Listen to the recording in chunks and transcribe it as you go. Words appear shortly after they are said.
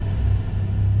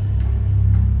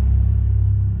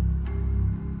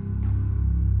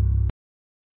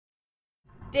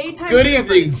Daytime Good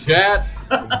evening, chat.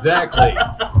 Exactly.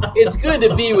 It's good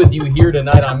to be with you here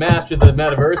tonight on Master of the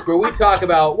Metaverse, where we talk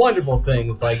about wonderful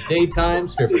things like daytime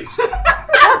strippers.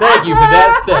 Thank you for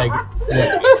that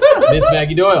seg, Miss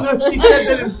Maggie Doyle. No, she said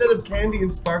that instead of Candy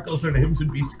and Sparkles, her names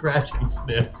would be Scratch and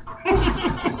Sniff.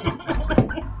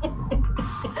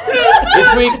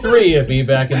 It's week 3 of me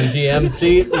back in the GM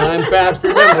seat, and I'm fast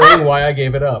remembering why I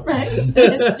gave it up. Right?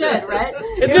 It's good, right?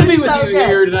 It's going to be with you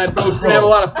here tonight, folks. We're going to have a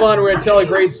lot of fun. We're going to tell a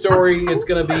great story. It's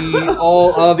going to be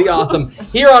all of the awesome.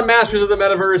 Here on Masters of the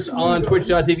Metaverse on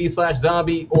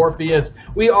twitch.tv/Zombie Orpheus.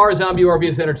 We are Zombie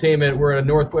Orpheus Entertainment. We're a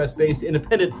Northwest-based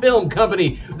independent film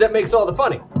company that makes all the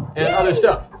funny and other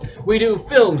stuff. We do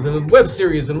films and web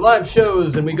series and live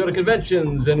shows, and we go to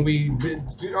conventions, and we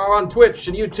are on Twitch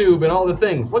and YouTube and all the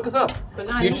things. Look us up.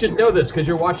 You should know this because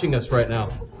you're watching us right now.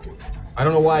 I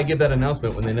don't know why I give that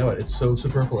announcement when they know it. It's so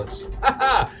superfluous.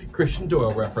 Christian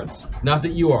Doyle reference. Not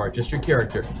that you are, just your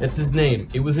character. It's his name.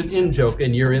 It was an in-joke,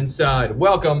 and you're inside.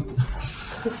 Welcome.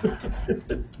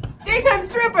 Daytime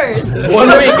strippers. 1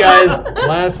 week, guys.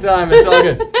 Last time. It's all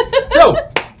good. So,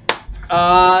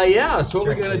 so what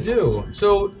we're going to do.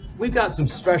 So, we've got some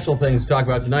special things to talk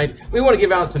about tonight. We want to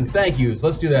give out some thank yous.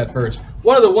 Let's do that first.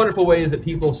 One of the wonderful ways that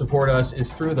people support us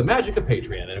is through the magic of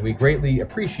Patreon, and we greatly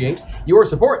appreciate your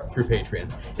support through Patreon.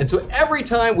 And so every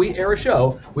time we air a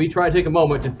show, we try to take a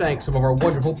moment to thank some of our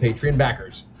wonderful Patreon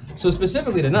backers. So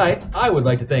specifically tonight, I would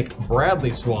like to thank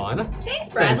Bradley Swan. Thanks,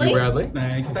 Bradley. Thank you, Bradley.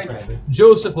 Thank you, Bradley.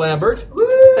 Joseph Lambert. Woo!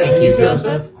 Thank you,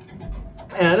 Joseph.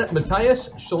 And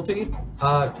Matthias Schulte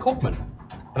Kolkman.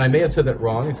 And I may have said that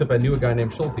wrong, except I knew a guy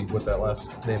named Schulte with that last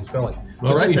name spelling.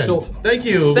 All right, then. Schulte. Thank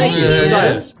you. Thank you,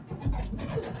 Matthias.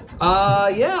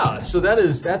 So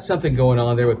that's something going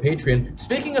on there with Patreon.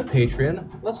 Speaking of Patreon,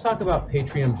 let's talk about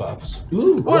Patreon buffs.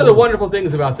 One of the wonderful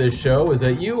things about this show is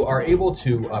that you are able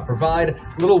to provide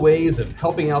little ways of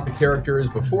helping out the characters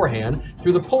beforehand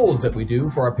through the polls that we do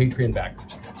for our Patreon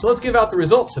backers. So let's give out the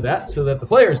results of that so that the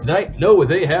players tonight know what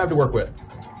they have to work with.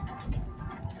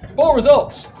 Poll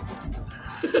results.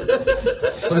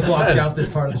 Let's block out this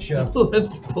part of the show.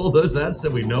 Let's pull those out so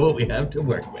we know what we have to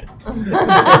work with.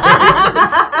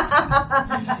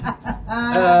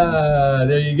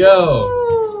 There you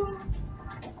go.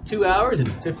 2 hours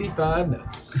and 55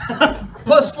 minutes.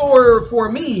 +4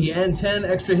 for me and 10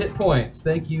 extra hit points.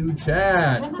 Thank you,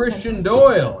 Chad. Christian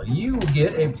Doyle, you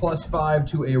get a +5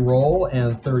 to a roll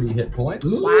and 30 hit points.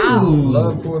 Wow.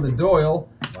 Love for the Doyle.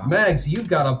 Wow. Megs, you've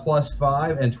got a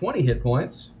 +5 and 20 hit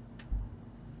points.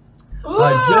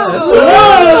 Jess.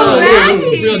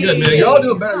 Real good, man. Y'all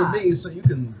doing better than me, so you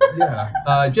can,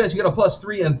 Jess, you got a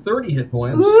 +3 and 30 hit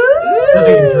points.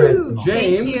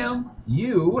 James,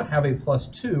 you have a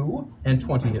 +2 and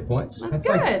 20 hit points. That's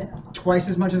good. Like twice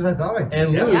as much as I thought I'd.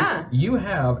 And Luke, you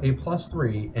have a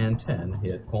 +3 and 10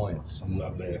 hit points.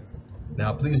 Lovely.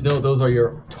 Now, please note those are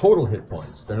your total hit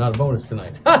points. They're not a bonus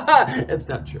tonight. It's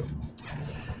not true.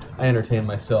 I entertain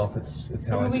myself. It's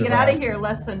how I survive. We get out of here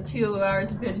less than 2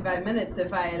 hours and 55 minutes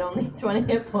if I had only 20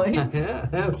 hit points. Yeah,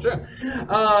 that's true.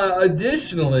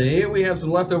 Additionally, we have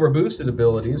some leftover boosted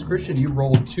abilities. Christian, you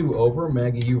rolled 2 over.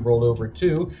 Maggie, you rolled over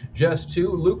 2. Jess, 2.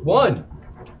 Luke, 1.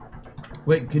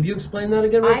 Wait, could you explain that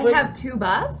again real quick? I have 2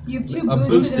 buffs? You have 2 A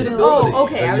boosted abilities. Oh,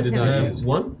 okay, I was going gonna to say use.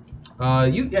 1?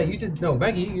 You did. No,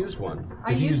 Maggie, you used 1.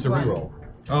 I You used a one. reroll.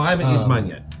 Oh, I haven't used mine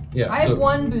yet. Yeah. I have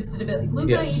 1 boosted ability. Luke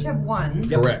and I each have 1.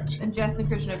 Correct. And Jess and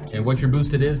Christian have 2. And what your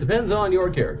boosted is depends on your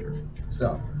character.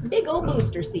 So. Big old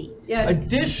booster seat. Yeah.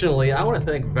 Additionally, I want to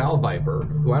thank Val Viper,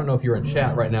 who I don't know if you're in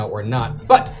chat right now or not,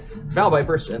 but Val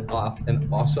Viper sent off an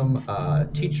awesome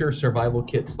teacher survival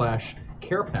kit /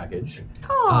 care package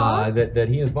that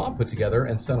he and his mom put together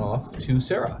and sent off to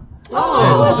Sarah.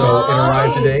 Oh, and so it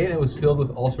arrived nice. today, and it was filled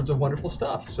with all sorts of wonderful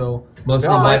stuff. So, Mostly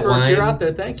Val white Viper, if you're wine. out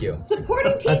there, thank you.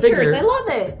 Supporting I teachers, figured- I love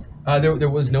it. There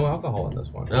was no alcohol in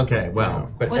this one. Okay, well.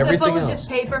 But Was it everything full of else. just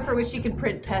paper for which you could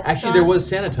print tests Actually, on? there was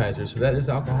sanitizer, so that is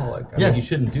alcoholic. I mean, Yes. you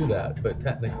shouldn't do that, but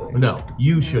technically. No,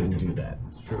 you shouldn't do that.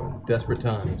 It's true. Desperate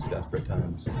times, desperate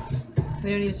times.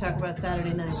 We don't need to talk about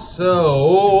Saturday night.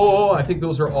 So, I think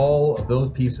those are all of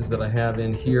those pieces that I have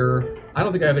in here. I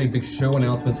don't think I have any big show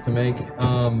announcements to make.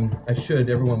 I should.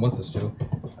 Everyone wants us to.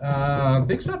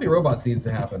 Big Snappy Robots needs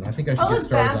to happen. I think I should get Oh,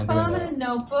 started bath on bomb doing and that.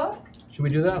 a notebook. Should we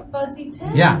do that? Fuzzy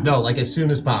pen. Yeah, no, like as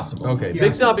soon as possible. Okay. Yeah.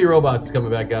 Big Snappy Robots is coming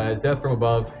back, guys. Death from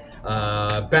Above.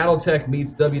 BattleTech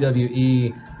meets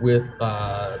WWE with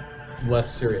less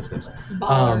seriousness.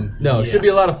 No, it should be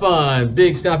a lot of fun.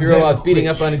 Big Snappy Robots beating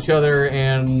up on each other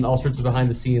and all sorts of behind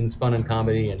the scenes fun and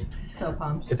comedy, and So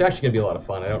pumped. it's actually gonna be a lot of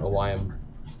fun. I don't know why I'm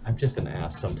I'm just an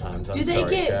ass sometimes. I'm Do they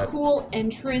sorry, get Chad. cool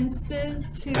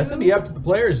entrances too? That's gonna be up to the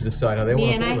players to decide how they want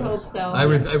Man, to I play hope this. so. I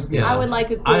would like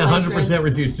a cool I 100% entrance.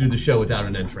 refuse to do the show without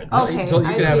an entrance. Okay, So you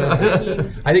can have I a-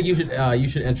 feel I think you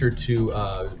should enter to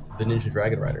the Ninja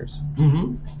Dragon Riders.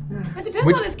 Mm-hmm. It depends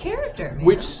Which- on his character, man.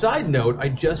 Which, side note, I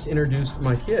just introduced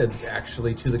my kids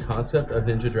actually to the concept of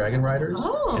Ninja Dragon Riders,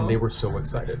 Oh. and they were so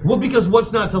excited. Well, because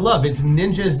what's not to love? It's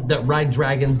ninjas that ride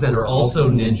dragons that are also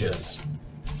ninjas.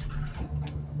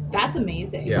 That's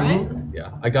amazing, Yeah, right? yeah.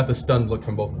 I got the stunned look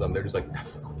from both of them. They're just like,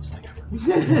 "That's the coolest thing ever."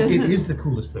 It is the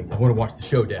coolest thing. I want to watch the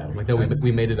show, Dad. I'm like, "No,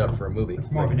 we made it up for a movie."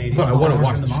 It's more of an 80s But I want to Hallmark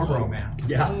watch than the the Marlboro show. Man.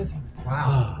 Yeah.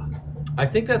 Wow. I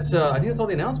think that's all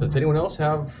the announcements. Anyone else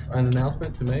have an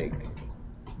announcement to make?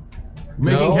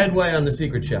 Making No? headway on the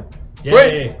secret show.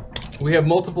 Great. We have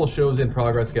multiple shows in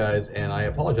progress, guys, and I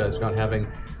apologize for not having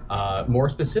more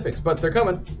specifics, but they're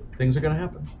coming. Things are going to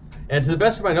happen. And to the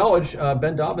best of my knowledge,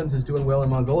 Ben Dobbins is doing well in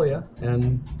Mongolia,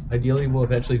 and ideally will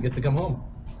eventually get to come home,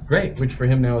 Great. which for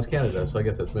him now is Canada, so I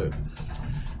guess that's moved.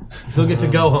 He'll get to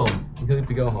go home. He'll get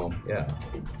to go home, yeah.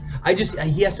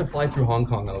 He has to fly through Hong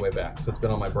Kong on the way back, so it's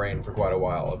been on my brain for quite a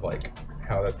while of like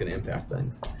how that's going to impact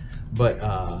things. But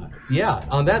yeah,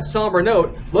 on that somber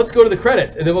note, let's go to the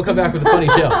credits, and then we'll come back with a funny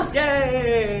show.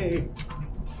 Yay!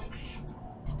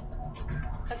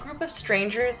 A group of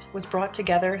strangers was brought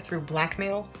together through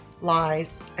blackmail,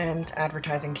 lies, and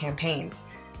advertising campaigns.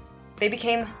 They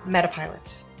became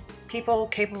metapilots, people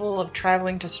capable of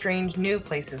traveling to strange new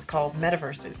places called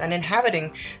metaverses and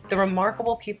inhabiting the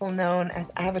remarkable people known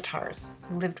as avatars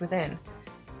who lived within.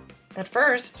 At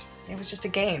first, it was just a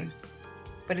game,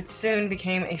 but it soon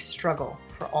became a struggle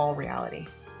for all reality.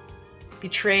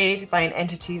 Betrayed by an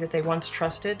entity that they once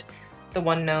trusted, the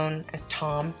one known as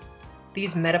Tom,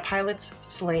 these metapilots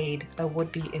slayed a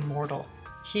would-be immortal,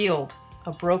 healed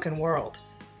a broken world,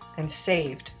 and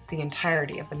saved the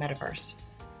entirety of the metaverse.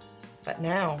 But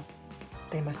now,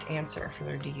 they must answer for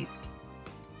their deeds.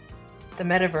 The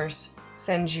metaverse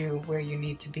sends you where you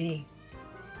need to be.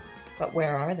 But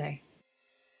where are they?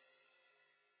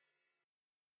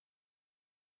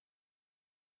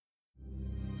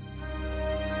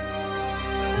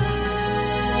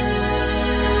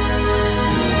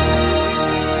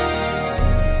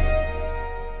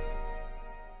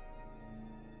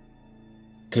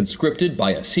 Conscripted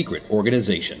by a secret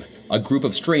organization, a group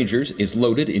of strangers is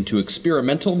loaded into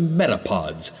experimental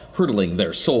metapods, hurtling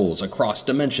their souls across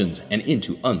dimensions and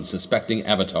into unsuspecting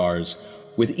avatars.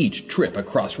 With each trip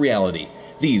across reality,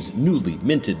 these newly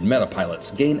minted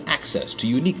metapilots gain access to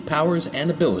unique powers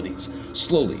and abilities,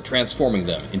 slowly transforming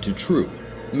them into true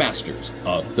masters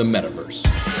of the metaverse.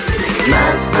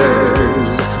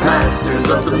 Masters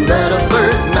of the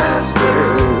metaverse,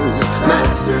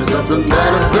 masters of the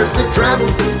metaverse. They travel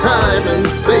through time and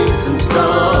space and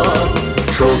stuff.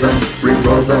 Control them,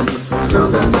 re-roll them, throw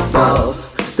them above.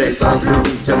 They fly through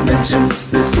dimensions,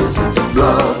 this isn't a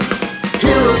bluff.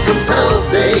 Heroes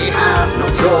compelled, they have no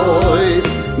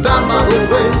choice. Bound by the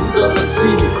winds of a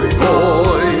secret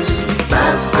voice.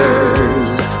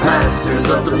 Masters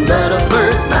of the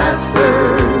metaverse,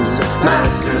 masters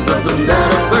of the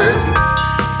metaverse.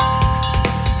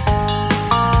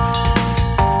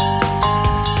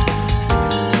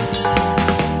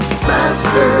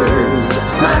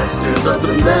 Masters of the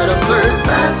metaverse,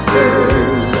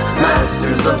 masters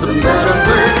of the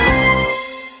metaverse.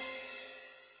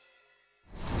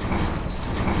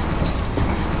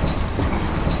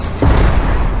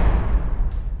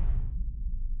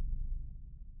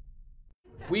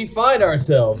 We find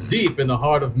ourselves deep in the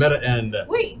heart of Meta End.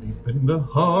 Wait, In the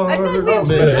heart I feel like we have of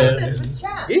to it. address this with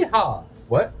chat. Yeehaw!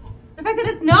 What? The fact that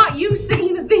it's not you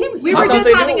singing the theme song. We I were thought just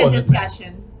they knew having it a wasn't.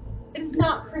 discussion. It is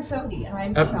not Chris Odie,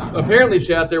 and I'm shocked. Apparently,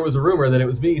 chat, there was a rumor that it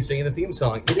was me singing the theme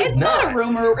song. It is It's not a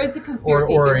rumor. It's a conspiracy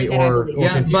theory that I believe.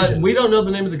 Yeah, but confusion. we don't know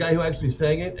the name of the guy who actually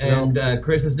sang it, and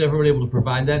Chris has never been able to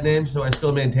provide that name, so I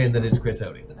still maintain that it's Chris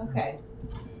Odie. Okay.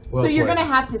 Well So you're played. gonna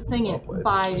have to sing it played.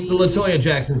 by It's the Latoya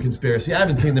Jackson conspiracy. I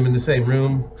haven't seen them in the same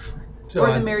room. So or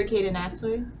I- the Mary-Kate and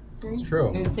Ashley. It's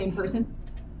true. They're the same person.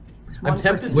 It's I'm one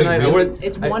tempted person. tonight. Wait, really?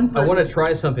 It's one I want to person.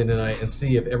 try something tonight and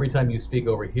see if every time you speak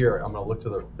over here, I'm going to look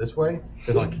to this way.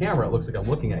 Because on camera, it looks like I'm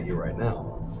looking at you right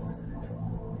now.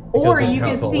 Or Because of you how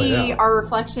can it's all laid see out. our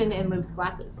reflection in Luke's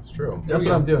glasses. It's true. That's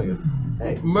what I'm doing. Is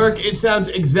hey, Merc, it sounds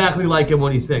exactly like him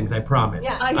when he sings, I promise.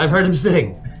 Yeah. I've heard him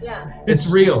sing. Yeah. It's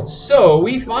real. so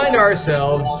we find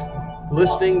ourselves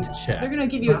listening to They're chat. gonna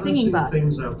give you a singing buff.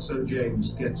 things out so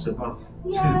James gets a buff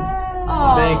too.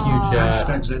 Aw. Thank you, Chad.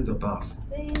 Hashtag Zenda buff.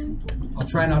 I'll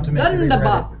try not to make you regret Zunda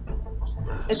buff.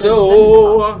 it. It's a Zunda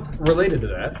So related to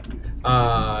that,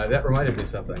 that reminded me of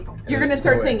something. You're gonna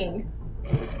start Oh, wait. singing.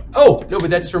 Oh, no, but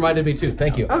that just reminded me too.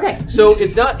 Thank you. Okay. So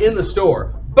it's not in the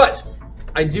store, but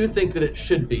I do think that it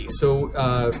should be. So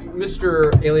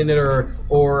Mr. Alienator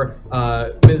or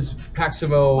Ms.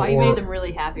 Paximo Wow, you or made them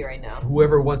really happy right now.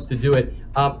 whoever wants to do it,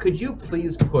 could you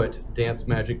please put Dance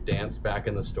Magic Dance back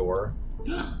in the store?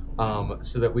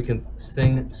 So that we can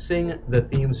sing the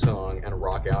theme song and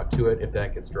rock out to it if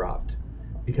that gets dropped.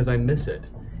 Because I miss it.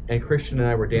 And Christian and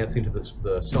I were dancing to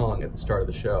the song at the start of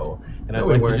the show. And I'd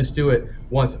like to just do it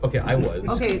once. Okay, I was.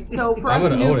 Okay, so for I'm us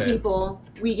gonna new own it. people,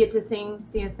 we get to sing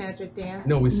Dance Magic Dance?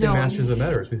 No, we sing No. Masters of the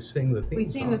Metaverse. We sing the theme We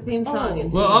song. sing the theme song.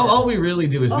 and Well, all we really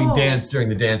do is we Oh. dance during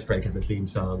the dance break of the theme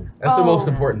song. That's the most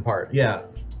Oh. important part. Yeah.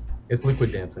 It's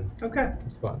liquid dancing. Okay.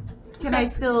 It's fun. Can I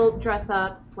still dress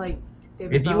up like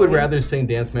David If you would Bowie? rather sing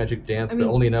Dance Magic Dance, I mean,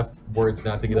 but only enough words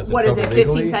not to get us in what is trouble it,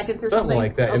 15 legally, seconds or something something?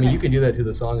 like that. I mean, Okay. you can do that to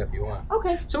the song if you want.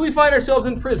 Okay. So we find ourselves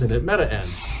in prison at Meta End.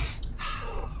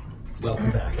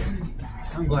 Welcome back.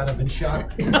 I'm glad I've been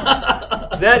shot.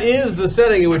 That is the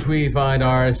setting in which we find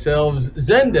ourselves.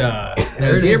 Zenda.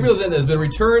 There it Gabriel is. Zenda has been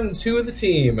returned to the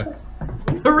team.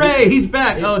 Hooray! He's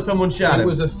back. Oh, someone shot It him.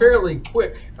 was a fairly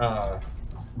quick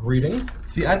greeting.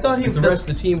 See, I thought he As was the rest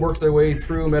of the team works their way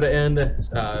through Meta End,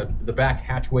 the back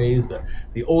hatchways,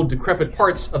 the old decrepit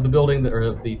parts of the building or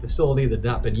of the facility that had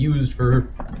not been used for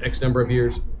X number of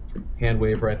years. Hand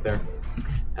wave right there.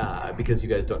 Because you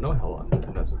guys don't know how long,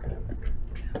 and that's okay.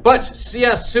 But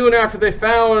yes, soon after they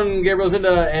found Gabriel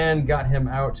Zenda and got him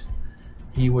out,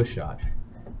 he was shot.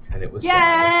 And it was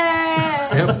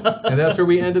sad. Yep. And that's where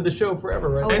we ended the show forever,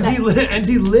 right? And he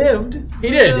lived. He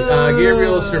did.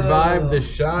 Gabriel survived the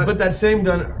shot. But that same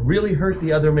gun really hurt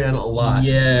the other man a lot.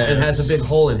 Yes. And has a big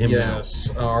hole in him Yes.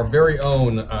 Our very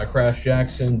own Crash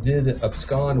Jackson did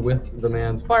abscond with the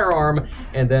man's firearm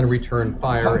and then return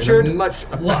fire Punctured. in a much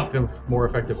more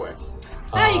effective way.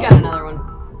 Ah, you got another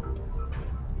one.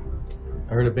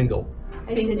 I heard a bingle.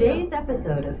 Today's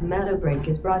episode of Meta Break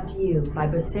is brought to you by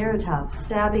Beceratops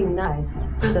Stabbing Knives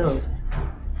for those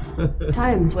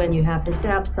times when you have to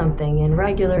stab something and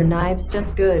regular knives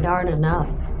just good aren't enough.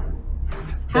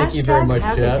 Thank you very much,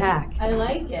 have chat. attack. I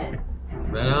like it.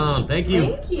 Right on. Thank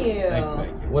you. Thank you.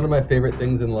 One of my favorite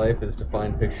things in life is to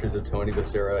find pictures of Tony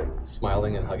Becerra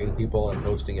smiling and hugging people and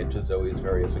posting it to Zoe's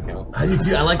various accounts. I do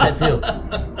too. I like that too.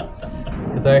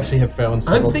 Because I actually have found I'm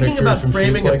several thinking pictures about from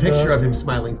framing shoots a like picture that. of him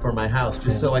smiling for my house,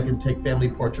 just so I can take family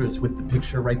portraits with the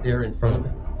picture right there in front of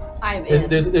him. I'm in.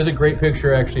 There's a great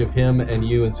picture actually of him and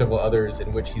you and several others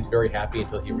in which he's very happy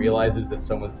until he realizes that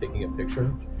someone's taking a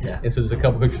picture. Yeah. And so there's a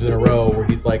couple pictures in a row where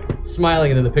he's like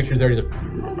smiling and then the picture's there and he's like,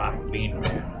 I'm not a mean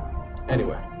man.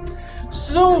 Anyway.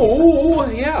 So,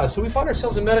 yeah, so we find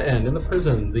ourselves in Meta End in the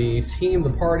prison. The team,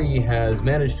 the party, has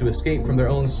managed to escape from their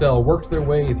own cell, worked their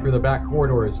way through the back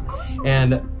corridors,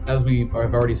 and as we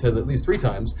have already said at least 3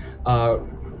 times,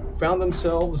 found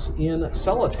themselves in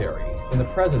solitary in the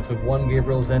presence of one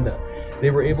Gabriel Zenda. They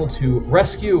were able to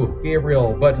rescue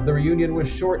Gabriel, but the reunion was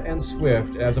short and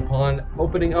swift, as upon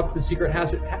opening up the secret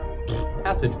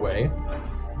passageway,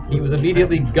 he was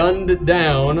immediately gunned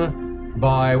down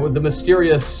by the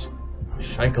mysterious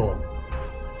Scheichel.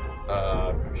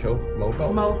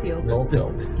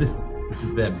 Mofeld. This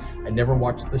is them. I never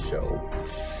watched the show.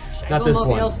 Scheichel Not this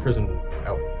Mofeld. one. Prison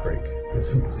Outbreak.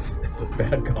 It's a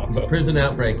bad combo. Prison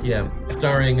Outbreak, yeah.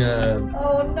 Starring,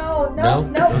 Oh no, No?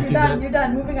 no, Don't you're do done, that. you're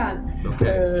done, moving on.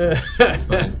 okay.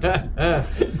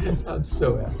 I'm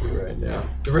so happy right now.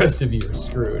 The rest of you are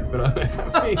screwed, but I'm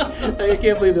happy. I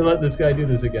can't believe they let this guy do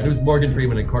this again. It was Morgan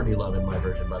Freeman and Courtney Love in my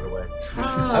version, by the way.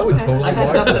 I would totally I had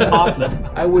watch Dustin that. Hoffman.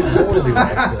 I would totally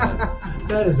watch that.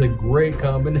 That is a great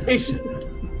combination.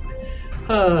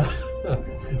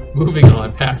 Moving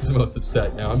on, Pax is most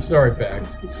upset now. I'm sorry,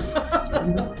 Pax.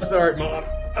 Sorry, Mom.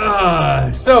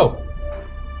 So,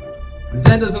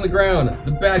 Zenda's on the ground.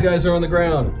 The bad guys are on the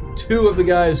ground. 2 of the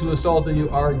guys who assaulted you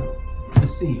are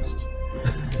deceased.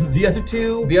 The other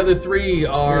 2? The other 3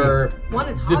 are One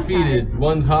is defeated. hogtied.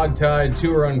 One's hogtied.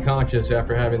 2 are unconscious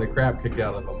after having the crap kicked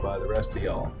out of them by the rest of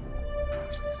y'all.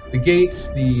 The gate,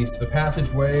 the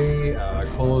passageway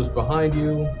closed behind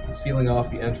you, sealing off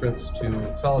the entrance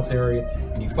to solitary,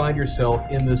 and you find yourself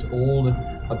in this old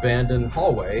abandoned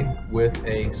hallway with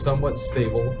a somewhat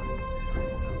stable,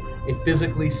 a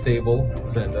physically stable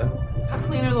Zenda. How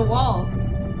clean are the walls?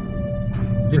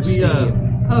 Did we,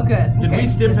 Oh, good. did Okay. we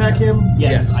stim pack him?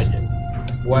 Yes, I did.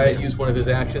 Wyatt used one of his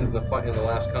actions in the fight in the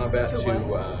last combat to To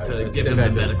give stim him back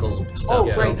the medical stuff. Oh,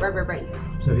 Yeah. right.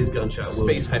 So his gunshot wound.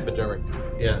 space hypodermic.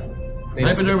 Yeah. Made him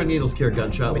Hypodermic needles cure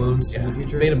gunshot wounds in the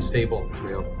future. Made him stable. It's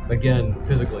real. Again,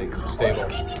 physically stable.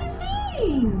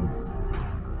 Thanks.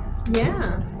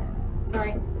 Yeah.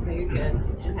 Sorry. No, you're good. It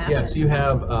happened. Yeah, so you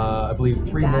have, I believe,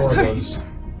 3 more of Sorry. those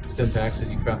stim packs that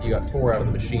you found. You got 4 out of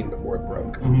the machine before it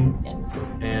broke. Yes.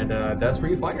 And that's where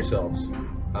you find yourselves.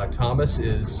 Thomas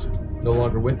is no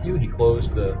longer with you. He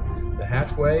closed the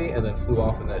hatchway and then flew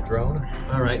off in that drone.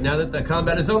 All right, now that the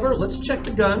combat is over, let's check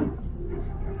the gun.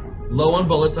 Low on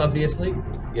bullets, obviously.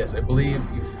 Yes, I believe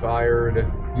you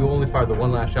only fired the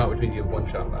one last shot, which means you have 1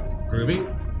 shot left. Groovy.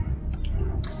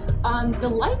 The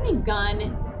lightning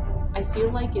gun, I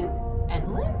feel like, is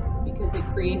endless because it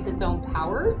creates its own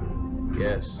power.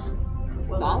 Yes.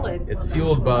 Solid. It's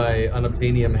fueled by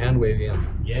unobtainium hand wavium.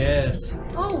 Yes.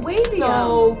 Oh, Wavium.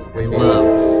 So,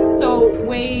 Wavium. so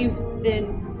wave,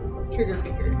 then trigger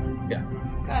finger. Yeah.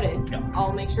 Got it.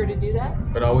 I'll make sure to do that.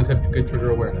 But always have good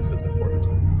trigger awareness. That's important.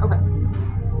 Okay.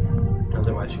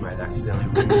 Otherwise, you might accidentally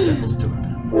bring the devils to it.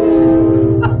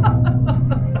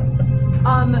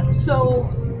 So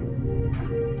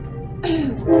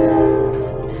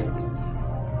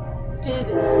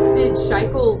did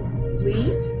Scheichel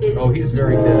leave? He's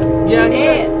very dead. Yeah,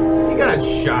 he got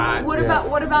shot. What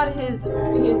about his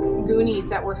goonies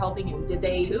that were helping him? Did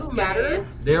they scatter?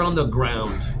 They're on the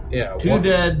ground. Yeah. 2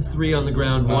 dead, 3 on the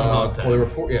ground, 1 hog tied. Well, there were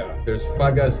 4. Yeah, there's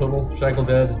 5 guys total. Scheichel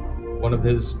dead. One of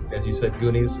his, as you said,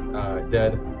 Goonies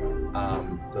dead.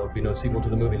 There'll be no sequel to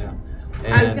the movie now.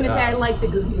 And, I was gonna say I like the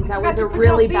goonies. That was a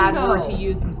really bad word to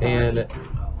use. I'm sorry. And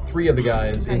 3 of the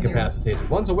guys Okay, incapacitated.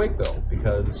 One's awake though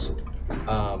because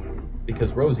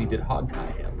Rosie did hog tie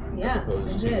him. Yeah. as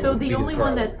opposed to So the Peter only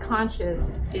one Farley. that's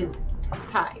conscious is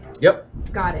tied. Yep.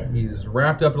 Got it. He's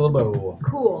wrapped up in a little bow.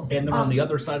 Cool. And they're on the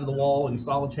other side of the wall in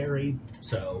solitary,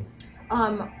 so.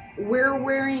 We're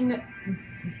wearing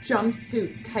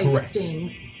jumpsuit type Correct.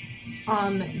 things.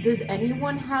 Does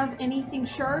anyone have anything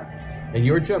sharp? And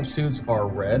your jumpsuits are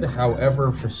red.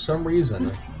 However, for some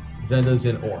reason, Zenda's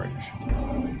in orange.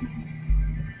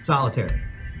 Solitary.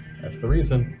 That's the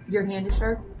reason. Your hand is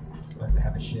sharp? Glad to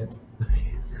have a shit.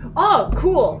 Oh,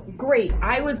 cool. Great.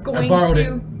 I was going borrowed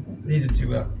to... it. Needed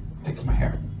to fix my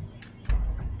hair.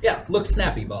 Yeah, look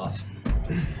snappy, boss.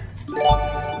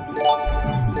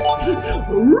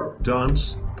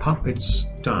 Dance, puppets,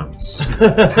 dance.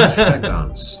 Hashtag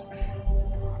dance.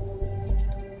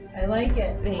 I like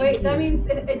it. Thank Wait, that you. means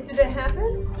did it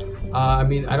happen? I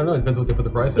mean, I don't know. It depends what they put the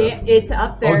price at. It's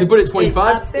up there. Oh, they put it at It's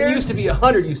 25? up there. It used to be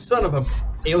 100, you son of a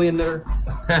alien knitter.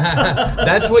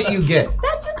 That's what you get.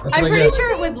 That's I'm what I pretty get.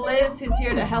 sure it was Liz who's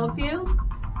here to help you.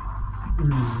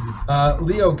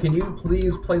 Leo, can you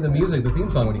please play the music, the theme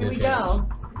song when you Here get we a chance? go.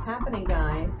 It's happening,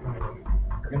 guys.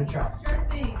 We're gonna try. Sure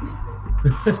thing.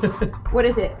 What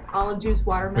is it? Olive juice,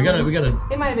 watermelon? we gotta.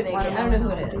 It might have been AK. I don't know who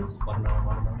it is.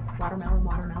 Watermelon.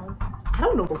 I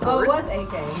don't know the words. Oh, it was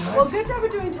AK. Well, good job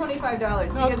of doing $25.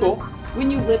 That's Because cool.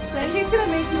 When you lip if sync? he's gonna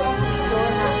make you open the store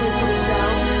halfway through the show.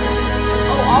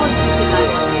 Oh, olive juice is I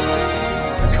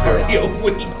love. Cardio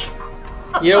week.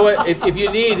 You know what? If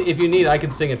you need, I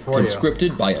can sing it for you.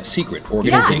 Conscripted by a secret Can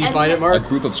organization, you find it, a Mark?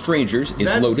 group of strangers is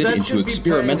That- loaded that into should be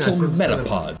experimental playing us instead of-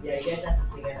 metapods. Yeah, you guys have to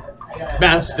sing it.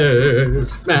 Masters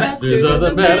of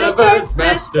the metaverse,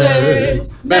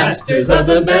 masters of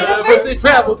the metaverse. They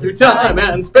travel through time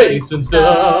and space and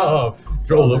stuff.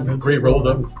 Troll them, re-roll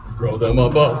them, throw them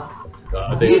above.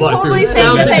 They fly totally through sang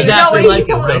time it. and Exactly No, like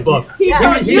he it. totally- above. he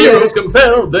totally- Heroes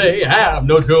compelled, they have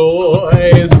no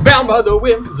choice. Bound by the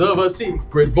whims of a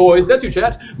secret voice. That's you,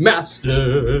 chat.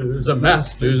 Masters of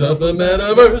the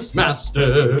metaverse.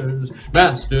 Masters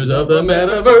of the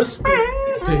metaverse.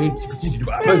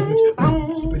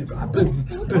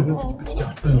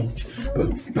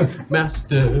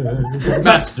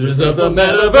 Masters of the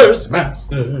metaverse.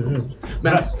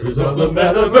 Masters of the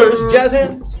metaverse. Jazz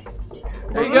hands.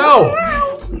 There you go.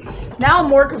 Now I'm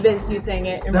more convinced you sang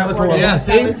it. That was recorded. horrible. Yeah,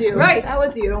 see? That was you. Right. That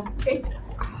was you. It's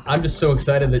I'm just so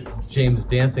excited that James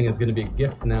dancing is going to be a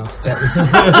gift now. That was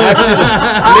actually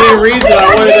the main reason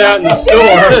I wanted that in the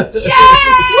store.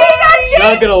 Yay!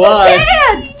 Not gonna lie,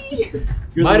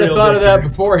 You're the might have real thought of that victor.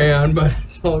 beforehand, but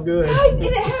it's all good. guys,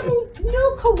 it happened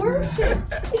no coercion.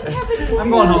 It just happened. I'm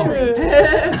going home.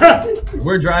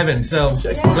 We're driving, so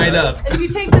wait up. And if you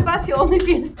take the bus, you'll only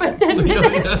be in spent 10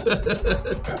 minutes.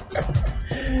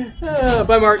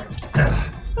 Bye, Mark.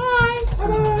 Bye.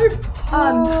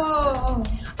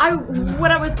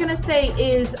 What I was gonna say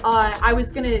is I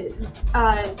was gonna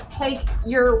take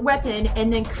your weapon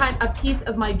and then cut a piece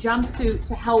of my jumpsuit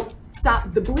to help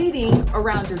stop the bleeding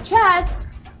around your chest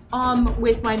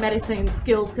with my medicine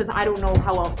skills because I don't know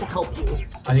how else to help you.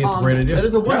 I think it's a great idea. That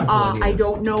is a wonderful idea. I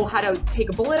don't know how to take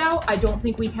a bullet out. I don't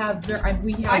think we have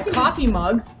coffee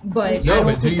mugs, but No, I don't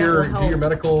but do think that will your help.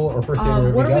 medical or first aid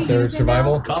whatever what you are got we there. using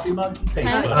Survival. now? Coffee mugs and paste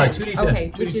Ten? buds. All right, 2d10.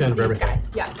 Okay, which is 2d10 for these everything.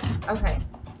 guys. Yeah. Okay.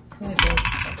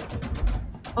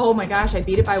 Oh my gosh, I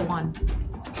beat it by 1.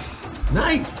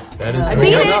 Nice. That is I totally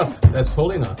beat it. enough. That's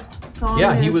totally enough. So Yeah,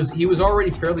 I'm he gonna was already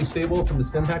fairly stable from the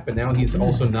stim pack, but now he's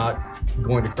also not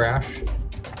going to crash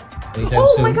anytime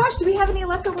Oh soon. my gosh, do we have any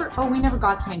leftover? Oh, we never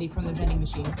got candy from the vending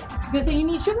machine. I was gonna say you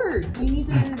need sugar. You need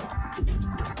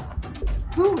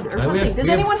food or something. Does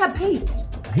anyone have paste?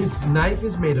 His knife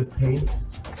is made of paste.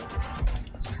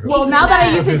 Well, now that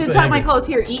I used it to tuck my clothes,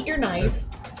 here, eat your knife.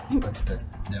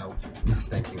 No,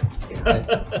 thank you.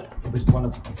 It was one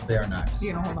of their knives.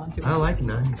 You're gonna hold on to it. I like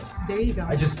knives. There you go.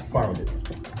 I just borrowed it.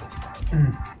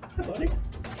 Hi, buddy.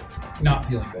 Not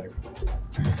feeling better.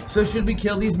 So should we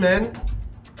kill these men?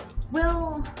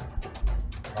 Well,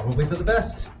 Probably for the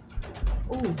best.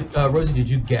 Rosie, did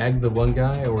you gag the one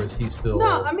guy, or is he still?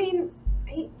 No, I mean,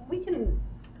 we can.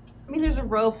 I mean, there's a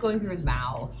rope going through his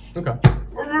mouth. Okay.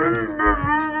 Well,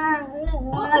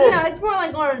 you know, it's more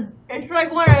like one. It's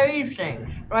like one of these things.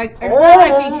 Like it's not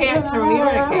like he can't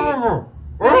communicate.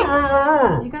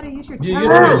 Right? you gotta use your You tongue.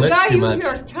 use your You lips gotta too use much.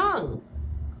 your tongue.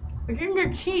 It's in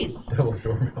your teeth. Double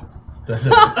doorbell.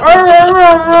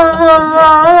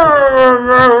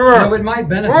 It might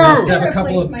benefit us to have a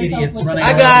couple of idiots running I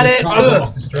around got this it.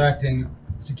 complex distracting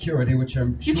security, which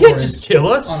I'm You sure can't is just kill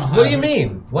us. on a high What do you level.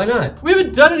 mean? Why not? We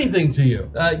haven't done anything to you.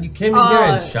 You came in here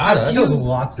and shot us. I've killed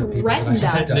lots of people. threatened that I us.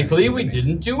 shouldn't have Technically, done. we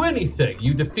didn't do anything.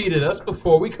 You defeated us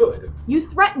before we could. You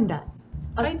threatened us.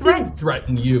 A I threat. didn't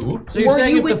threaten you. So you're Were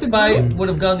saying you if with the the fight group? would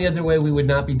have gone the other way, we would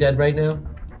not be dead right now?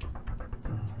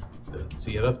 Don't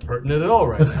see how that's pertinent at all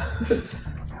right now.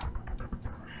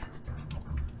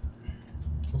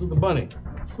 Look at the bunny.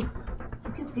 You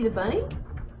can see the bunny,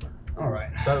 All right.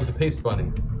 I thought it was a paste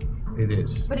bunny. It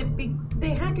is. but they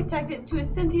hack attacked it to a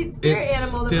sentient spirit It's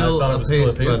animal. still I thought it a was still a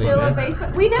paste paste bunny. Still a bunny.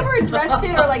 basement. We never addressed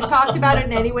it or like talked about it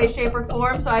in any way, shape, or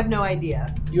form, so I have no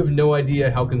idea. You have no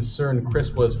idea how concerned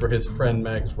Chris was for his friend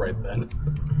Mags right then.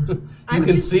 You I'm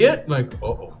can just- see it? Like,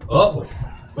 uh-oh.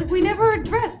 Like we never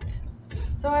addressed,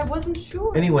 so I wasn't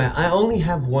sure. Anyway, I only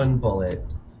have one bullet.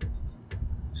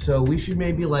 So we should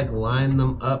maybe like line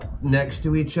them up next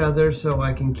to each other so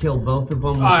I can kill both of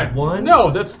them with one? No,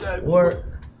 that's... Or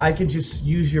I could just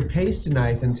use your paste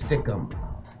knife and stick them.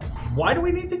 Why do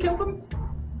we need to kill them?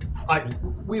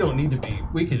 We don't need to be.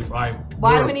 We could... Why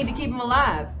do we need to keep him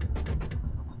alive?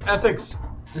 Ethics.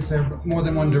 Is there more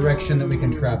than one direction that we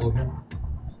can travel here?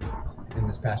 In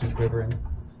this passageway we're in?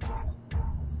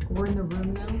 We're in the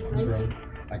room now. This room?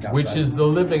 Like outside? Which is the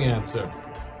living answer.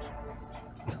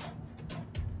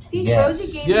 See, Yes.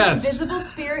 Rosie gained Yes. an invisible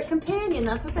spirit companion.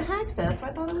 That's what the hack said. That's why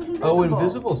I thought it was invisible. Oh,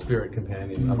 invisible spirit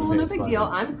companion. It's on the cool, no paste big bunny. deal.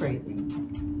 I'm crazy.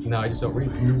 No, I just don't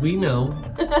read. We know.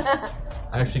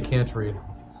 I actually can't read.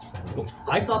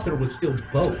 I thought there was still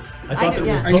both. I I thought did,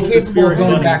 there was yeah. Are you both the capable of spirit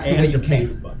going bunny back the way and you the came?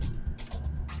 paste bunny.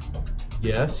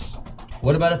 Yes.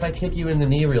 What about if I kick you in the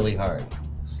knee really hard?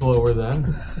 Slower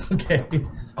then. Okay.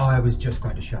 Oh, I was just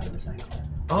going to shot at his ankle.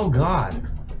 Oh God.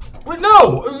 Wait,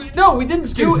 no, we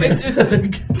didn't do Excuse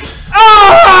it.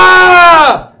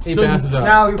 Ah! He So passes out.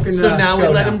 Now you can. So now we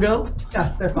go let now. him go?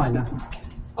 Yeah, they're fine now.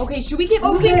 Okay, should we get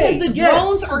moving? Because the yes.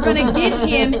 drones are gonna get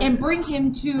him and bring him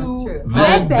That's to true. Med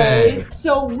Med Bay. Bay.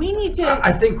 So we need to.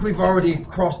 I think we've already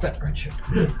crossed that bridge.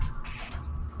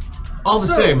 All the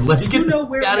So, same, let's do get you know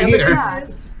where out of here.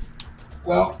 Amicus is?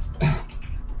 Well,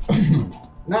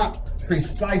 not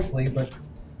precisely, but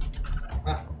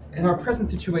in our present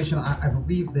situation, I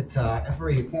believe that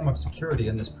every form of security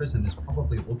in this prison is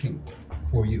probably looking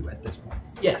for you at this point.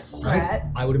 Yes, Right.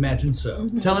 I would imagine so.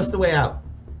 Tell us the way out.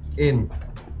 In.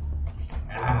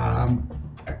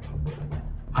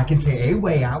 I can say a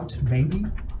way out, maybe.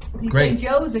 If you Great. say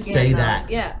Joe's again, Say though. that.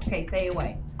 Yeah. Okay, say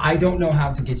away. I don't know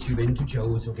how to get you into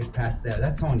Joe's or get past there.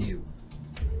 That's on you.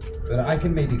 But I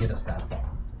can maybe get us that far.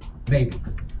 Maybe.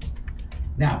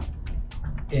 Now,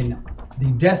 in the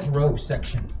death row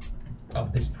section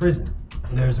of this prison,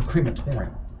 there's a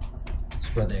crematorium.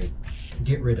 It's where they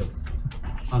get rid of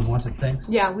unwanted things.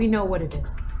 Yeah, we know what it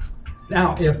is.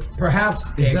 Now, if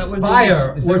perhaps Is a that when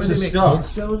fire they, were to start,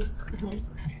 Coldstone?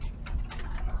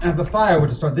 and if a fire were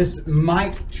to start, this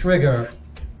might trigger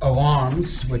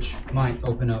alarms, which might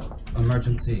open up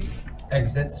emergency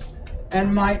exits,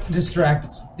 and might distract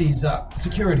these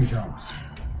security drones.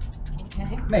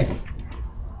 Okay. Maybe.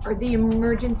 Are the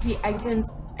emergency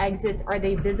exits? Are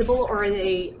they visible or are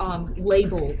they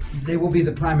labeled? They will be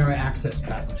the primary access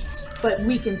passages. But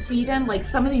we can see them. Like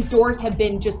some of these doors have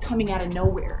been just coming out of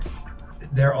nowhere.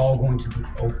 They're all going to be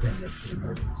open if the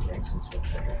emergency exits are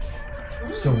triggered.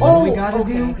 So what do we gotta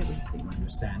okay, do? okay, see.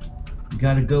 Understand? We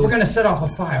gotta go. We're going to set off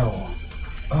a fire alarm.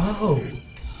 Oh.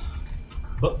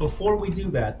 But before we do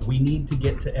that, we need to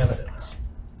get to evidence.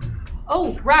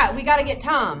 Oh, right. We gotta get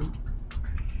Tom.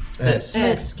 Yes.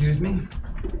 Excuse me?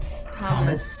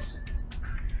 Thomas.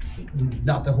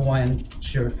 Not the Hawaiian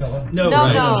shirt fellow?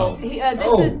 No.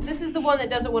 This is the one that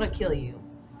doesn't want to kill you.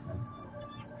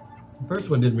 The first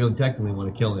one didn't really technically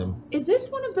want to kill him. Is this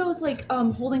one of those like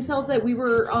holding cells that we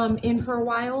were in for a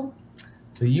while?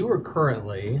 So you were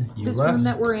currently This room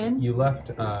that we're in? You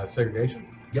left segregation.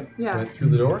 Yep. Yeah. Went through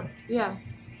the door. Yeah.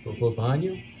 So close behind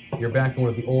you. You're back in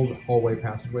one of the old hallway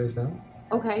passageways now.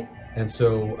 Okay. And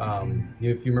so,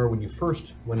 if you remember when you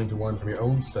first went into one from your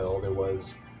own cell, there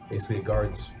was basically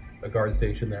a guard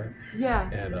station there. Yeah.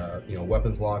 And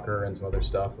weapons locker and some other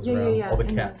stuff was Yeah, around. yeah. All the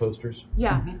And cat posters.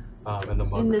 Yeah. And the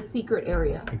mug. In the secret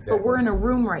area. Exactly. But we're in a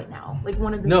room right now, like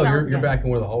one of the No, cells. you're back in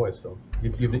one of the hallways still.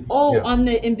 Oh, yeah. on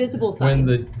the invisible side. When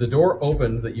the door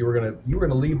opened, that you were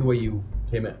gonna leave the way you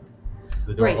came in.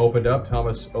 The door Right. opened up.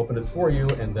 Thomas opened it for you,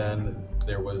 and then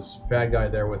there was bad guy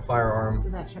there with firearm. So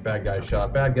that should bad guy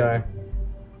shot bad guy.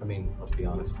 I mean, let's be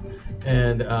honest.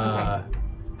 And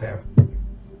Fair.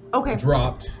 Okay.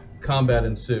 dropped. Combat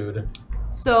ensued.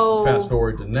 So Fast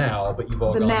forward to now, but you've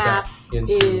all the gone map back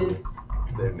into is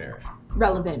their area.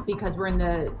 relevant because we're in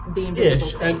the invisible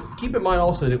Ish, and space. keep in mind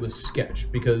also that it was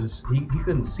sketched because he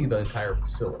couldn't see the entire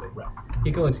facility. Right.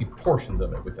 He could only see portions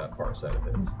of it with that far side of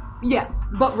his. Yes,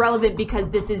 but relevant because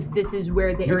this is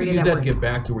where the You area can use that that we're to get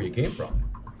back to where you came from.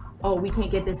 Oh, we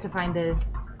can't get this to find the.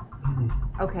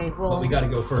 Okay, well. But we got to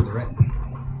go further in.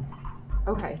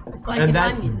 Okay. It's like And an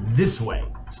that's onion. this way.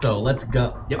 So let's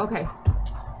go. Yep. Okay.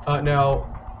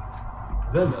 Now,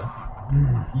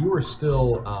 Zenda, you are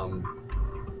still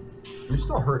you're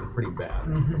still hurting pretty bad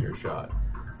from your shot.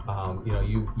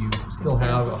 You still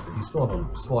have a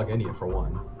slug in you for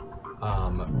one,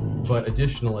 but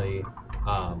additionally,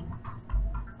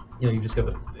 you just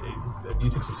got you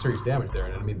took some serious damage there,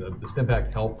 and I mean the stim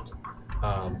pack helped.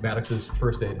 Maddox's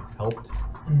first aid helped,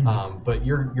 but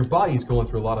your body's going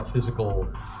through a lot of physical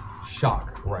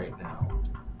shock right now.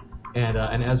 And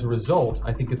as a result,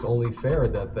 I think it's only fair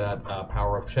that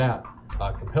power of chat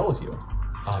compels you,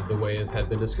 the way as had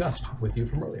been discussed with you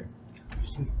from earlier.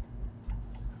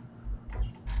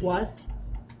 What?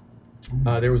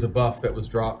 There was a buff that was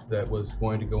dropped that was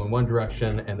going to go in one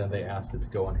direction, and then they asked it to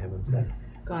go on him instead.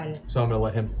 Got it. So I'm going to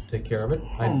let him take care of it.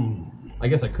 I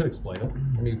guess I could explain it.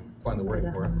 Let me find the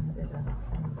wording for it.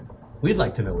 We'd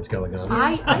like to know what's going on.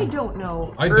 I don't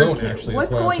know. I don't, Urkin, actually.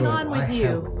 What's That's why I'm going showing on it. with you?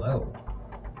 Hello.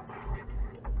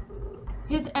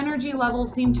 His energy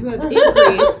levels seem to have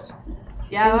increased.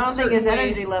 Yeah, I in don't think his certain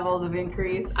energy ways. levels have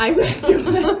increased. I assume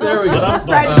that's There we go. I was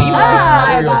trying to be There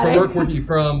shy we go. about From it. Workwiki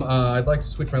from, I'd like to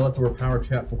switch my leftover power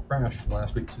chat from Crash from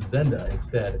last week to Zenda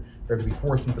instead. They're to be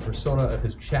forced into the persona of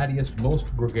his chattiest, most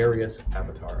gregarious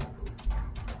avatar.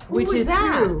 Which was is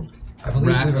that? who? I believe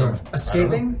we Rackham. were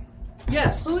escaping.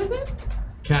 Yes. Who is it?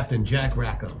 Captain Jack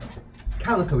Rackham.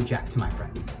 Calico Jack to my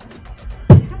friends.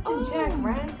 Captain Jack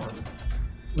Rackham.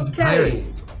 He's a Okay. pirate.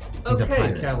 He's a Okay,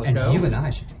 pirate. Calico. And you and I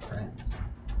should be friends.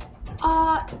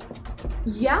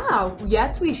 Yeah,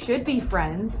 yes, we should be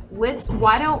friends.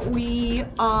 Why don't we,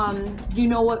 you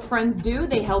know what friends do?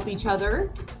 They help each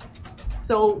other.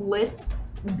 So let's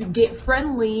get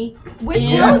friendly with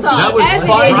Yes, the that was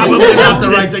evidence probably not the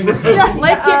room. right thing to say.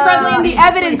 Let's get friendly in the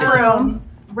evidence room.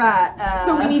 Right.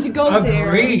 So we need to go there.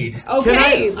 Agreed.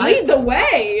 Okay, Can I- lead the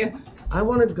way. I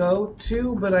want to go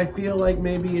too, but I feel like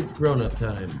maybe it's grown-up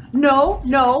time. No.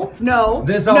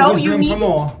 There's no, always you room need for to,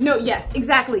 more. No, yes,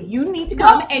 exactly. You need to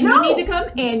come, and no. you need to come,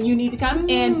 and you need to come,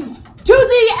 and to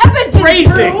the evidence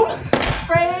Phrasing. room.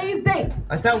 Crazy.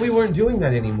 I thought we weren't doing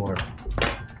that anymore.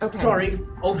 Okay. Sorry,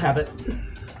 old habit.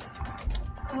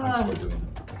 I'm still doing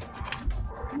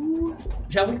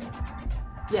Shall we?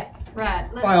 Yes. Right.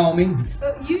 By all means.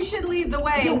 You should lead the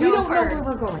way. Yeah, and we go don't know first.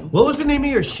 where we're going. What was the name of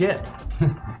your ship?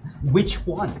 Which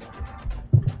one?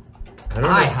 I don't know.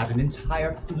 I have an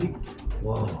entire fleet.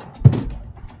 Whoa.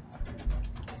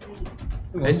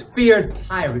 The most feared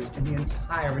pirate in the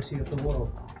entirety of the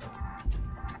world.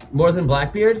 More than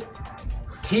Blackbeard?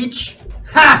 Teach?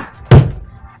 Ha!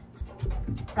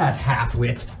 At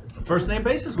half-wit. First name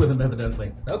basis with him,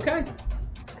 evidently. Okay.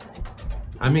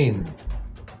 I mean,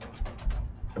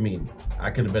 I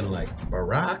could have been like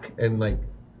Barack and like,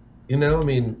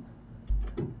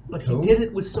 But he did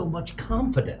it with so much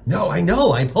confidence. No, I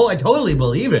know. I totally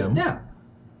believe him. Yeah.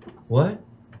 What?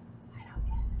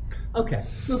 Okay,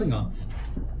 moving on.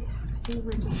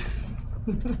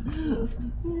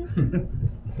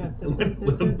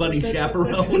 with a buddy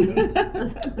chaperone.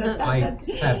 I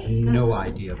have no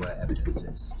idea where evidence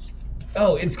is.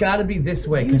 Oh, it's got to be this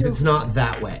way because it's not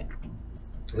that way.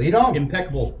 Lead on.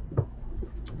 Impeccable.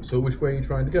 So which way are you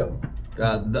trying to go?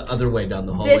 The other way down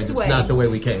the hallway. This It's way. not the way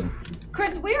we came.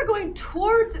 Chris, we are going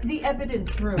towards the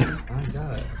evidence room. I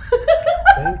got it.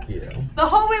 Thank you. The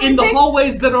hallway we In the take-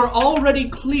 hallways that are already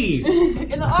clean.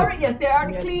 In the already, yes, they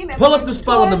are clean. and Pull we're up the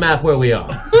spot on the towards- map where we are.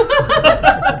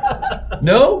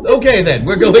 No? Okay then.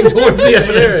 We're going towards the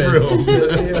evidence room.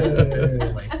 This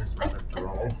place is rather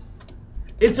droll.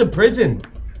 It's a prison.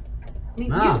 I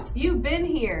mean, Ah. you've been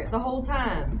here the whole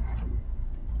time.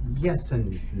 Yes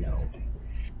and no.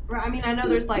 Right, I mean, I know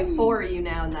there's like 4 of you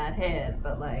now in that head,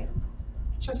 but like...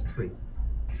 Just 3.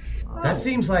 That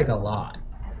seems like a lot.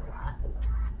 That's a lot.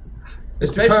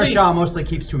 Mr. Kershaw mostly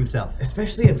keeps to himself.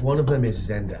 Especially if one of them is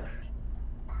Zenda.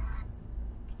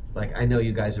 Like, I know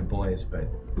you guys are boys, but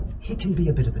He can be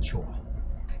a bit of a chore.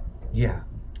 yeah.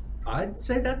 I'd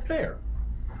say that's fair.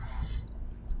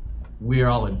 We're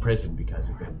all in prison because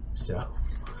of him, so.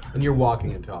 And you're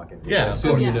walking and talking. Yeah, I of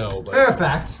assume course. you know. But Fair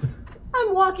fact.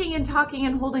 I'm walking and talking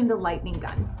and holding the lightning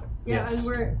gun. Yeah, Yes.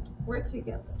 and we're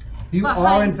together. You Behind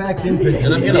are in fact in them. prison.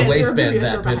 And I'm Yes, gonna we're- waistband yes,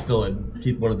 that we're back. pistol and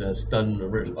keep one of the stun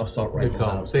assault good rifles call.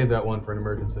 out. Save that one for an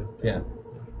emergency. Yeah.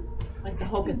 Like the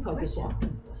hocus pocus walk.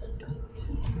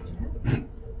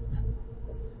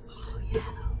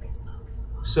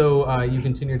 So you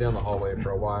continue down the hallway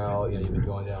for a while. You know, you've been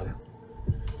going down.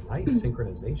 Nice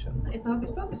synchronization. It's a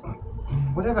hocus pocus one.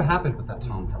 Whatever happened with that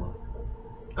Tom fellow?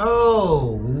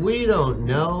 Oh, we don't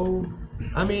know.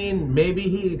 I mean, maybe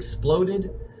he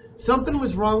exploded. Something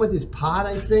was wrong with his pod,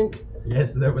 I think.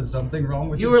 Yes, there was something wrong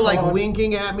with You his were like pod.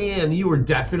 winking at me, and you were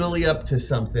definitely up to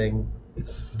something.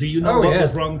 Do you know Oh, what yes.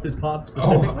 was wrong with his pod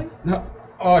specifically? No,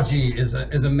 RG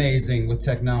is amazing with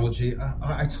technology.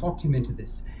 I talked him into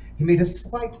this. He made a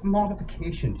slight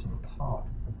modification to the pod.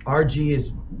 RG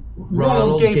is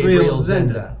Ronald Gabriel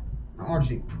Zenda.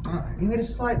 RG. He made a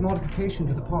slight modification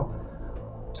to the pod.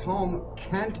 Tom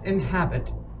can't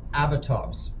inhabit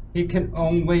avatars. He can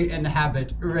only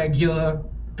inhabit regular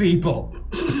people.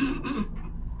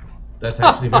 That's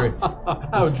actually very.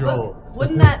 How droll.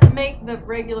 Wouldn't that make the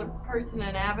regular person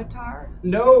an avatar?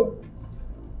 No.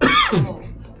 Oh.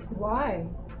 Why?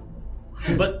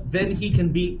 But then he can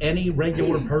be any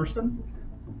regular person?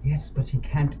 Yes, but he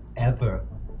can't ever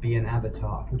be an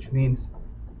avatar, which means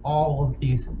all of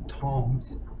these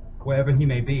Toms, wherever he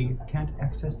may be, can't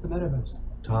access the metaverse.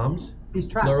 Toms? He's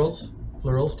trapped. Plurals?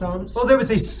 Plurals, Toms? Well, there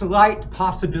was a slight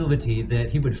possibility that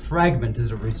he would fragment as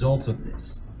a result of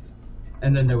this.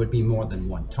 And then there would be more than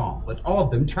one Tom, but all of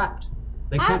them trapped.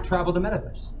 They can't travel the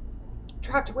metaverse.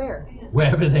 Trapped where?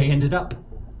 Wherever they ended up.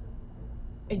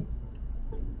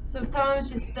 So Tom's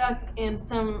just stuck in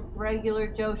some regular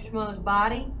Joe Schmo's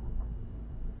body?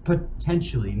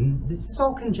 Potentially. This is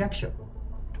all conjecture.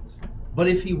 But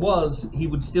if he was, he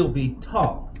would still be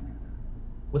Tom.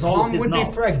 With all of Tom his would be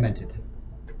knowledge. fragmented.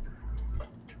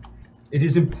 It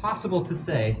is impossible to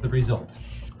say the result.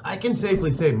 I can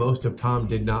safely say most of Tom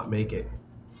did not make it.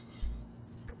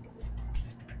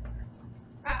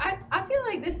 I feel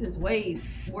like this is way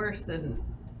worse than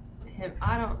him.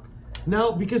 I don't...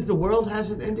 No, because the world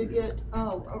hasn't ended yet.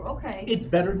 Oh, okay. It's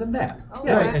better than that. Oh,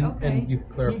 Yes, right, and, okay. and you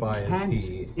clarify, He is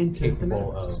he can't enter the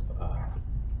capable metaverse.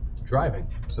 of driving,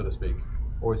 so to speak?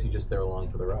 Or is he just there along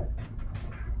for the ride?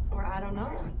 Or I don't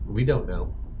know. We don't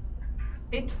know.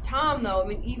 It's Tom, though. I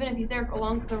mean, even if he's there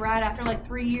along for the ride, after like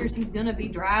 3 years, he's gonna be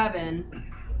driving.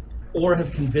 Or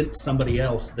have convinced somebody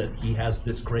else that he has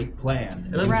this great plan.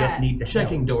 And And you I'm just need to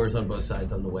checking help. doors on both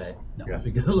sides on the way. No. If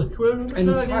we go like, we're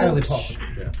Entirely possible.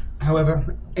 Yeah.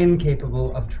 However,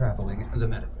 incapable of traveling the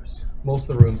metaverse. Most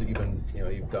of the rooms that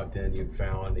you've ducked in, you've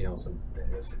found, some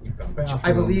you found bathrooms.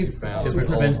 I believe you found to different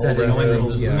prevent old that annoying rooms,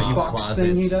 little yeah, loot deep box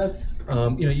thing he closets.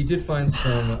 does. you did find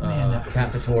some.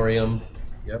 Cafetorium.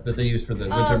 Yep. That they use for the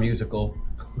winter Um, musical.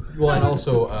 Well, and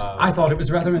also I thought it was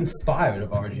rather inspired of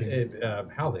RG.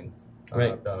 housing.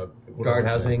 Right. What Guard was I saying?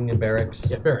 housing and barracks.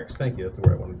 Yeah, barracks. Thank you. That's the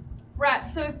word I wanted. Right,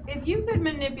 so if you could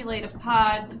manipulate a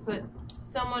pod to put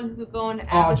someone who could go into RG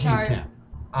Avatar, can.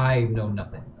 I know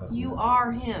nothing. of you the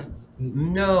are metaverse. him.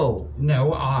 No.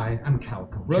 No, I am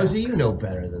Calico. Rosie, Jack. you know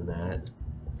better than that.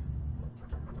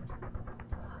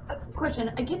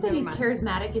 Question. I get that Never he's mind.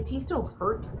 charismatic. Is he still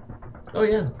hurt? Oh,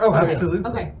 yeah. Oh, absolutely.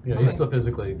 Okay. Yeah, he's still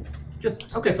physically. Just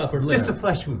stiff upper lip. Just a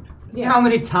flesh wound. Yeah. How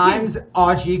many times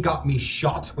RG got me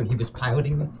shot when he was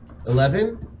piloting them?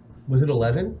 11? Was it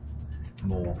 11?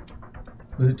 More.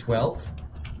 Was it 12?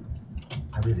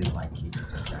 I really like you,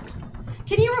 Mr. Jackson.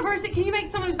 Can you reverse it? Can you make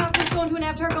someone who's not supposed to go into an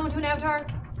avatar go into an avatar?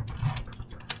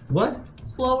 What?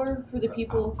 slower for the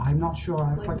people? I'm not sure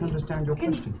I quite understand your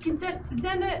Can question.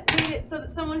 Zenda made it so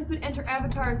that someone who could enter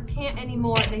avatars can't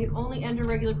anymore? They can only enter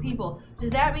regular people.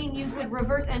 Does that mean you could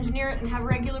reverse engineer it and have a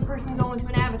regular person go into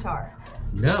an avatar?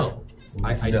 No.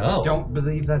 I No. don't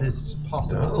believe that is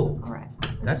possible. No. All right.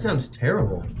 That sounds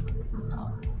terrible.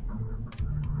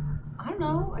 I don't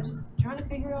know. I'm just trying to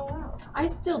figure it all out. I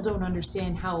still don't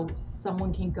understand how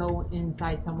someone can go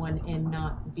inside someone and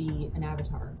not be an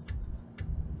avatar.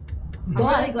 I'm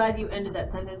really glad you ended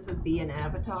that sentence with "be an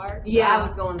avatar." 'Cause Yeah, I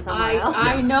was going somewhere else.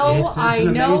 I know, It's I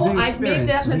an know. amazing I've made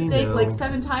that experience. mistake We like know.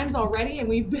 7 times already, and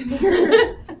we've been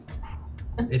here.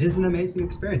 It is an amazing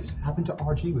experience. It happened to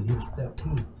RG when he was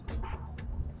 13.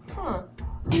 Huh.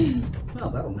 Well,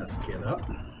 that'll mess a kid up.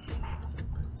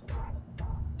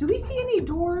 Do we see any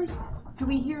doors? Do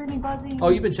we hear any buzzing? Oh,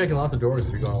 you've been checking lots of doors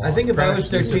as you're going along. I think if I was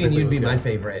Crash 13, you'd be specifically my was,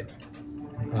 favorite.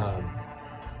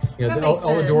 You know, That all makes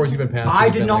the doors sense. you've been passing. I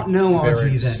have did been, not know RG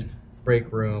barracks, then.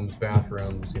 Break rooms,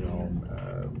 bathrooms,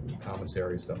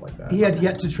 commissary, stuff like that. He had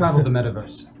yet to travel the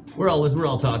metaverse. We're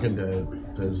all talking to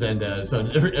Zenda. So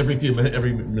every few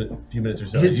minutes or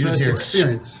so. His you just first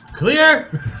hear, experience. Clear.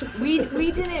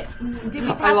 We didn't. Did we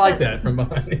pass I like the, that from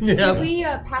behind. Did we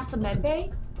pass the med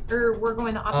bay? Or we're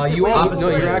going the opposite You way? are. No,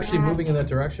 We're you're actually moving in that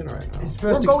direction right now. His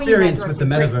first We're going in that experience with the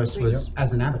direction. metaverse Great. was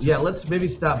as an avatar. Yeah, let's maybe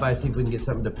stop by, see if we can get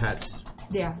something to patch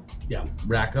Yeah. Yeah.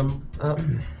 Rackham up.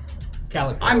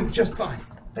 Calico. I'm just fine.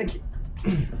 Thank you.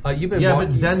 You've been Yeah, walking-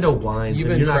 but Zenda whines, You've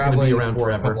and been you're not going to traveling be around for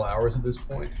forever. a couple hours at this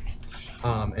point,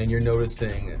 and you're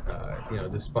noticing,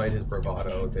 despite his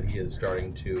bravado, that he is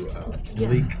starting to Yeah.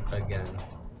 leak again.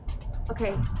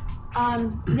 Okay.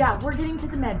 Yeah, we're getting to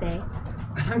the med bay.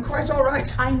 I'm quite all right.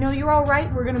 I know you're all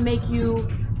right. We're gonna make you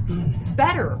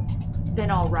better than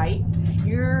all right.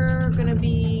 You're gonna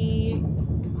be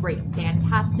great,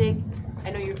 fantastic.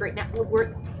 I know you're great. Now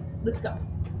let's go.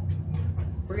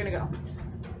 We're gonna go.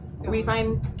 We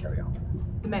find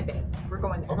the med bay. We're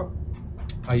going there.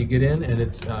 Okay. You get in, and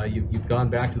it's you've gone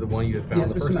back to the one you had found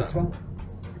Yes, the Mr. first time. Maxwell.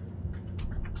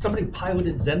 Somebody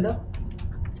piloted Zenda?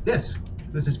 Yes,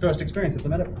 this is his first experience at the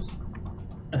metaverse.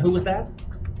 And who was that?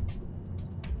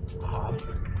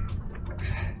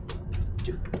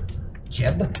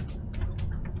 Jeb.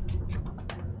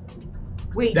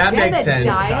 Wait, That makes sense.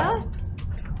 Jebediah?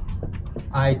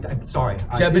 I'm sorry.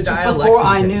 Jebediah This is before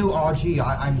I Lexington. knew RG.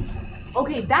 I'm.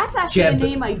 Okay, that's actually Jeb. a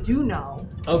name I do know.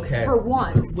 Okay. For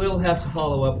once. We'll have to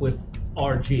follow up with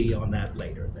RG on that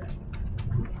later then.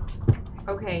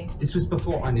 Okay. This was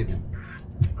before I knew him.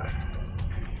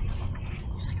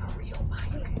 He's like a real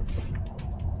pirate.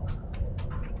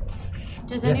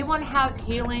 Does Yes. anyone have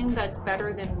healing that's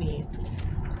better than me?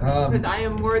 Um, Because I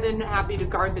am more than happy to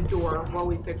guard the door while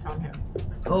we fix on him.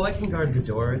 Oh, I can guard the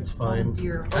door. It's fine. Oh,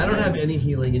 dear. I don't Okay. have any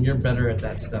healing, and you're better at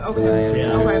that stuff Okay. than I am.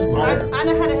 Yeah. You're Okay. smarter. I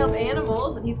know how to help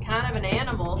animals, and he's kind of an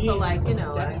animal, so I think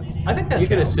that You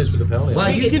can counts. assist with the penalty. Well,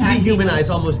 you can attack dehumanize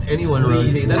almost anyone,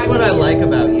 Rosie. That's what I like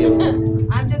about you.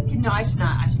 I'm just kidding. No, I should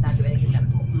not do anything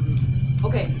medical.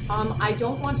 Okay, I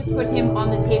don't want to put him on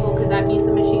the table because that means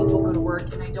the machines will go to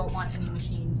work, and I don't want any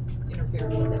machines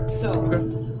interfering with this. So,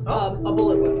 a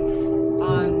bullet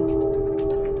wound.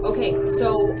 Okay,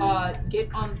 so get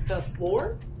on the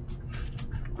floor.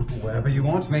 Wherever you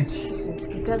want me. Jesus,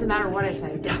 it doesn't matter what I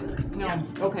say. No.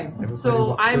 Okay. Everybody So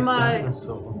walk I'm it down,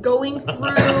 so- going through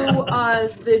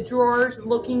the drawers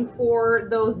looking for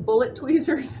those bullet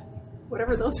tweezers,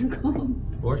 whatever those are called.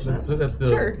 That's the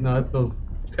Sure. no, that's the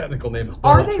technical name. Is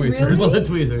Are bullet they tweezers. really? Bullet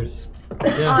tweezers.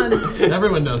 Yeah.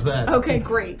 Everyone knows that. Okay,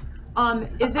 great.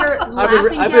 Is there I've laughing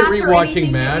been gas or rewatching anything that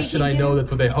we MASH, can and I get know in? that's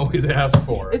what they always ask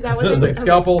for. Is that what It's they like say?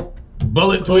 scalpel,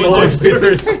 Bullet bullet tweezers.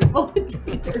 tweezers. Bullet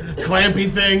tweezers. Clampy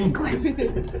thing.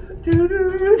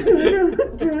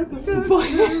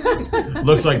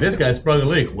 Looks like this guy sprung a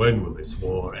leak. When will this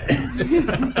war end?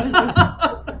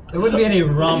 There wouldn't be any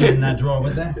rum in that drawer,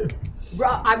 would there?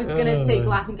 I was gonna say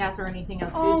laughing gas or anything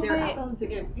else. Oh, Is there wait. alcohol to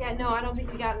get? Yeah, no, I don't think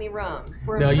we got any rum.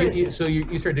 We're No, in you prison.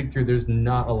 you start digging through. There's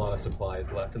not a lot of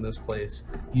supplies left in this place.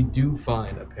 You do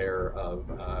find a pair of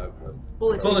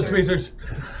Bullet Bullet tweezers.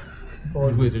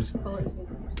 bullet tweezers.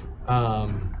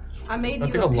 I made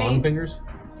Aren't you they a called long paste. fingers?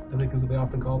 I think is what they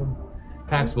often call them.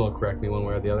 Pax will correct me one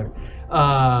way or the other.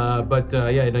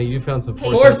 Yeah, no, you found some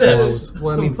forceps. Forceps!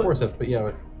 Well, I mean forceps, but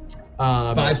yeah.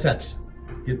 5 steps.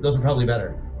 Those are probably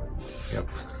better.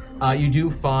 Yep. You do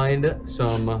find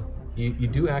some. You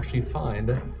do actually find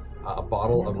a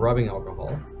bottle of rubbing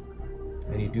alcohol,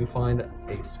 and you do find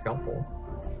a scalpel.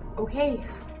 Okay.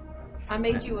 I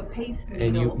made you a paste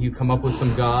And needle. you come up with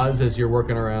some gauze as you're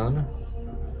working around.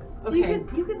 So Okay.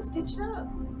 you could stitch it up.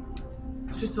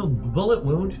 It's just a bullet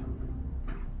wound.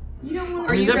 You don't want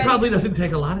I mean, that probably doesn't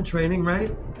take a lot of training,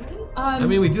 right? I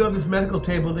mean, we do have this medical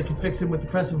table that can fix him with the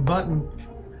press of a button.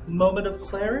 Moment of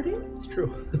clarity? It's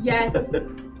true. Yes.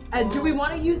 Do we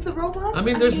want to use the robots? I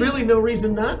mean, there's really no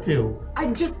reason not to. I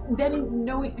just them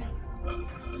knowing.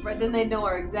 Right, then they know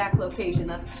our exact location.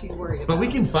 That's what she's worried about. But we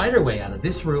can fight our way out of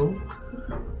this room.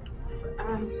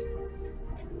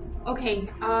 Okay.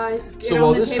 So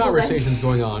while this conversation's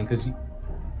going on,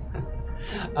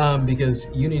 because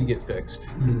you need to get fixed.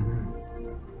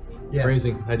 Yes.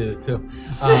 Phrasing, I did it too.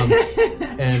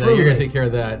 And you're going to take care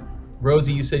of that.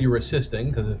 Rosie, you said you were assisting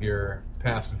because of your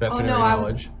past veterinary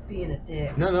knowledge. I was being a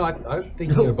dick. No, I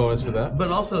think you get a bonus for that. But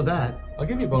also that. I'll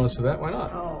give you a bonus for that. Why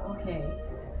not? Oh, okay.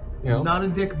 You know, not a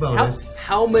dick bonus.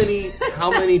 How many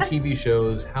TV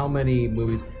shows, how many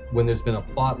movies, when there's been a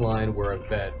plot line where a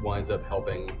vet winds up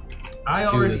helping I do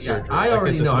already the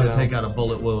surgery? know how to take out a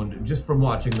bullet wound just from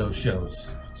watching those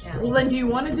shows. Yeah. Well, then do you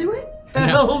want to do it?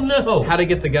 Hell no! How to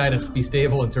get the guy to be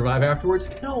stable and survive afterwards?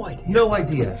 No idea. No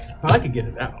idea. But I could get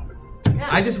it out. Yeah.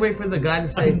 I just wait for the guy to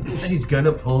say she's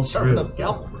gonna pull through.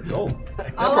 Scalpel. Go.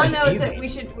 All I know is that we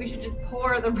should just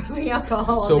pour the rubbing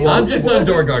alcohol. So on the I'm just on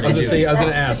door guarding duty. I was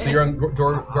going to ask. So you're on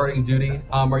door guarding duty.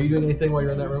 Are you doing anything while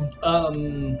you're in that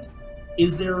room?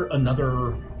 Is there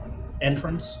another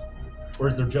entrance, or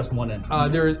is there just one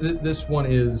entrance? This one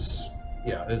is.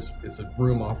 Yeah, it's a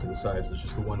room off to the sides. It's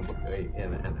just the one way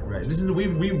in and out. Right. This is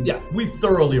we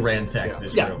thoroughly ransacked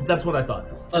this room. Yeah, that's what I thought.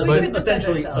 So but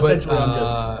essentially, I'm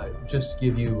just to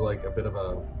give you like a bit of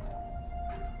a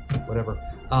whatever.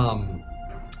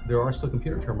 There are still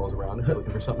computer terminals around if you're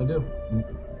looking for something to do.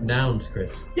 Nouns,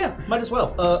 Chris. Yeah, might as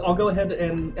well. I'll go ahead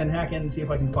and hack in and see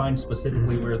if I can find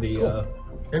specifically where the.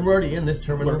 And we're already in this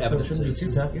terminal, Where so it evidence shouldn't be is. too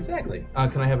tough. Exactly.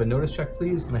 Can I have a notice check,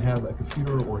 please? Can I have a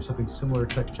computer or something similar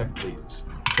check, please?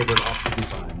 So that off should be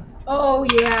fine. Oh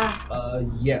yeah.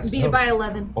 Yes. Beat it by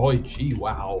 11. Oh, gee,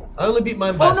 wow. I only beat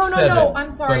mine by 7. No. I'm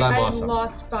sorry. but I'm I awesome.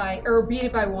 lost by beat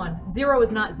it by 1. 0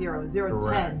 is not 0. 0 is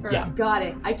Correct. 10. Yeah. Got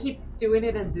it. I keep doing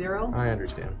it as 0. I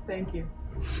understand. Thank you.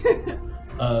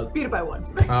 Beat it by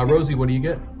 1. Rosie, what do you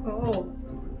get? Oh.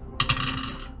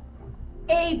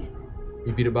 8.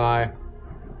 You beat it by.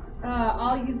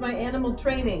 I'll use my animal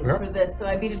training Yep. for this, so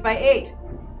I beat it by 8.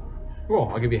 Cool.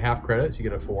 I'll give you half credit, so you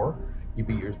get a 4. You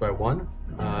beat yours by 1.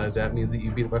 That means that you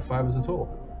beat it by 5 as a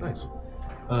total. Nice.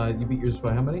 You beat yours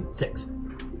by how many? 6.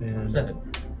 And 7.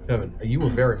 7. You were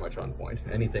very much on point.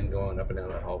 Anything going up and down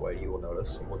that hallway, you will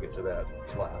notice. We'll get to that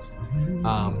last.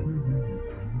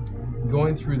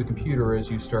 Going through the computer as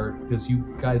you start, because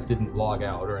you guys didn't log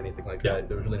out or anything like that.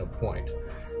 There was really no point.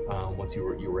 Once you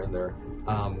were in there,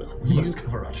 We must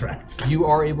cover our tracks. you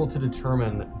are able to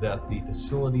determine that the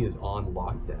facility is on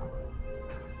lockdown.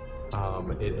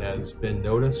 It has been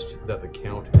noticed that the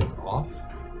count is off,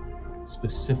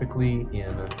 specifically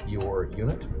in your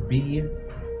unit. B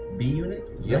unit?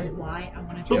 Yep. That's why I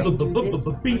want to do this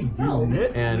myself.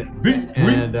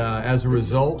 And as a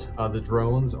result, the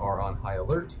drones are on high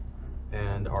alert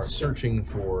and are searching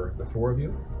for the 4 of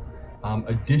you.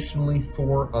 Additionally,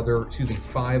 5 other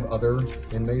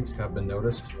inmates have been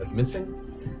noticed as missing.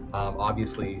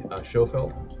 Obviously,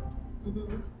 Schofield.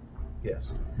 Mm-hmm.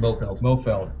 Yes. Mofeld. Damn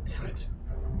it.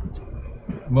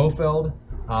 Mofeld.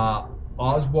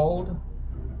 Oswald.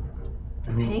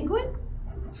 Penguin?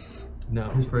 No.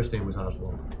 His first name was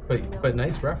Oswald. But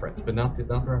nice reference, but not the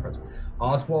reference.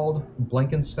 Oswald,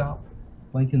 Blankensop,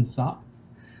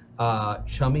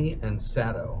 Chummy, and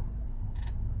Sato.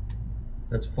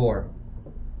 That's 4.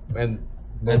 And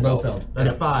Mofeld.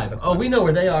 That's 5. We know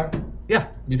where they are. Yeah,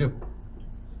 you do.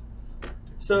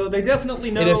 So they definitely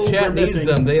know. And if we're chat needs missing.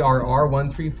 them, they are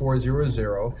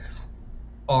R13400,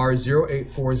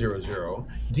 R08400,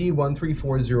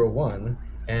 D13401,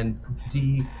 and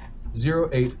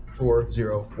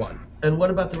D08401. And what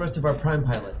about the rest of our prime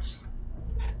pilots?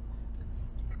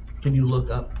 Can you look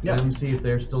up them, see if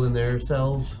they're still in their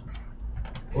cells?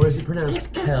 Or is it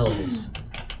pronounced Kells?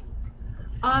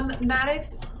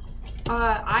 Maddox,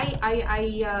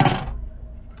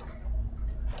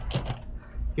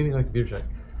 Give me a computer check.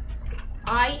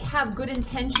 I have good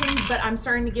intentions, but I'm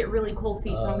starting to get really cold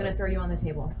feet, so I'm going to throw you on the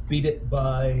table. Beat it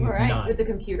by 9. With the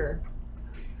computer.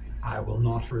 I will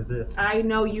not resist. I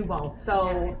know you won't.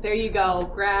 So there you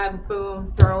go. Grab, boom,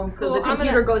 throw them. So Cool, the I'm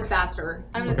computer gonna- goes faster.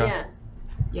 I'm gonna, Okay.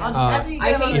 Yeah. I'll just, after you I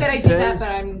get hate him that on I the- did that,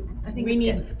 says- but I think we it's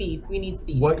need good. speed. We need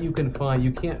speed. What you can find,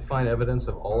 you can't find evidence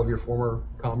of all of your former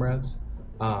comrades,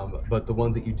 but the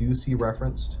ones that you do see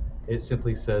referenced, it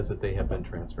simply says that they have been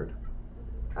transferred.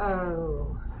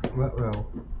 Oh. Ruh-roh.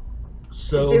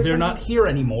 So Is there they're not something- here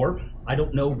anymore. I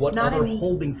don't know what Not other any-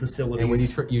 holding facilities. And when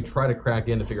you try to crack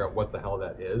in to figure out what the hell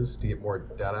that is to get more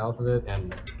data out of it,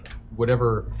 and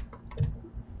whatever.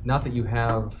 Not that you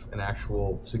have an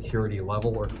actual security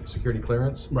level or security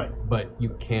clearance, right? But you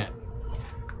can't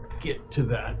get to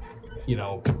that. You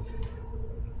know,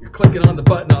 you're clicking on the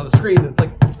button on the screen. And it's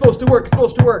like it's supposed to work. It's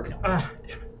supposed to work.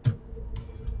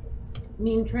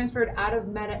 Mean transferred out of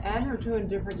Meta N or to a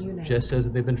different unit? Just says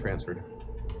that they've been transferred.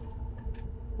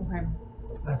 Okay.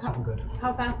 That's not good.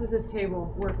 How fast is this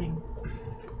table working?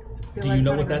 Do you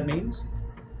know what that means?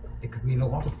 It could mean a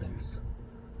lot of things.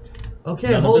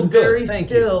 Okay, None of them hold good. very Thank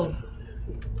still.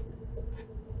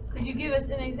 Could you give us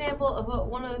an example of what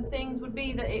one of the things would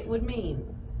be that it would mean?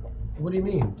 What do you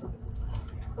mean?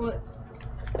 What?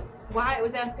 Wyatt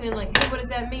was asking him, like, hey, what does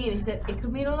that mean? He said, it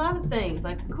could mean a lot of things.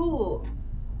 Like, cool.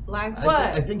 Like what?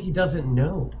 I think he doesn't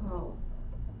know. Oh.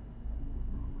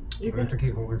 You have to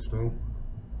keep holding still.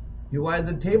 Why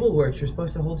the table works? You're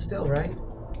supposed to hold still, right?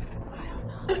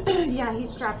 Yeah,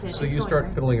 he's strapped in. So It's you going, start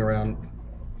right? fiddling around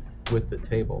with the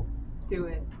table. Do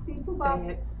it. Say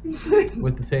it.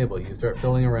 With the table, you start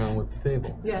fiddling around with the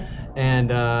table. Yes.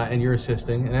 And you're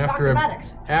assisting. And Dr.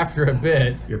 Maddox. after a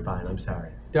bit, you're fine. I'm sorry.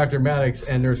 Dr. Maddox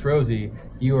and Nurse Rosie,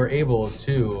 you are able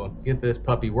to get this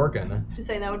puppy working. Just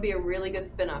saying, that would be a really good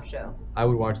spin-off show. I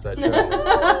would watch that show.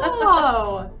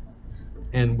 Oh!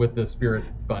 And with the spirit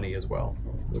bunny as well,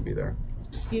 would be there.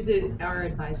 He's our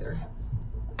advisor.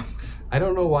 I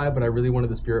don't know why, but I really wanted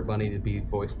the spirit bunny to be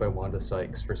voiced by Wanda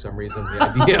Sykes for some reason. The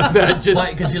idea of that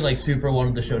just because you like super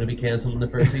wanted the show to be canceled in the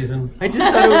first season. I just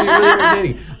thought it would be really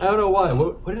entertaining. I don't know why.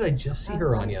 What did I just see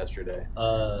her on yesterday?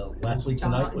 Last week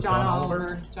tonight with John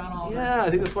Oliver. John Oliver. Yeah, I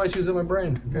think that's why she was in my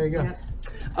brain. There you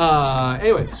go.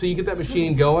 Anyway, so you get that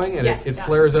machine going, and Yes, it got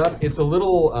flares up. It's a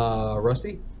little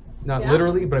rusty, not Yeah.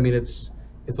 literally, but I mean it's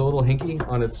a little hinky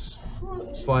on its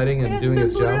sliding It and hasn't doing been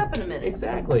its booted job. up in a minute.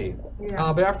 Exactly.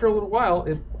 Yeah. But after a little while,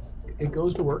 it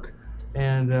goes to work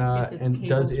and Gets its does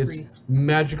cables its greased.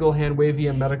 magical hand wavy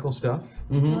and medical stuff.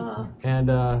 And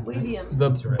Wavium.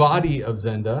 the body of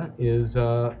Zenda is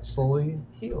slowly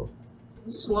healed.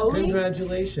 Slowly?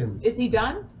 Congratulations. Is he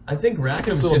done? I think Rackham's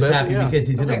Just a little just bit, happy yeah. because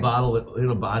he's in Okay.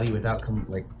 a body without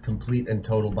complete and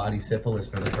total body syphilis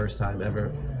for the first time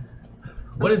ever.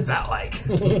 What is that like?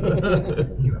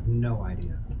 You have no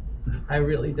idea. I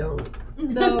really don't.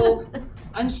 So,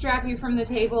 unstrap you from the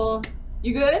table.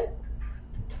 You good?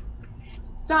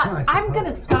 Stop. No, I I'm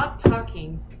gonna suppose. stop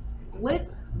talking.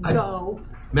 Let's go.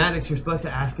 Maddox, you're supposed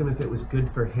to ask him if it was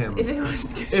good for him. If it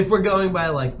was good. If we're going by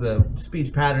like the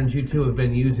speech patterns you two have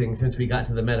been using since we got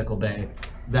to the medical bay,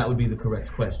 that would be the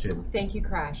correct question. Thank you,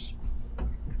 Crash.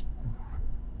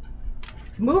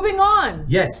 Moving on.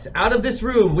 Yes, out of this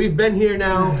room. We've been here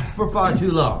now for far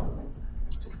too long.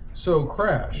 So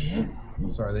Crash.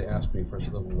 Sorry, they asked me for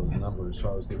some of the numbers, so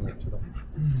I was giving it to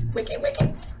them. Wiki.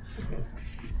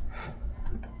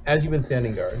 As you've been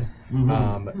standing guard,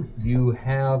 you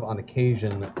have on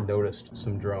occasion noticed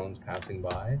some drones passing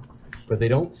by, but they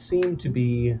don't seem to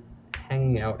be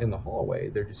hanging out in the hallway.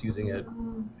 They're just using it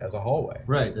as a hallway.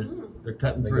 Right, they're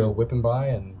cutting They through. go whipping by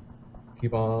and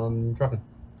keep on trucking.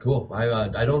 Cool.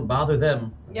 I don't bother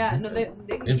them. Yeah, no, they can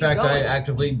In keep fact, I going.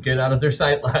 actively get out of their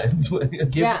sight lines.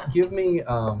 Give me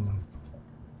I'm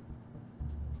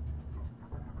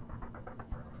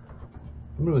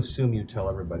going to assume you tell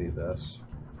everybody this.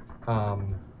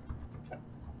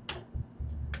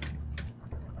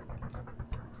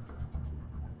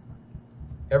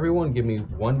 Everyone give me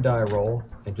one die roll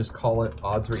and just call it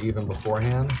odds or even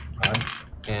beforehand.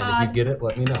 And if you get it,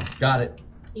 let me know. Got it.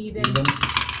 Even.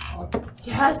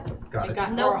 Yes. Got it.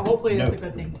 Or hopefully that's a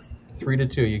good thing.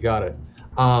 3-2, you got it.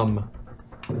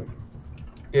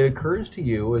 It occurs to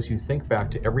you as you think back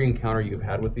to every encounter you've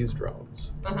had with these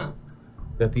drones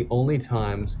that the only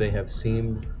times they have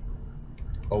seemed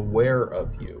aware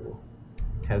of you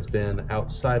has been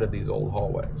outside of these old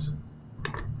hallways.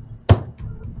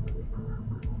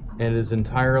 And it is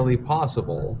entirely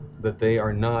possible that they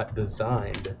are not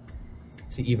designed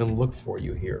to even look for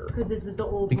you here. Because this is the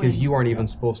old Because wing. you aren't even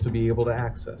supposed to be able to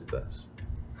access this.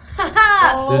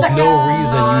 Oh, There's no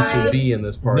reason you should be in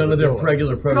this part None of of the their building.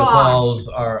 regular protocols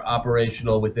are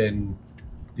operational within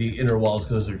the inner walls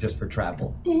because they're just for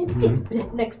travel.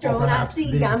 Next Or drone I perhaps see,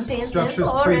 these I'm dancing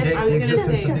structures for it. predate I was the gonna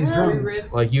existence say, of these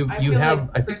drones. Like you I have. feel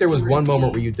I think there was risky, one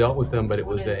moment risky. where you dealt with them, but it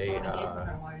was I wanna dance a if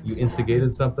I wanted you to.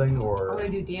 instigated something, or I'm gonna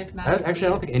do dance magic. actually I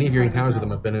don't think any of your encounters with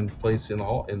them have been in place in the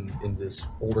hall in this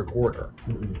older corridor.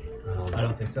 I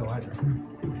don't think so either.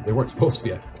 They weren't supposed to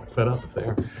be. I'm fed up if they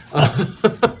are.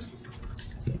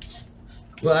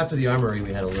 Well, after the armory,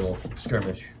 we had a little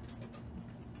skirmish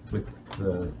with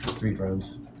the 3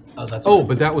 drones. Oh, that's Oh, right.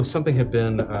 but that was something had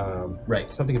been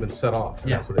Right. Something had been set off. And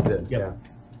Yeah. That's what it did. Yep.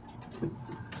 Yeah.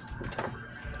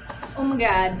 Oh my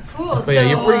god. Cool. But yeah,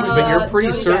 you're pretty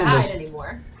don't certain get that- hide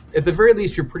anymore. At the very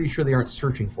least, you're pretty sure they aren't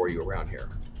searching for you around here.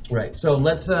 Right. So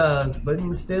let's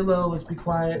stay low. Let's be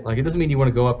quiet. Like, it doesn't mean you want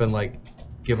to go up and like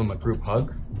give them a group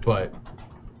hug, but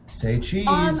say cheese.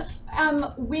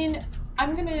 When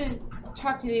I'm gonna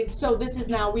talk to these, so this is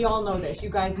now, we all know this. You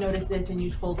guys noticed this and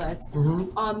you told us.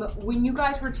 When you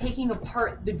guys were taking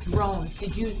apart the drones,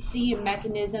 did you see a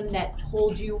mechanism that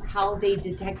told you how they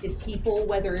detected people,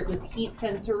 whether it was heat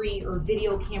sensory or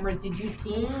video cameras? Did you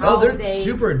see how they're they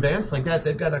super advanced like that.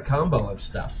 They've got a combo of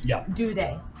stuff. Yeah. do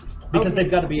they? Because Okay.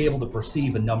 they've got to be able to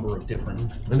perceive a number of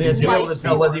different. And they have to be Right. able to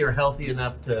tell whether you're healthy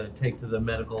enough to take to the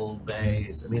medical bay.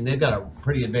 I mean, they've got a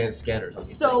pretty advanced scanners on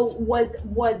these So things.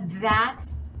 was that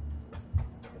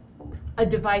a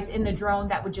device in the drone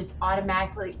that would just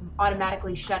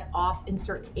automatically shut off in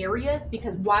certain areas?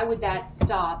 Because why would that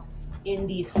stop in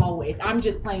these hallways? I'm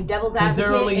just playing devil's 'Cause they're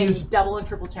advocate only and used- double and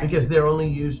triple check. Because they're only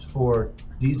used for,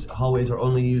 these hallways are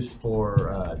only used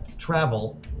for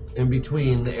travel in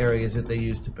between the areas that they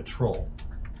use to patrol,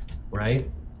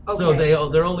 right? So Okay.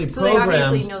 they're only So they programmed.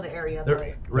 obviously know the area.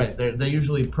 Right. They're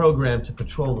usually programmed to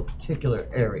patrol a particular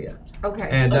area. Okay.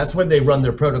 And that's when they run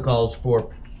their protocols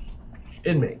for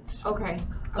inmates. Okay.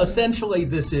 Essentially,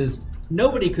 this is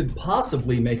nobody could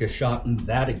possibly make a shot in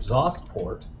that exhaust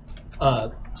port.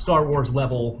 Star Wars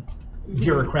level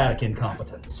bureaucratic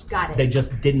incompetence. Got it. They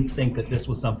just didn't think that this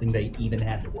was something they even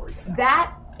had to worry about.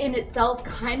 That in itself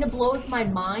kind of blows my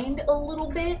mind a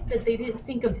little bit that they didn't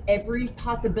think of every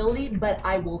possibility, but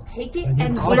I will take it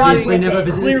and run obviously with never it.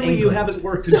 visited Clearly, you England. haven't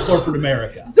worked in corporate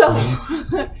America. So,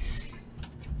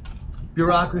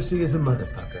 Bureaucracy is a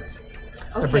motherfucker.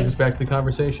 that brings us back to the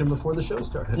conversation before the show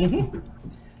started.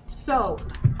 so,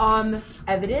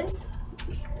 evidence.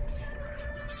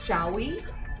 Shall we?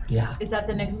 Yeah. Is that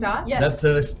the next stop? That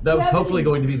was hopefully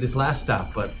going to be this last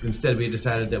stop, but instead we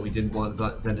decided that we didn't want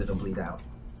Zenda to bleed out.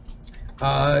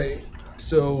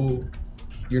 So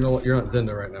you're not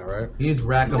Zenda right now, right? He's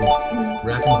Rackham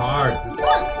hard.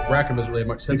 Rackham doesn't really have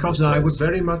much sense. Because I would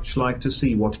very much like to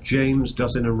see what James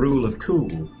does in a rule of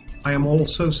cool. I am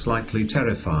also slightly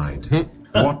terrified.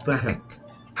 What the heck?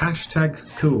 Hashtag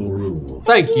cool rule.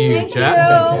 Thank you, Thank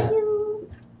chat. you.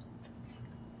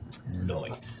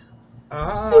 Nice.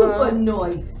 Super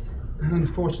nice.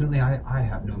 Unfortunately, I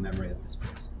have no memory of this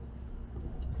place.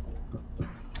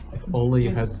 If only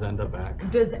you had Zenda back.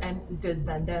 Does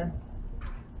Zenda?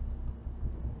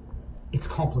 It's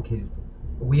complicated.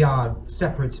 We are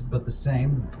separate but the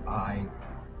same.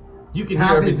 You can hear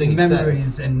have his everything he memories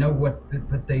says. and know what,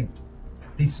 but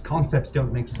these concepts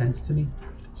don't make sense to me.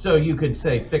 So you could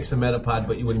say fix a metapod,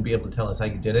 but you wouldn't be able to tell us how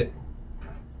you did it?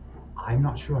 I'm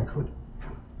not sure I could.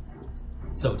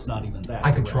 So it's not even that.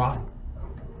 I could correct. try.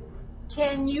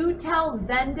 Can you tell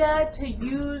Zenda to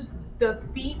use the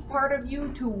feet part of you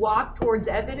to walk towards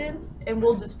evidence, and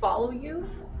we'll just follow you?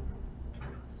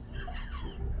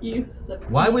 Use the.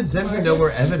 Why would Zenda know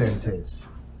where evidence is?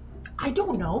 I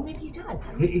don't know. Maybe he does.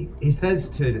 He says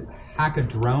to hack a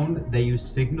drone, they use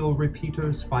signal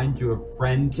repeaters. Find you a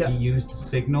friend. Yeah. He used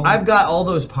signal. I've got all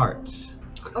those parts.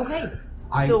 Okay.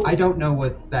 I don't know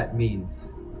what that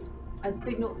means. A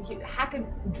signal. Hack a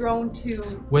drone to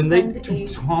When they- send a.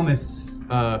 Thomas.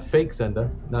 Fake Zenda,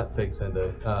 not fake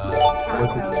Zenda.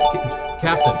 What's it?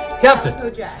 Calico. Captain.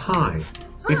 Kojak. Hi.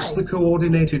 It's the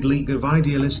Coordinated League of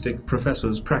Idealistic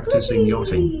Professors Practicing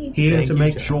Yachting, here Thank to you,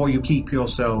 make Chad. sure you keep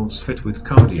yourselves fit with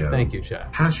cardio. Thank you,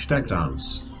 chat. Hashtag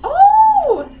dance.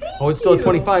 Oh, thank Oh, it's still at you.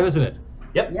 25, isn't it?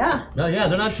 Yeah. No, yeah,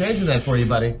 they're not changing that for you,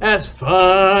 buddy. That's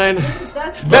fine.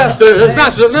 That's Masters of the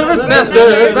universe, masters of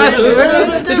the universe.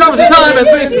 They travel through time and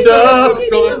space and stuff.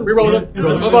 Control them, reroll them,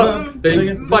 roll them above.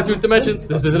 They fly through dimensions.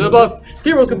 This isn't a bluff.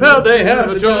 Heroes compelled, they have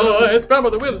a choice. Bound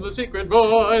by the whims of a secret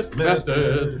voice.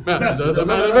 Masters of the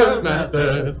metaverse,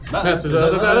 masters of the metaverse. Masters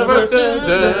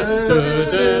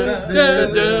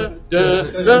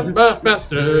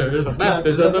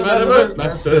of the metaverse,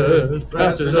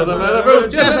 masters of the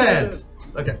metaverse. Yes!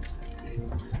 Okay.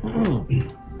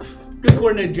 Good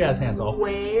coordinated jazz hands off.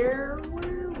 Where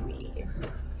were we?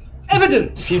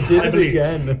 Evidence. You did it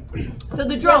again. So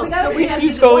the drone. Yeah, so we have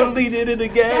You to totally did it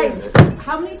again. Guys,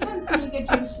 how many times can you get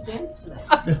James to dance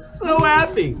tonight? So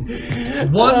happy.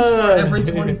 Once for every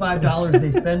 $25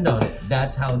 they spend on it.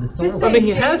 That's how the store Just I works. mean,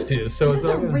 he James, has to, so this it's is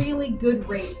a all good. really good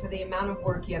rate for the amount of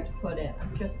work you have to put in.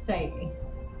 I'm just saying.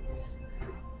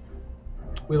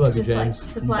 We love you, Just like James.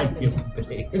 supply and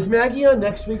demand. Is Maggie on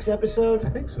next week's episode? I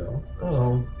think so.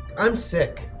 Oh, I'm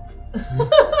sick.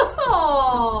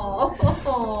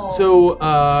 Oh. So,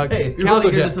 Hey, if you're Calico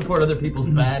really here to Jack, support other people's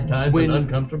bad times and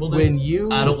uncomfortableness,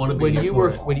 I don't want to be when here you for were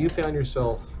it. when you found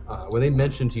yourself when they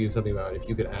mentioned to you something about if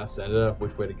you could ask Senda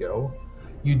which way to go,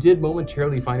 you did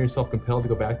momentarily find yourself compelled to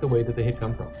go back the way that they had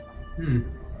come from.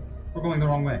 We're going the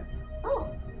wrong way.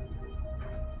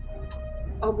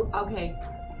 Oh, okay.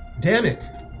 Damn it!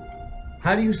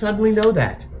 How do you suddenly know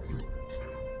that?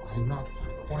 I'm not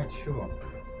quite sure.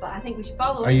 But I think we should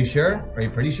follow Are it. you sure? Are you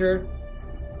pretty sure?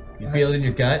 You feel it in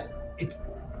your gut? It's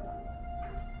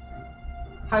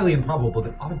highly improbable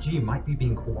that RG might be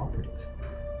being cooperative.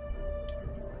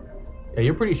 Yeah,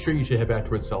 you're pretty sure you should head back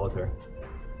towards Solitaire.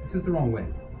 This is the wrong way.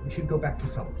 We should go back to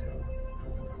Solitaire.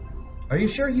 Are you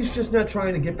sure he's just not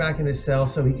trying to get back in his cell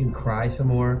so he can cry some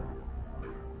more?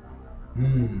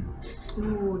 Ooh,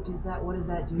 what does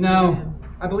that do? to No, him?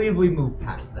 I believe we moved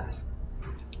past that.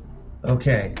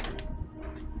 Okay.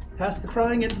 Past the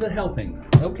crying into the helping.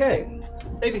 Okay.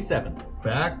 Maybe 7.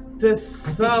 Back to I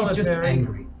Solitaire. think he's just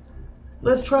angry.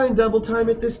 Let's try and double time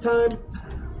it this time.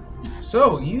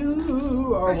 So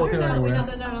you are For sure, working now on that your we way. know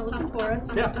they're not looking for us,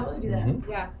 we Yeah. can totally do that. Mhm.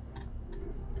 Yeah.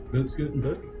 Boot, scoot, and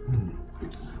boot.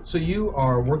 So you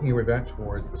are working your way back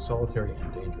towards the solitary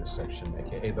and dangerous section,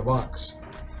 aka the box.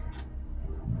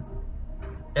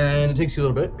 And it takes you a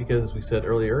little bit because, as we said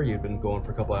earlier, you'd been going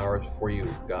for a couple hours before you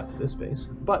got to this base.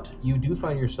 But you do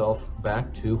find yourself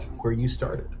back to where you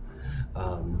started.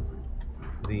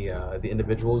 The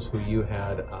individuals who you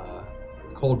had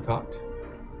cold cocked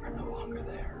are no longer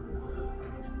there.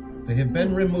 They have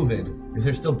been removed. Is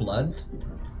there still bloods?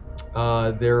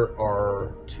 There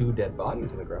are 2 dead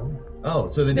bodies on the ground. Oh,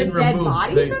 so they The didn't dead remove.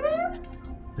 bodies are there?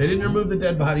 They didn't remove the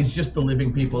dead bodies, just the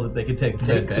living people that they could take to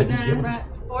bed. Nah, right.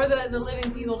 Or the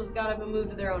living people just got up and moved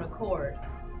to their own accord.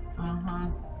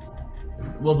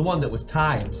 Well, the one that was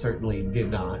tied certainly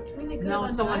did not. I mean, they could No,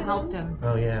 have someone untied helped them. him.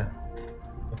 Oh yeah.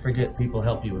 I forget people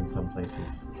help you in some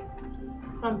places.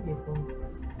 Some people.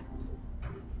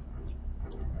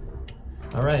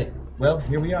 All right. Well,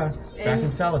 here we are, back in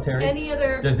And solitary. Any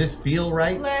other Does this feel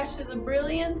right? flashes of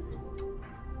brilliance?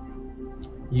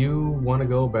 You want to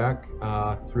go back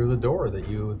through the door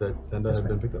that Senda had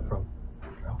been picked up from.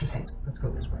 Okay. Let's go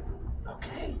this way.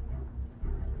 Okay.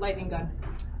 Lightning gun.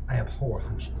 I abhor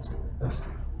hunches.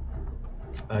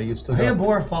 You'd still I got-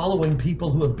 abhor following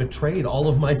people who have betrayed all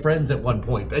of my friends at one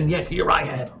point, and yet here I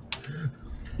am.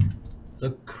 It's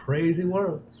a crazy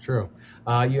world. It's true.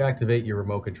 You activate your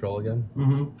remote control again,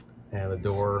 and the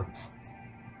door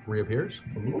reappears.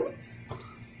 You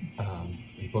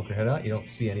poke your head out. You don't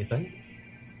see anything,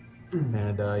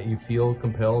 and you feel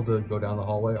compelled to go down the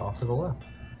hallway off to the left.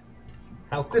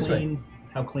 How This way. clean?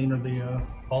 How clean are the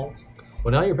halls?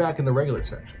 Well, now you're back in the regular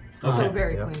section. So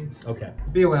very Yeah. clean. Okay.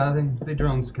 Be aware, the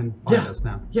drones can find us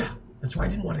now. Yeah, that's why I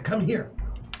didn't want to come here.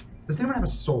 Does anyone have a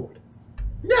sword?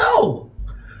 No!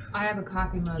 I have a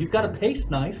coffee mug. You've got a paste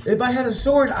knife. If I had a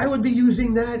sword, I would be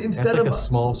using that instead That's like of a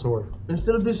small sword.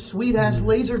 instead of this sweet ass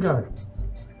laser gun.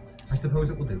 I suppose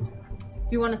it will do. Do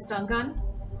you want a stun gun?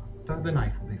 The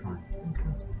knife will be fine.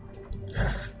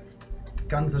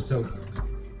 Guns are so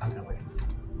unelegant.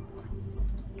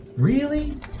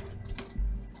 Really?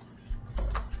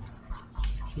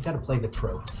 You got to play the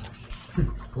tropes.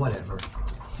 Whatever.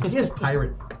 If he has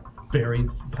pirate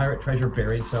treasure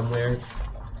buried somewhere.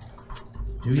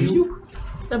 Do you?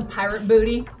 Some pirate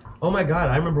booty. Oh my god,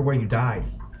 I remember where you died.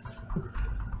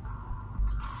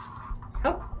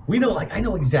 How? We know, I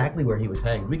know exactly where he was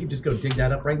hanged. We could just go dig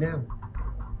that up right now.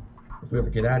 If we ever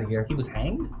get out of here. He was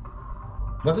hanged?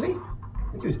 Wasn't he?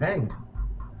 I think he was hanged.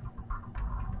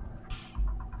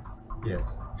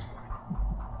 Yes.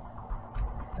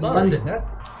 Sorry. London.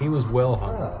 He was well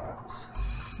hung. Sucks.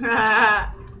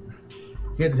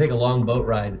 He had to take a long boat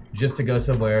ride just to go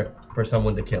somewhere for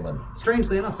someone to kill him.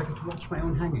 Strangely enough, I get to watch my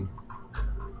own hanging.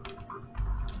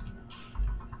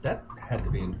 That had to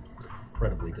be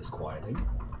incredibly disquieting.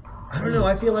 I don't know,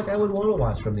 I feel like I would want to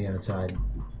watch from the outside.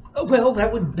 Oh, well,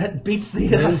 that beats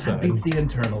the Inside. beats the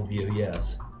internal view.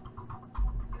 Yes.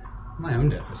 My own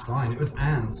death was fine. It was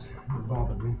Anne's that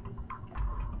bothered me.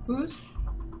 Whose?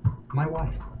 My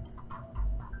wife.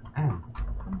 Anne.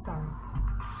 I'm sorry.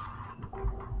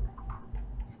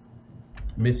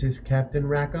 Mrs. Captain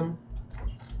Rackham?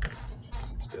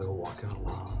 Still walking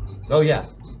along. Oh yeah.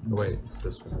 Oh, wait,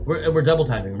 this one. We're double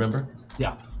timing, remember?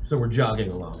 Yeah. So we're jogging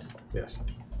along. Yes.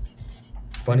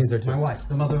 Bunnies are It's my too. wife,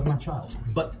 the mother of my child.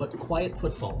 But quiet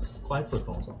footfalls. Quiet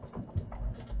footfalls.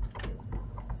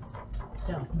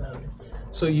 Stealth mode.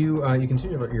 So you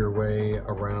continue your way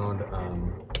around.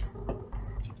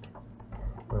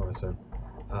 What was I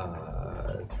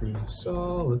say? Through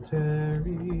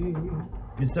solitary.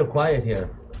 It's so quiet here.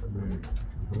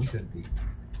 Should be.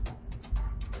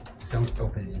 Don't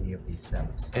open any of these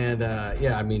cells. And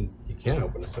yeah, I mean, you can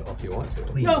open a cell if you want to.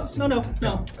 Please.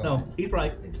 No. He's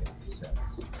right. Any of these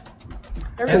cells.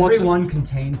 Everyone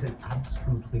contains an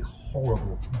absolutely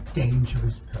horrible,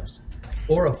 dangerous person.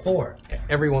 Or a fort.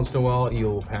 Every once in a while,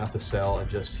 you'll pass a cell and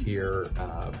just hear,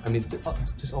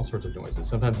 just all sorts of noises.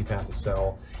 Sometimes you pass a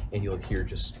cell and you'll hear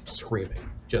just screaming,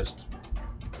 just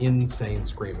insane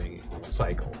screaming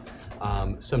cycle.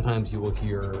 Sometimes you will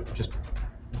hear just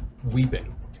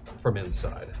weeping from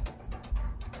inside.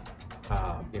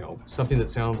 Something that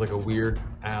sounds like a weird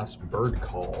ass bird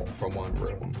call from one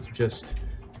room. Just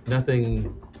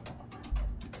nothing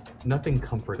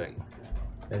comforting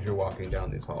as you're walking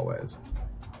down these hallways.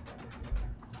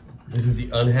 This is the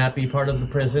unhappy part of the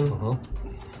prison.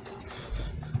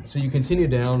 So you continue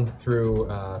down through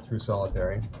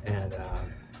solitary, and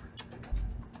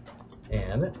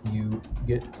you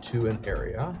get to an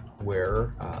area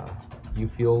where you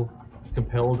feel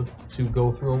compelled to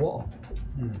go through a wall.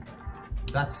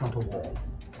 That's not a wall.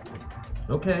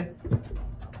 Okay.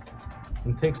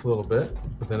 It takes a little bit,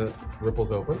 but then it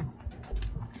ripples open.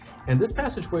 And this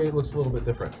passageway looks a little bit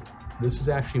different. This is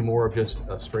actually more of just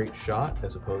a straight shot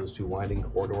as opposed to winding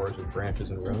corridors with branches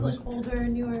and It's rooms. like older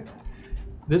and newer.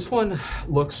 This one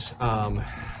looks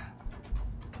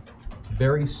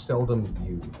very seldom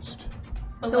used.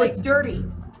 So it's dirty.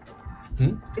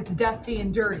 Hmm? It's dusty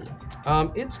and dirty.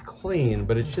 It's clean,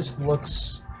 but it just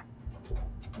looks...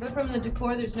 But from the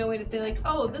decor, there's no way to say like,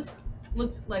 oh, this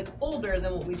looks like older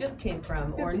than what we just came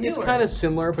from, or newer. It's kind of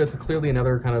similar, but it's clearly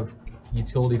another kind of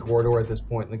utility corridor at this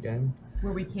point in the game.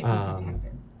 Where we can't be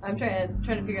detected. I'm trying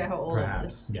to figure out how old it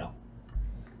is. Yeah.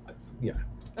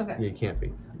 Okay. Yeah, you can't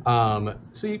be.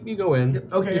 So you go in.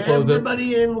 Okay, you close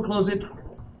everybody in. We'll close it.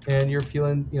 And you're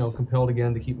feeling, compelled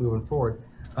again to keep moving forward.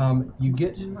 You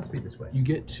get. It must be this way. You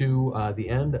get to the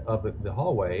end of the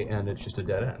hallway, and it's just a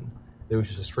dead end. There was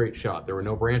just a straight shot. There were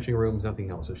no branching rooms,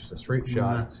 nothing else. It's just a straight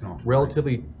shot. That's not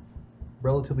relatively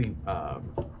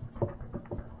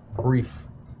brief,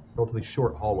 relatively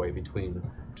short hallway between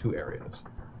two areas.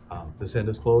 This end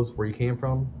is closed where you came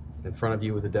from. In front of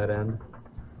you is a dead end.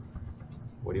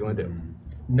 What do you want to do?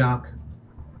 Knock.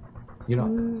 You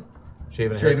knock.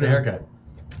 Shaving a haircut.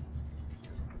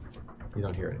 You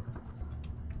don't hear anything.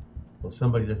 Well,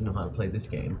 somebody doesn't know how to play this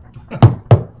game.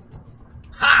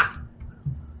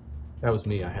 That was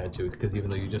me. I had to, because even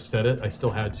though you just said it, I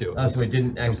still had to. Oh, so I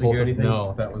didn't actually hear anything?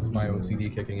 No, that was my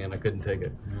OCD kicking in. I couldn't take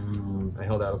it. I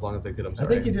held out as long as I could. I'm sorry. I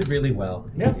think you did really well.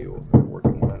 Thank you for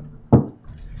working on it.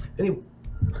 Anyway.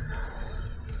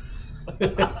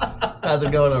 How's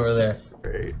it going over there?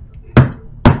 Great.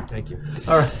 Thank you.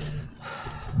 All right.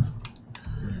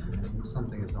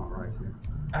 Something is not right here.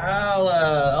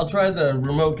 I'll try the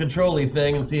remote control-y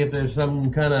thing and see if there's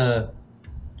some kind of...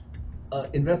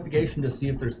 investigation to see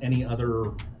if there's any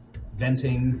other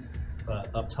venting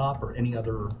up top or any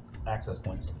other access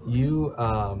points. You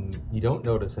don't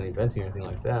notice any venting or anything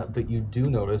like that, but you do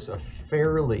notice a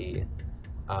fairly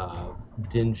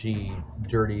dingy,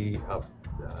 dirty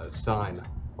sign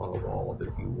on the wall that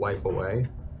if you wipe away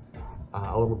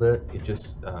a little bit, it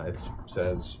just it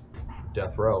says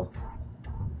death row.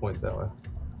 Points that way.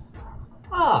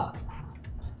 Ah,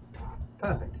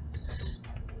 perfect.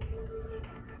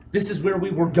 This is where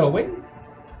we were going?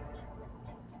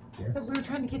 But we were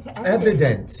trying to get to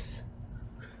Evidence.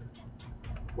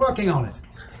 Working on it.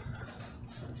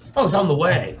 Oh, it's on the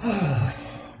way.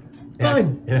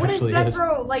 Fine. It What is actually death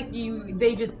row? Like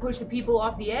they just push the people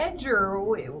off the edge, or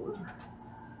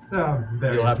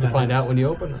You'll have to find out when you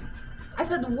open it. I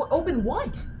thought open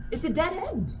what? It's a dead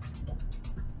end.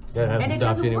 That And hasn't it stopped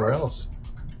doesn't you anywhere work. else.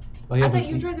 Oh, he I hasn't-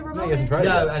 thought you tried the No, remote. he hasn't tried it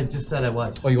Yeah, yet. I just said I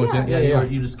was. Oh, you want to? Yeah.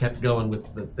 You just kept going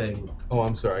with the thing. Oh,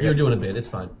 I'm sorry. You're doing a bit. It's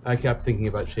fine. I kept thinking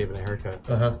about shaving a haircut.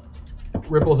 Uh-huh.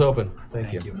 Ripple's open.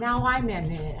 Thank you. Now I'm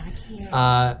in it. I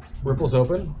can't. Ripple's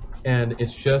open, and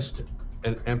it's just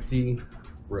an empty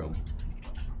room.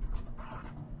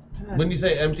 When you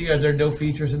say empty, are there no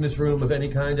features in this room of any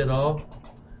kind at all?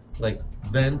 Like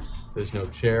vents? There's no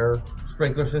chair.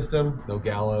 Sprinkler system? No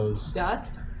gallows.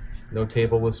 Dust. No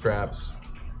table with straps.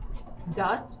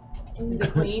 Dust. Is it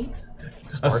clean?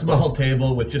 A small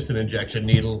table with just an injection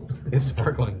needle. It's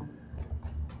sparkling.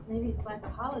 Maybe it's like a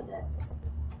holodeck.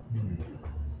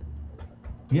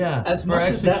 Yeah, As for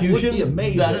much as that would be executions,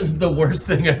 amazing. that is the worst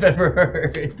thing I've ever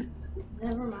heard.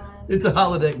 Never mind. It's a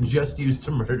holodeck just used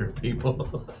to murder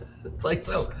people. It's like,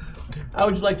 so, how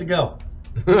would you like to go?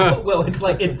 Well, it's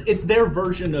like it's their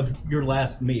version of your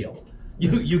last meal.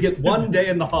 You get one day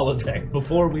in the holodeck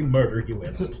before we murder you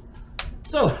in it.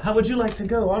 So, how would you like to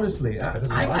go, honestly?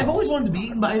 I've always wanted to be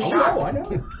eaten by a shark. I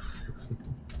know.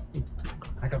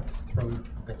 I got thrown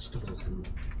vegetables and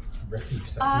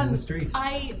refuse stuff in the street.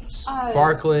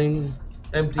 Sparkling,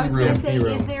 empty I was room. gonna say, empty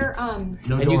room. is there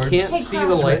No and you doors. can't Hey, see Crash.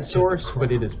 the light source,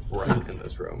 but it is bright in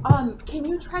this room. Can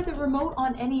you try the remote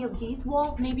on any of these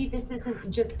walls? Maybe this isn't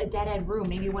just a dead-end room.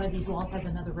 Maybe one of these walls has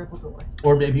another ripple door.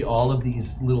 Or maybe all of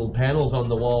these little panels on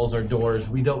the walls are doors.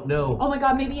 We don't know. Oh my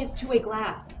god, maybe it's two-way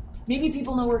glass. Maybe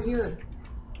people know we're here.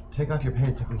 Take off your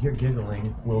pants. If we hear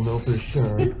giggling, we'll know for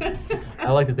sure.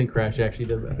 I like to think Crash actually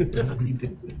did that. He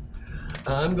did.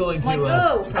 I'm going to. Like,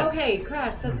 oh, okay,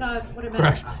 Crash, that's not what I meant.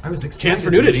 Crash. I was excited. Chance for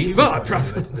nudity.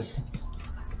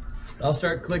 I'll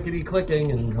start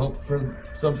clickety-clicking and hope for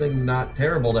something not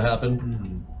terrible to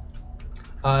happen.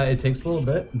 It takes a little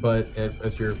bit, but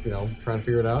as you're trying to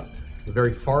figure it out, the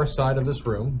very far side of this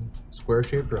room,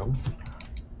 square-shaped room,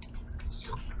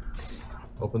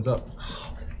 opens up.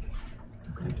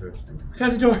 Interesting.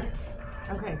 Found a door.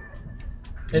 Okay.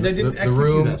 And they didn't execute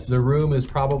room, us. The room is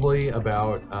probably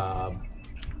about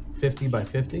 50 by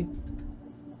 50,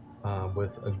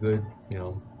 with a good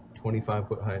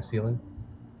 25-foot high ceiling.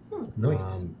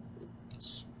 Nice.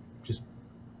 It's just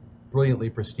brilliantly,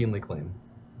 pristinely clean.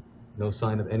 No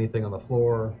sign of anything on the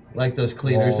floor. Like those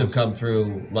cleaners have walls. come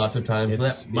through lots of times.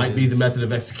 It's- That might it be the is- method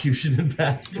of execution, in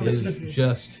fact. It is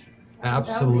just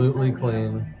absolutely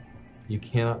clean. You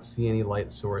cannot see any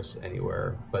light source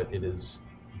anywhere, but it is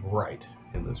bright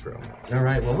in this room. All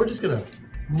right, well, we're just going to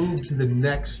move to the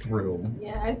next room.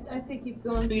 Yeah, I'd say keep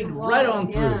going. Speed through right walls, on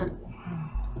yeah. through.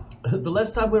 The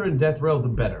less time we're in death row, the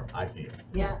better, I feel.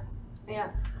 Yes.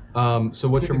 Yeah. So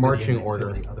what's your Typically, marching it's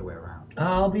order? The other way around.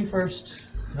 I'll be first.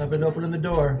 I've been opening the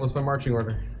door. What's my marching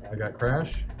order? I got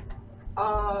Crash.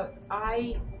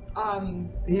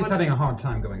 He's having a hard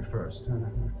time going first.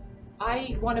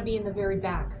 I want to be in the very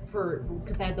back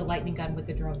because I had the lightning gun with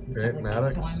the drones and stuff Great, like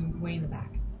Maddox. that. So I'm way in the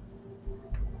back.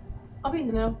 I'll be in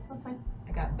the middle. That's fine.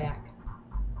 I got back.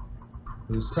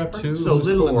 Who's Preference? two? So who's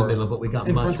little in four? the middle, but we got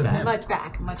In much front of back. him. Much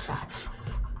back. Much back.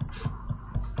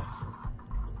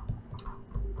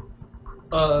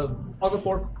 I'll go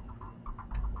 4.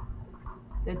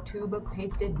 The tuba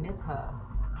pasted Miss Her.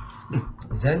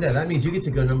 Zenda, that means you get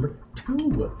to go number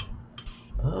 2.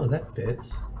 Oh, that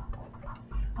fits.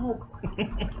 Oh.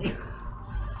 I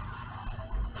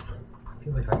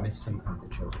feel like I missed some kind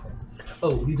of a joke there.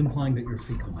 Oh, he's implying that you're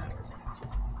fecal matter.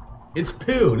 It's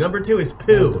poo. Number 2 is That's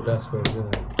poo. the best way to do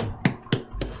it.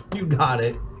 You got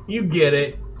it. You get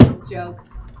it. Jokes.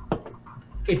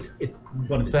 It's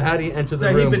one of his So how do you things. enter the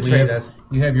So he room? betrayed us.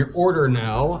 You have your order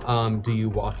now. Do you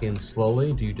walk in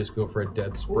slowly? Do you just go for a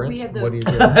dead sprint? we had the- What do you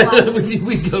do?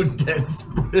 we go dead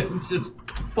sprint, just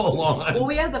full on. Well,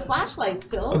 we have the flashlight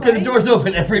still. Okay, right? the door's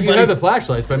open, You everybody. have the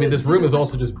flashlights, but I mean, this room is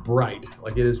also just bright.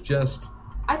 Like it is just.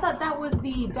 I thought that was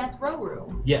the death row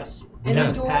room. Yes. And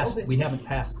the door opened. We haven't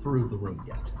passed through the room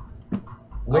yet.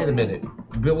 Wait a Okay. minute.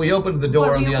 But we opened the door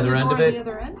What, on we the opened other the end door of on the it.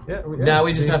 other end? Yeah. Now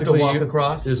we just have to Basically, walk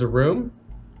across? There's a room.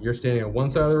 You're standing on one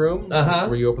side of the room. Uh-huh.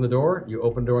 Where you open the door. You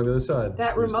open the door on the other side.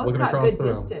 That You're just remote's looking got across good the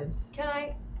room. distance. Can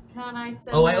I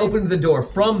send Oh, I my- opened the door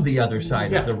from the other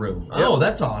side Yeah. of the room. Yeah. Oh,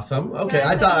 that's awesome. Okay, Can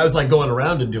I I thought send- I was like going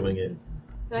around and doing it.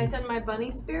 Can I send my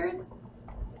bunny spirit?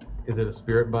 Is it a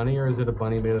spirit bunny or is it a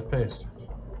bunny made of paste?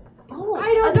 Oh, I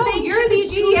don't a know. thing You're can the be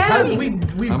two GM. How,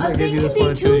 things. we, I'm A gonna give thing you this can be one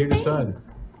until two you decide. things.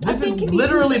 this thing has can be two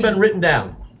literally been things. written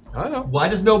down. I know. Why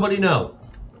does nobody know?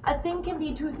 A thing can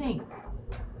be two things.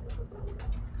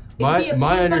 It can be a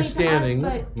My police bunny to us, understanding,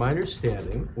 but- my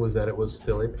understanding was that it was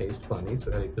still a paste bunny, so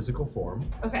it had a physical form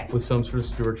Okay. with some sort of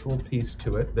spiritual piece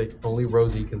to it that only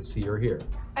Rosie can see or hear.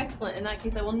 Excellent. In that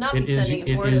case, I will not It be is- sending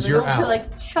it it forward. is I your don't feel owl.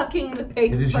 like chucking the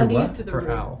paste It is your bunny what? into the Her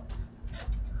room. owl.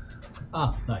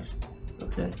 Ah, nice.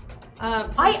 Okay.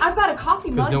 I've got a coffee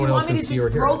mug. no You one want else me can to see just or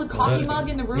hear throw it. the coffee Uh, mug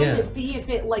in the room yeah. to see if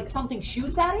it like something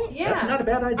shoots at it? Yeah. That's not a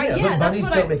bad idea. Yeah, But that's bunnies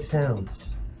what don't I- make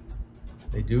sounds.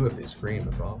 They do if they scream.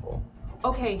 It's awful.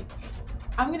 Okay.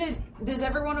 I'm gonna. Does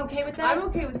everyone okay with that? I'm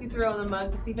okay with you throwing the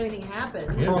mug to see if anything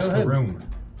happens. Yeah, Across go the ahead. room.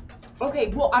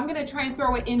 Okay. Well, I'm gonna try and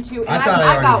throw it into. And I thought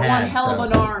I I've got already one had, hell of so.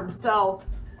 an arm, so.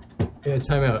 Yeah,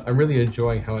 time out. I'm really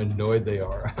enjoying how annoyed they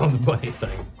are on the bunny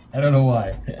thing. I don't know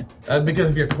why. Because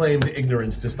of your claimed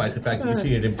ignorance, despite the fact that you've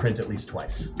seen it in print at least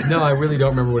twice. No, I really don't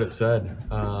remember what it said.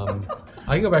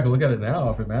 I can go back and look at it now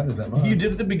if it matters that much. You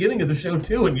did at the beginning of the show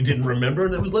too, and you didn't remember,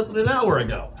 and it was less than an hour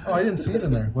ago. Oh, I didn't see it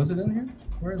in there. Was it in here?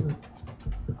 Where is it?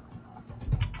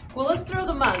 Well, let's throw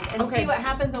the mug and Okay. see what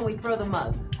happens when we throw the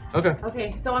mug. Okay.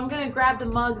 Okay, so I'm gonna grab the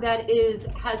mug that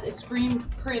has a screen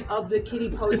print of the kitty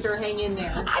poster hang in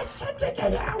there. I sent it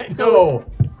to you. So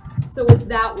So it's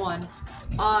that one.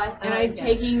 And I'm Okay.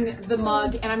 taking the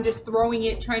mug and I'm just throwing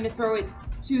it, trying to throw it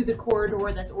to the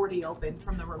corridor that's already open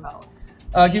from the remote.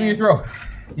 Give me your throw.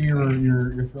 Give me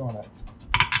your throw on it.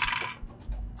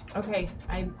 Okay,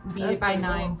 I beat That's it by pretty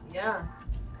 9. cool. Yeah.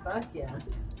 Fuck yeah.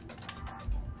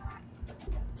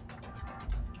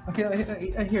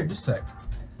 Okay, here, just a sec.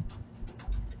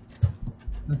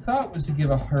 The thought was to give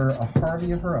her a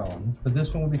Harvey of her own, but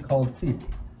this one would be called Phoebe.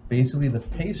 Basically, the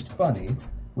paste bunny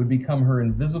would become her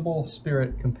invisible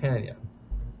spirit companion.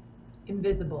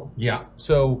 Invisible. Yeah.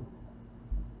 So,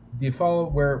 do you follow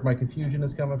where my confusion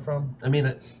is coming from? I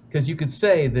mean, because you could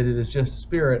say that it is just a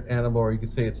spirit animal, or you could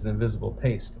say it's an invisible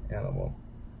paste animal.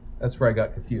 That's where I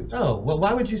got confused. Oh, well,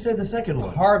 why would you say the second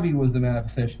one? Harvey was the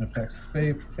manifestation effects of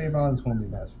Fabon. This one will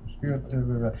be master of spirit. Blah,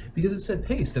 blah, blah. Because it said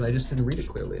paste, and I just didn't read it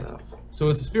clearly enough. So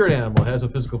it's a spirit animal. It has a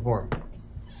physical form.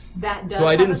 That does So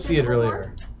I have didn't a see it physical earlier.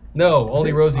 form? No,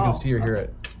 only Rosie can Oh, see or hear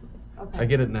it. Okay. I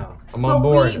get it now. I'm on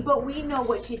board. But we know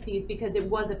what she sees because it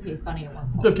was a paste bunny at one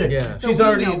point. It's okay. Yeah. So She's we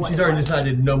already know what it was.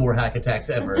 decided no more hack attacks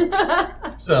ever.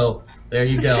 So there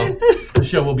you go. The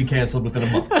show will be canceled within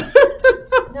a month.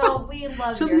 No, we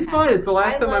love She'll your be fine. It's the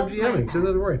last I time I'm love GMing. my- She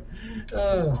doesn't worry. I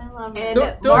love And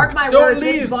it. mark my don't words,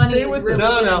 leave. this bunny Stay is with really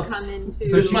us. No, gonna no. come into.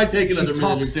 So this might take another She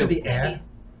minute or talks two. to the air.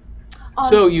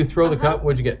 So you throw the cup.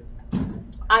 What'd you get?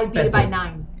 I beat it by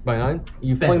 9. By 9?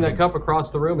 You fling that cup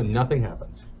across the room and nothing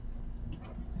happens.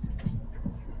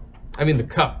 I mean, the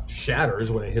cup shatters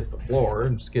when it hits the floor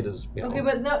and skid is, you know. Okay,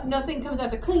 but nothing comes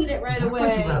out to clean it right That away.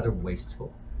 was rather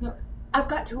wasteful. I've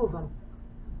got 2 of them.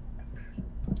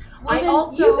 Well, I then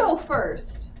also you go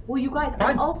first. Well, you guys,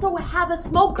 I also have a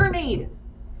smoke grenade.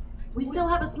 We still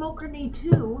have a smoke grenade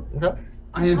too. Okay.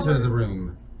 I enter the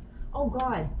room. Oh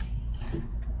God.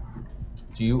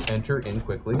 Do you enter in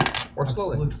quickly or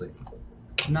slowly? Absolutely.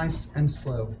 Nice and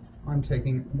slow. I'm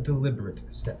taking deliberate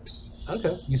steps.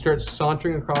 Okay. You start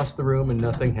sauntering across the room and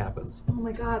nothing happens. Oh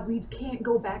my God, we can't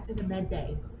go back to the med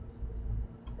bay.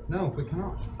 No, we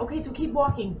cannot. Okay, so keep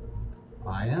walking.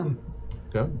 I am.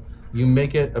 Okay. You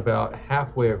make it about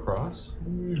halfway across.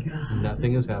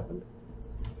 Nothing has happened.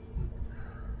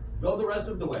 Go the rest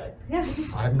of the way. Yeah.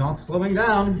 I'm not slowing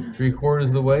down. 3/4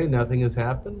 of the way, nothing has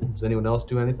happened. Does anyone else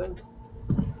do anything?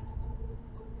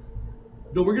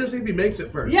 No, we're gonna see if he makes it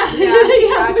first. Yeah.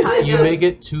 You make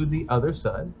it to the other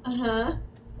side, Uh huh.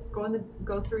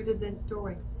 Go through to the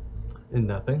doorway. and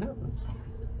nothing happens.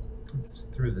 It's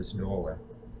through this doorway.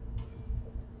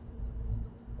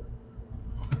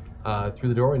 Through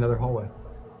the doorway, another hallway.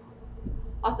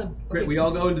 Awesome. Great. Okay. We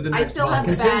all go into the I next still hall. have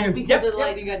the bag Continue. because Yep, of the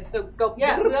lighting good. So go.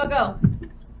 Yeah, we all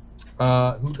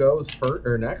go. Who goes first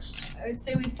or next? I would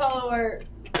say we follow our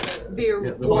Beer.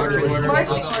 Yeah, the marching order.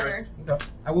 marching I'll go order.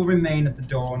 I will remain at the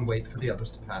door and wait for the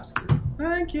others to pass through.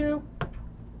 Thank you.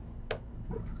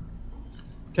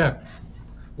 Okay.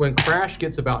 When Crash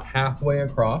gets about halfway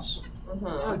across,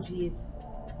 Oh jeez.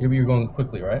 you're going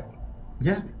quickly, right?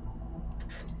 Yeah.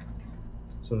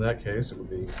 So in that case, it would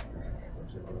be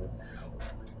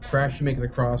Crash, you make it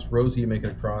across. Rosie, you make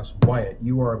it across. Wyatt,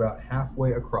 you are about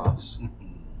halfway across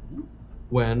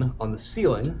when, on the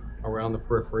ceiling around the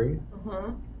periphery,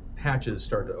 hatches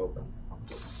start to open.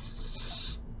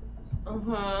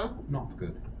 Not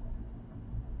good.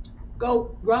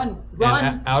 Go. Run. And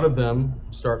Run. out of them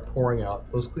start pouring out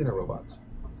those cleaner robots.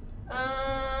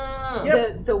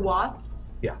 The wasps.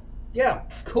 Yeah. Yeah,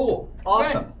 cool.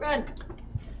 Awesome. Run.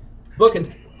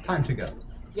 Booking. Time to go.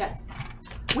 Yes.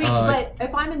 Wait, Uh, but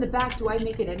if I'm in the back, do I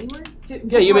make it anywhere?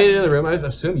 Yeah, you made it in the room. I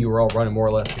assume you were all running more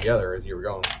or less together as you were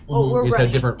going. Oh, we're You just running.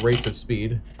 had different rates of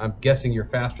speed. I'm guessing you're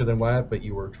faster than Wyatt, but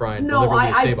you were trying No,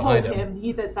 deliberately to stay I pull behind him.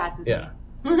 He's as fast as Yeah.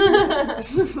 me.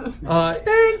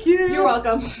 Thank you. You're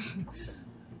welcome.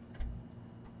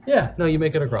 Yeah, no, you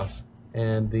make it across.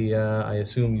 And the I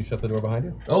assume you shut the door behind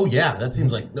you? Oh yeah, that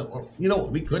seems like no. You know,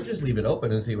 we could just leave it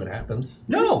open and see what happens.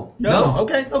 No.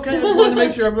 Okay. I just wanted to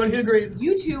make sure everybody agreed.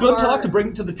 You two Good are talk to bring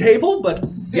it to the table, but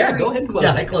yeah, very go ahead and close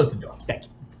Yeah, it. I closed the door. Thank you.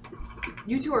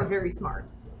 You two are very smart.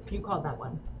 You called that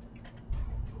one.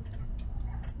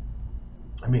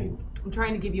 I mean, I'm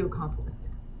trying to give you a compliment.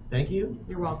 thank you.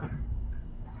 You're welcome.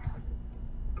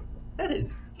 That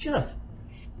is just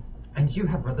And you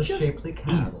have rather shapely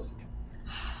calves.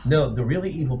 No, the really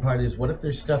evil part is, what if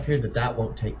there's stuff here that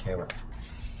won't take care of?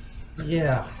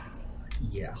 Yeah.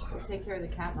 Yeah. We'll take care of the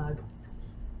cat mug.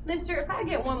 Mister, if I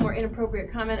get one more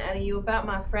inappropriate comment out of you about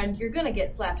my friend, you're gonna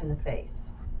get slapped in the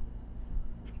face.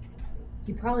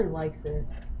 He probably likes it.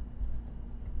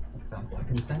 Sounds like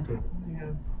incentive.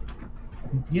 Yeah.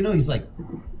 You know, he's like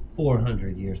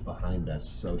 400 years behind us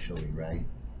socially, right?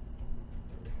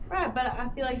 Right, but I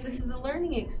feel like this is a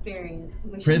learning experience.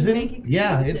 We Prison? shouldn't make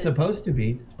Yeah, it's excuses. supposed to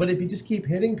be. But if you just keep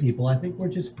hitting people, I think we're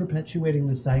just perpetuating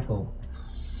the cycle.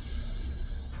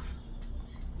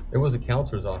 There was a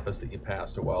counselor's office that you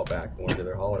passed a while back in one of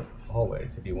their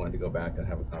hallways if you wanted to go back and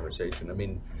have a conversation. I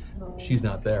mean, she's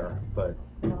not there, but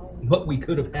we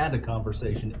could have had a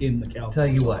conversation in the council. Tell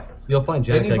you what, you'll find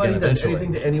Jack anybody again does eventually.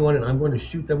 anything to anyone, and I'm going to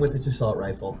shoot them with this assault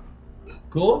rifle.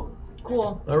 Cool?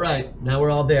 Cool. All right, now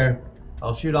we're all there.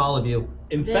 I'll shoot all of you.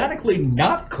 Emphatically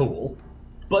not cool,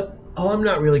 but... Oh, I'm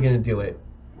not really going to do it.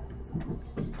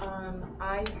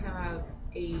 I have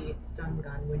a stun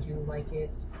gun. Would you like it?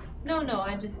 No,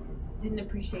 I just didn't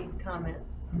appreciate the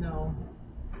comments. No.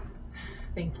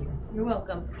 Thank you. You're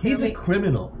welcome. He's a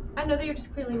criminal. I know that you're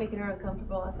just clearly making her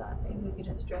uncomfortable. I thought maybe we could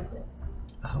just address it.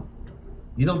 Oh.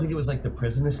 You don't think it was like the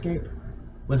prison escape?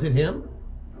 Was it him?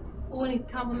 Well, when he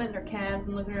complimented her calves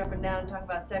and looking her up and down and talking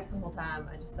about sex the whole time,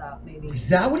 I just thought maybe. Is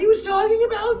that what he was talking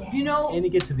about? You know, And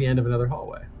you get to the end of another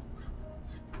hallway.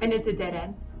 and it's a dead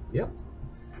end. Yep.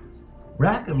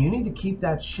 Rackham, you need to keep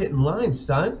that shit in line,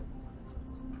 son.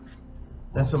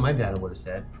 That's what my dad would have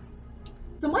said.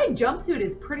 So my jumpsuit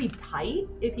is pretty tight,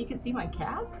 if you could see my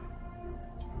calves.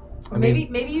 Or maybe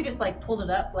you just like pulled it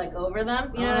up like over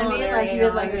them. You know what I mean? there Like you you had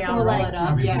go. like Yeah, pull roll like it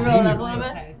up. Yeah. roll it up a little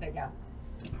bit. Okay, so yeah.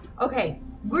 Okay,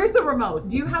 where's the remote?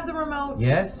 Do you have the remote?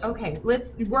 Yes. Okay,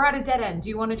 we're at a dead end. Do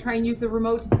you want to try and use the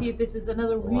remote to see if this is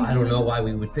another room? Well, I don't know why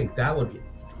we would think that would be.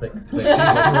 Click, click. You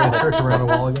want to search around a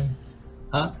wall again?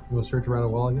 Huh? You want to search around a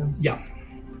wall again? Yeah.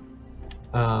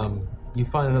 You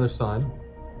find another sign.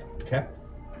 Okay.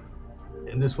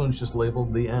 And this one's just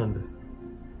labeled The End.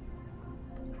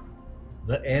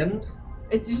 The end?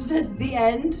 It just says the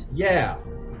end. Yeah.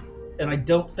 And I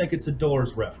don't think it's a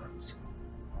Doors reference.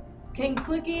 Can you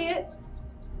click it?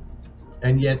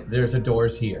 And yet there's a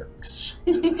doors here.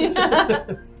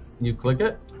 You click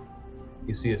it.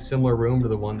 You see a similar room to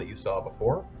the one that you saw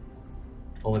before.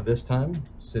 Only this time,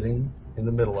 sitting in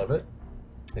the middle of it,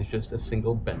 is just a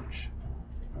single bench.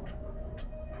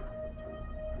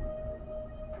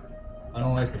 I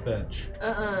don't like the bench.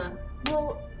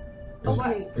 Well, Is,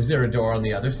 okay. is there a door on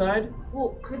the other side?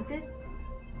 Well, could this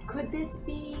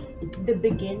be the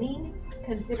beginning?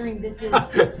 Considering this is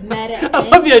meta. I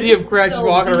love the idea of Crash just So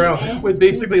walking the around end with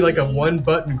basically would like a be-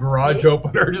 one-button garage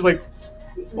opener, just like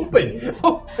open.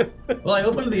 Well, I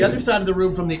opened the other side of the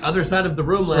room from the other side of the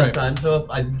room last Right. time, so if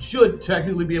I should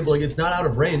technically be able to. It's not out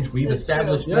of range. We've That's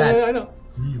established true. that. Yeah, I know.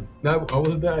 No, I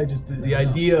wasn't that. I just the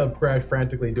idea of Crash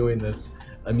frantically doing this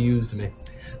amused me.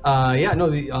 Yeah, no.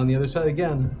 On the other side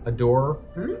again, a door.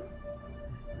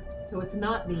 So it's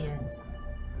not the end.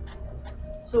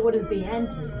 So what does the end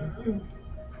mean?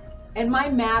 And my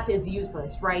map is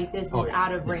useless, right? This is Oh, yeah.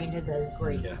 out of range of the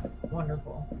great. Yeah.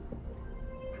 Wonderful.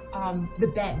 The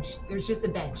bench. There's just a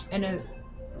bench and a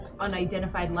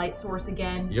unidentified light source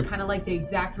again. Yep. Kind of like the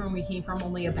exact room we came from,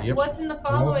 only a bench. Yep. What's in the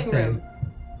following room?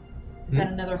 Is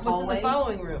that another What's in hallway? the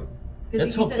following room? 'Cause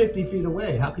That's you all said- 50 feet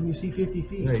away. How can you see 50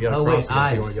 feet? Yeah, you gotta oh, cross wait, it if you wanna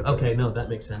eyes. get there. Okay, no, that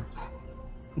makes sense.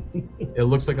 It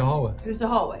looks like a hallway. There's a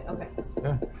hallway. Okay.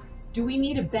 Yeah. Do we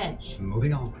need a bench?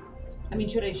 Moving on. I mean,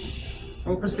 should I?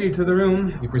 We'll proceed to the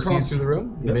room. You proceed Cross. through the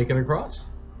room. You make it across.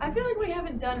 I feel like we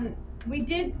haven't done. We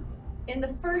did in the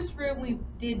first room. We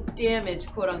did damage,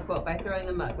 quote unquote, by throwing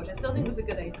the mug, which I still think was a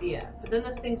good idea. But then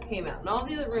those things came out. In all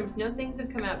the other rooms, no things have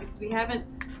come out because we haven't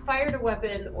fired a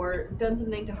weapon or done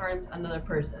something to harm another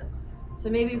person. So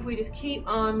maybe if we just keep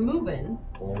on moving.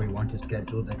 Or we want a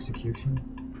scheduled execution.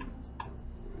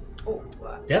 Oh,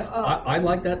 Yeah, I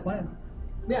like that plan.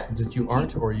 Yeah. That you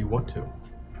aren't or you want to.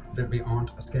 That we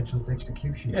aren't a scheduled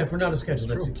execution. Yeah, if we're not a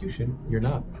scheduled True. execution. You're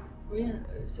not. Yeah.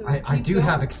 So I keep do going.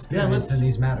 have experience in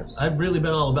these matters. I've really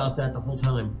been all about that the whole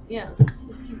time. Yeah.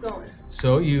 Let's keep going.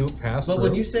 So you pass But through.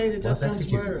 when you say it, it does Let's sound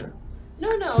execute. smarter.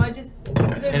 No, I just.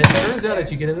 And it turns out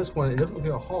as you get in this one, it doesn't look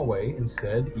like a hallway.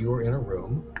 Instead, you are in a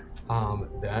room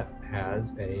that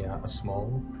has a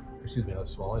small, excuse me, not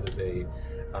small. It is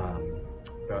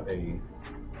about a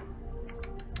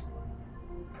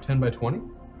 10 by 20,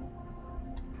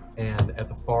 and at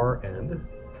the far end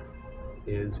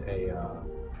is a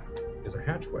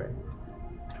hatchway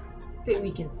That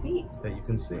we can see. that you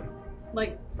can see.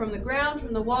 Like from the ground,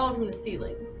 from the wall, or from the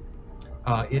ceiling.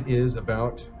 It is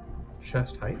about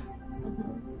chest height,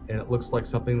 and it looks like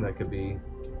something that could be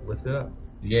lifted up.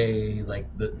 Yay, like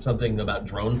something about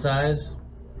drone size?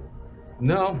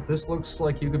 No, this looks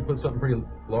like you could put something pretty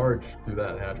large through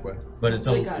that hatchway. But it's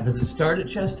Like only, us. does it start at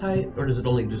chest height, or does it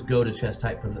only just go to chest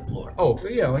height from the floor? Oh,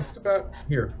 yeah, like it's about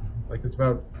here. Like it's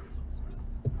about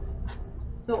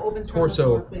So it opens from the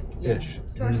floor, torso-ish.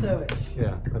 Torso-ish.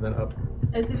 Yeah, and then up.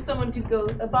 As if someone could go,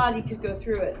 a body could go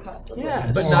through it, possibly.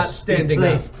 Yes. But not standing up.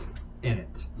 placed in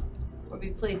it. Or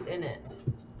be placed in it.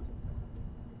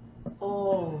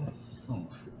 Oh.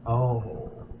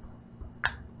 Oh.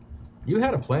 You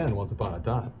had a plan once upon a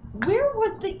time. Where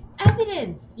was the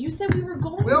evidence? You said we were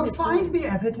going. We'll this find way. the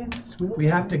evidence. We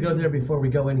have to go there before we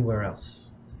go anywhere else.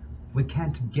 If we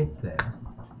can't get there,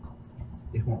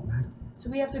 it won't matter. So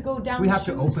we have to go down. We the have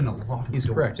to chute? open a lot of He's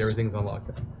doors. correct. Everything's on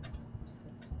lockdown.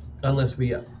 Unless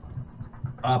we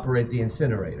operate the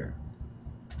incinerator.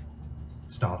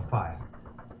 Start a fire.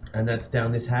 And that's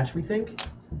down this hatch, we think?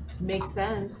 Makes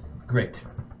sense. Great.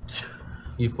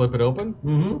 You flip it open,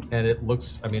 and it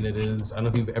looks. I mean, it is. I don't know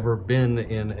if you've ever been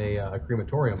in a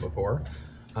crematorium before.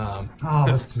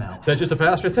 The smell. Is that just a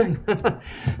faster thing?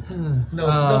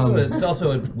 No, it's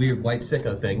also a weird white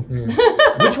sicko thing.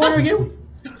 Which one are you?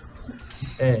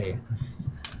 A.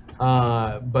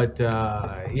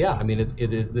 Yeah, I mean,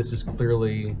 it is. This is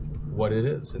clearly what it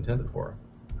is intended for.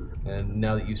 And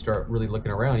now that you start really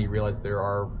looking around, you realize there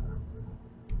are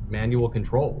manual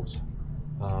controls.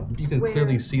 You can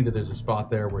clearly see that there's a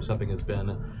spot there where something has been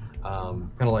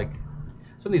kind of like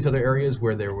some of these other areas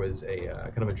where there was a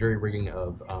kind of a jury rigging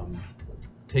of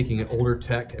taking an older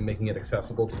tech and making it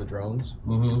accessible to the drones.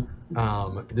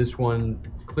 This one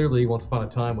clearly, once upon a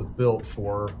time, was built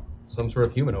for some sort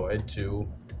of humanoid to,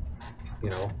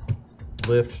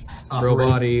 lift, throw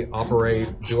body, operate,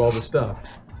 do all the stuff.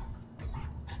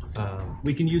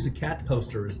 We can use a cat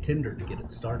poster as tinder to get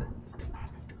it started.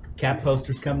 Cat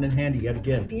posters coming in handy yet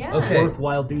again. Yeah. Okay.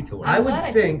 Worthwhile detour. I would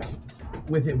think,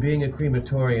 with it being a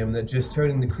crematorium, that just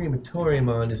turning the crematorium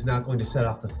on is not going to set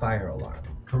off the fire alarm.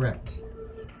 Correct.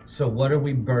 So what are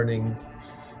we burning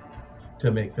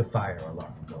to make the fire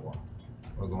alarm go off?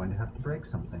 We're going to have to break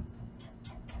something.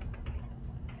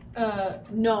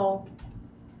 No.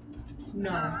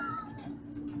 No.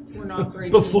 We're not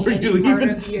breaking Before any you part even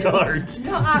of you. start.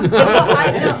 No,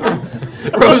 I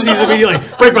know. Rosie's immediately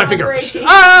break my finger. Breaking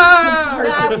Ah!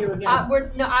 parts of you again.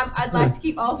 I'd like to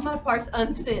keep all of my parts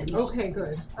unsinged. Okay,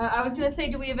 good. I was gonna say,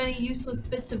 do we have any useless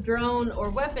bits of drone or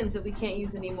weapons that we can't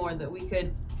use anymore that we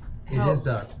could It help? is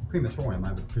a crematorium.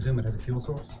 I would presume it has a fuel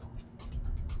source.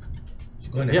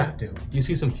 You're going to Yeah. have to. You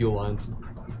see some fuel lines.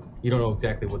 You don't know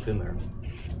exactly what's in there,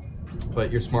 but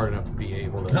you're smart enough to be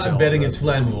able to. I'm betting it's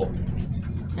flammable.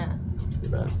 Yeah. You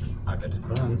bet. I bet it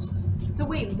burns. So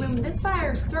wait, when this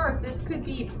fire starts, this could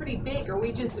be pretty big. Are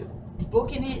we just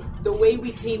booking it the way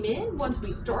we came in once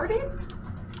we start it?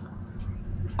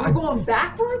 We're going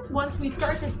backwards once we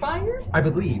start this fire? I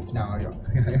believe, now,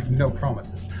 no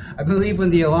promises. I believe when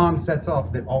the alarm sets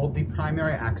off that all of the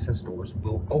primary access doors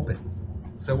will open.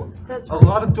 So That's a right.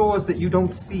 lot of doors that you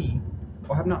don't see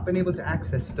or have not been able to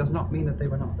access does not mean that they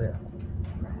were not there.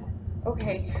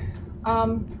 Okay.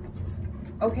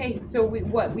 Okay, so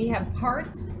we have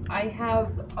parts. I have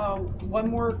one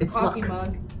more It's coffee luck.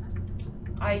 mug.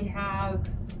 I have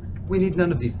We need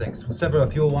none of these things. We'll sever a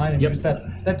fuel line and use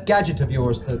that gadget of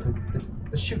yours,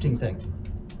 the shooting thing.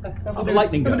 That will The do,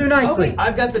 lightning that will gun. do nicely.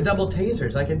 I've got the double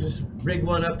tasers. I can just rig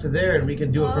one up to there, and we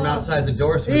can do it from outside the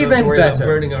door, so we don't Even have to worry about better.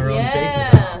 burning our own faces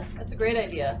off. Yeah, that's a great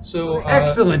idea. So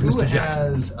Excellent, who Mr.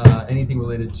 Jackson. has anything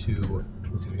related to?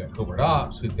 Let's see, we got covert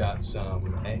ops. We've got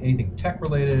some anything tech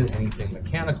related, anything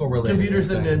mechanical related. Computers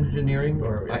and anything- engineering,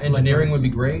 or engineering would be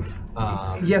great.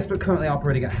 Yes, but currently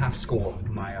operating at half score of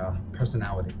my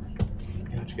personality.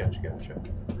 Gotcha.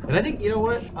 And I think, you know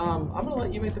what? I'm going to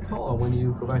let you make the call on when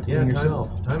you go back to being time-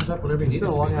 yourself. Time's up whenever you It's need been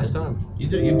it a to be, long ass man. time.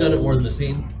 You've done it more than a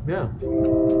scene. Yeah.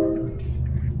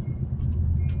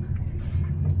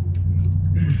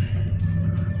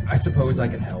 I suppose I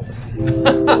can help.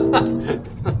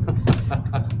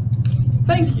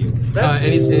 Thank you. That's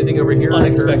anything over here?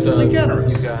 unexpectedly in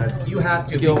terms of- generous. You got You have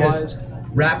to, skill-wise?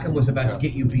 because Rackham was about to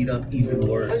get you beat up even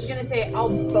worse. I was gonna say I'll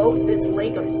boat this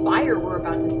lake of fire we're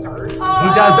about to start. He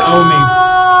does owe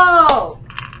Oh!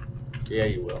 Yeah,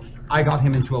 you will. me. I got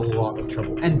him into a lot of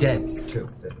trouble. And dead, too.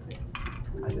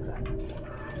 I did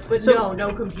that. But So-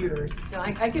 no computers. No,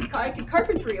 I could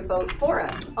carpentry a boat for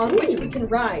us on which we can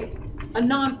ride. A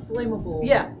non-flammable.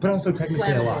 Yeah. But also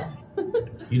technically alive.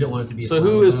 You don't want it to be. So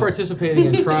who is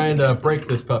participating in trying to break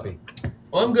this puppy?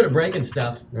 Oh, I'm good at breaking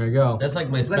stuff. There you go. That's like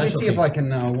my specialty. Let me see if I can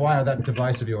wire that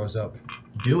device of yours up.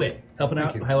 Do it. Helping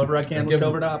out Thank you. however I can with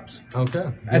covert ops.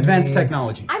 Okay. Advanced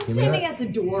technology. I'm Give me standing that. at the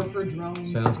door for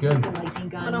drones. Sounds good. With the lightning I'm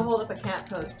gun. gonna hold up a cat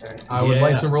poster. I would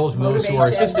like some rolls from those who are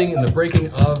Motivation. assisting in the breaking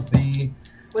of the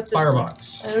What's this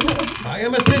firebox. one? I don't know. I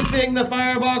am assisting the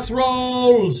firebox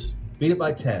rolls. Beat it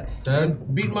by 10.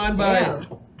 And beat mine by Damn.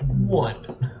 1.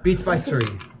 Beats by 3.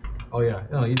 Oh yeah.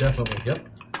 No, you definitely. Yep.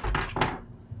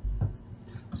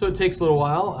 So it takes a little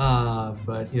while,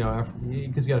 but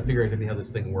because you got to figure out exactly how this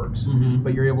thing works. Mhm.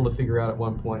 But you're able to figure out at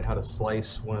one point how to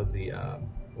slice one of the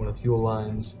fuel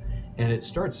lines, and it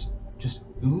starts just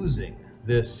oozing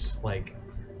this like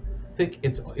thick.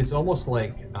 It's almost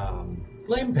like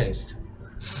flame paste.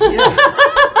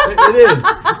 It is.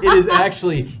 It is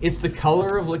actually. It's the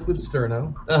color of liquid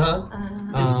sterno.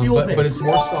 It's fuel but paste. it's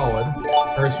more solid,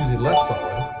 or excuse me, less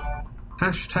solid.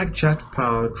 Hashtag chat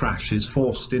power crash is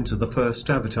forced into the first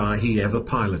avatar he ever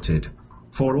piloted.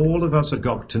 For all of us a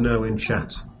got to know in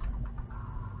chat.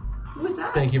 Who was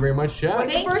that? Thank you very much, chat.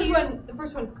 Wait, the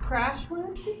first one, Crash went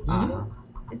into?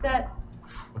 Is that?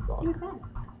 Who was that?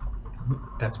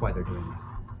 That's why they're doing it.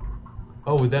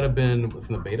 Oh, would that have been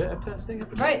from the beta testing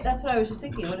episode? Right, that's what I was just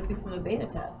thinking. Would it be from the beta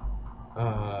test?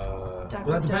 Well,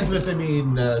 that depends on if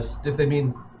they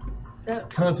mean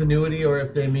continuity or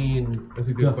if they mean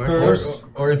the first,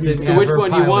 or if they So which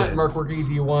one do you want, piloted. Mark Working?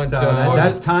 Do you want? So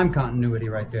that's time continuity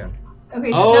right there.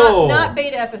 Okay, so not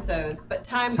beta episodes, but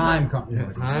time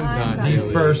continuity. Time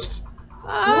The first.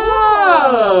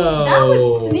 Oh, that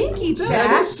was sneaky, Jack.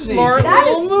 That's a smart That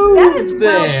little is move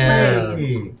well there.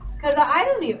 played. Because I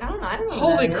don't know.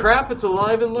 Holy what that crap! It's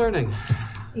alive and learning. is.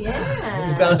 Yeah.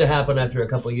 It's bound to happen after a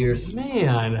couple of years.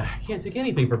 Man, I can't take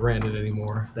anything for granted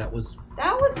anymore. That was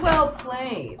well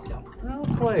played. Well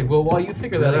played. Well, while you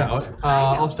figure that out,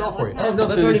 I'll stall for you. Oh no,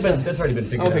 that's already been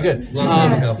figured out. Okay, good. Long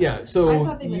time ago. Yeah.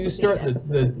 So you start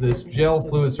this gel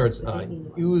fluid starts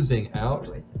oozing out,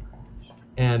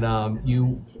 and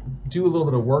you do a little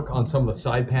bit of work on some of the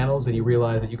side panels, and you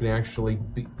realize that you can actually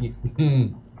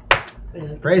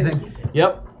Phrasing.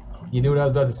 Yep. You knew what I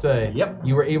was about to say. Yep.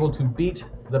 You were able to beat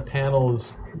the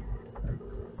panels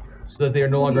so that they are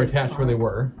no longer attached where they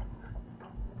were.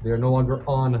 They are no longer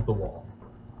on the wall.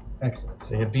 Excellent.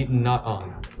 They have beaten not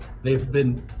on. They've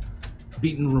been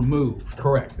beaten removed.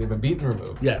 Correct. They've been beaten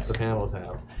removed. Yes. The panels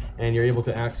have. And you're able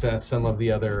to access some of the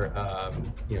other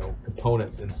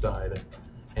components inside.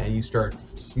 And you start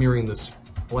smearing this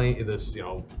flame,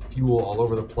 fuel all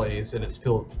over the place, and it's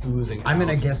still oozing. I'm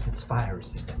gonna out. guess it's fire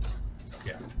resistant.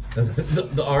 Yeah.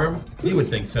 The arm? You would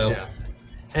think so. Yeah.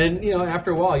 And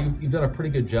after a while, you've done a pretty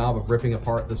good job of ripping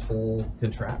apart this whole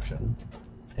contraption,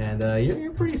 and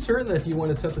you're pretty certain that if you want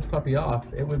to set this puppy off,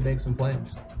 it would make some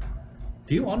flames.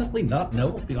 Do you honestly not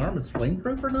know if the arm is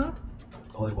flameproof or not?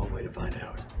 Only one way to find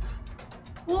out.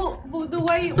 Well, the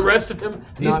way it The was, rest of him,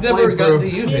 He's not never gotten to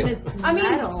flameproof. use it. It's I mean,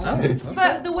 metal.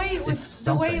 but the way it was, It's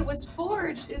the way something. it was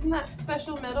forged, isn't that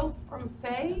special metal from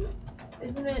Faye?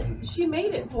 Isn't it? She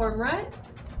made it for him, right?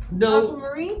 No,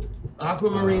 Aquamarine.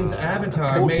 Aquamarine's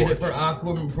avatar Cold made it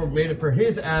Forge. for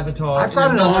his avatar. I've in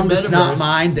got an another arm that's not metaverse.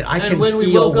 mine that I And can when we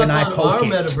feel woke when up I on poke our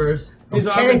it. metaverse, his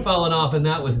arm Okay. had fallen off, and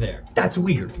that was there. That's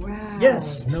weird. Wow.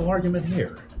 Yes, no argument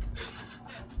here.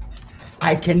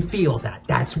 I can feel that.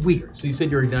 That's weird. So you said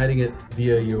you're igniting it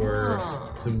via your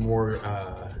some more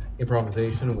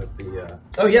improvisation with the.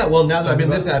 Oh yeah, well now that I'm in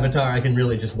this avatar, I can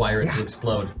really just wire it to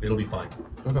explode. It'll be fine.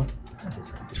 Okay.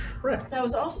 That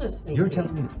was also sneaky. You're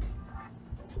telling me.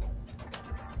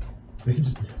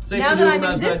 Now that I'm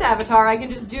in this avatar, I can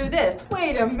just do this.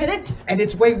 Wait a minute. And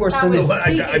it's way worse That than was this.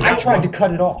 sneaky. I tried to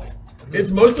cut it off. It's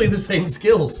mostly the same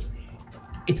skills.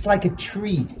 It's like a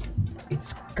tree.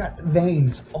 It's got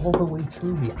veins all the way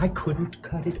through me. I couldn't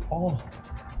cut it off.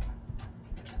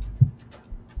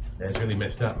 That's really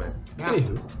messed up, man.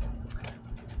 Anywho.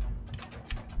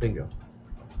 Bingo.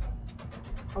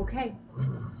 Okay.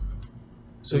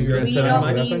 So you're gonna We set up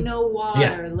don't my need weapon? no water.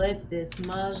 Yeah. Let this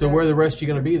mother. So where are the rest of you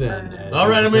gonna be then? All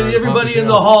right, I'm gonna need everybody in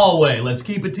the hallway. Let's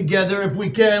keep it together if we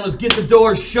can. Let's get the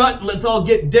door shut and let's all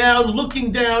get down,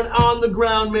 looking down on the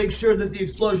ground. Make sure that the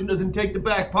explosion doesn't take the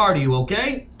back part of you,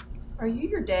 okay? Are you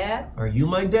your dad? Are you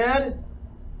my dad?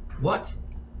 What?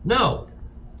 No.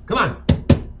 Come on.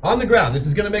 On the ground. This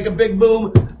is gonna make a big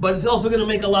boom, but it's also gonna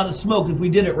make a lot of smoke if we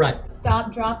did it right.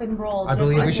 Stop, drop, and roll. I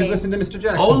believe we should listen to Mr.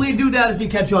 Jackson. Only do that if you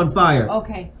catch on fire.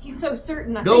 Okay. He's so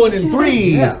certain. I Going think in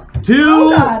you should- 3, 2.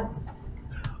 Oh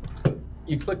God.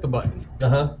 You click the button.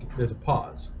 Uh-huh. There's a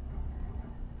pause.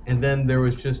 And then there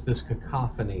was just this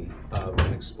cacophony of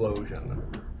an explosion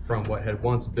from what had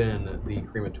once been the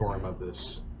crematorium of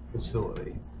this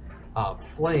facility.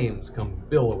 Flames come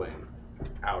billowing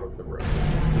out of the room.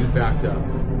 You backed up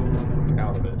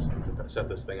out of it to set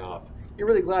this thing off. You're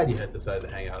really glad you had decided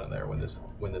to hang out in there when this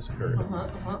occurred.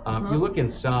 You look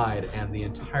inside, and the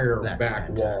entire That's back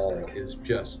wall fantastic. is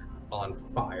just on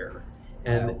fire. I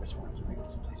And always wanted to make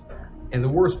this place burn. and the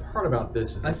worst part about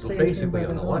this is I'd it's say basically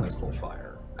anything an but an electrical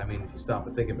fire. I mean, if you stop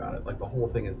and think about it, like the whole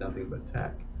thing is nothing but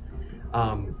tech.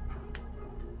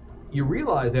 You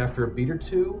realize after a beat or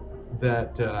two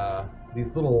that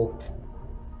these little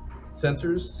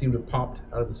sensors seem to have popped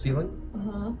out of the ceiling,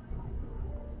 Uh-huh.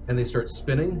 and they start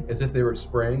spinning as if they were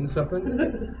spraying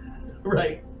something.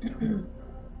 Right.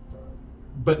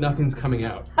 But nothing's coming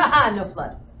out. Haha, no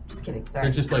flood. Just kidding. Sorry.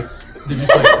 They're just like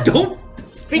don't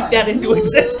speak that into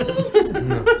existence.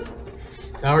 No.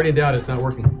 I already doubt it's not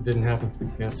working. It didn't happen.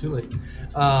 Yeah, too late.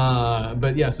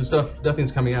 But yeah, so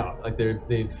nothing's coming out. Like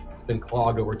they've been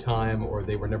clogged over time, or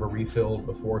they were never refilled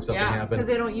before something happened. because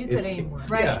they don't use it anymore.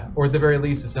 Right. Yeah, or at the very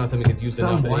least, it's not something that's used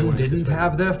enough. Someone didn't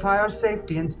have their fire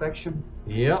safety inspection.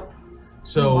 Yep.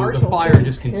 So Marshall's the fire getting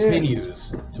just continues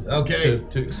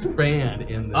to expand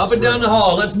in this Up and down the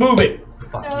hall. Let's move it.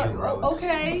 Fuck you, Rhodes.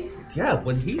 Okay. Yeah,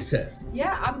 what he said.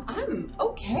 Yeah, I'm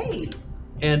okay.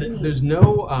 And there's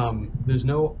no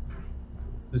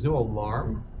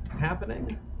alarm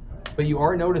happening, but you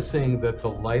are noticing that the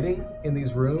lighting in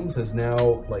these rooms is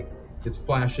now it's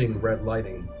flashing red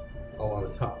lighting all on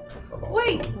the top of all.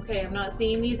 Wait. Okay, I'm not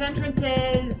seeing these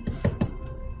entrances.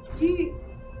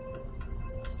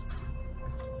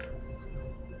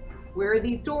 Where are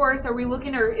these doors? Are we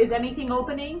looking, or is anything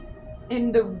opening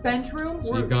in the bench room?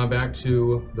 So you've gone back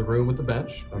to the room with the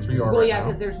bench. That's where you are Well, right yeah, now.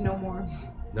 because there's no more.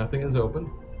 Nothing is open.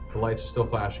 The lights are still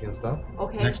flashing and stuff.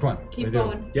 Okay. Next one. Keep They do.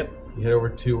 going. Yep. You head over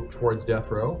towards Death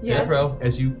Row. Yes. Death Row.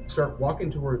 As you start walking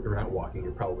toward, or not walking,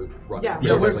 you're probably running. Yeah,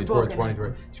 You're we're running towards walking. running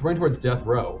toward. So you're running towards Death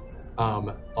Row.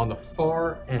 On the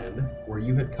far end, where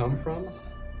you had come from,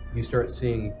 you start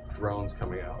seeing drones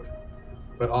coming out.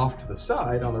 But off to the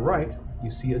side, on the right,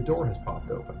 you see a door has popped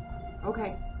open.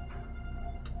 Okay.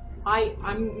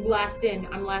 I'm last in.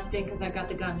 I'm last in because I got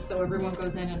the gun. So everyone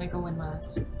goes in and I go in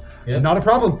last. Yeah, not a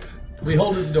problem. We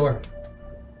hold at the door.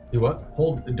 You what?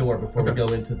 Hold at the door before we go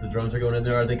into the drones are going in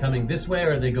there. Are they coming this way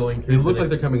or are they going They look like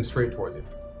they're coming straight towards you.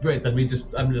 Great, then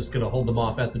I'm just gonna hold them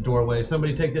off at the doorway.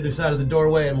 Somebody take the other side of the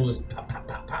doorway and we'll just pop, pop,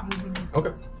 pop, pop.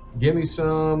 Okay. Give me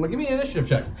an initiative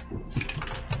check.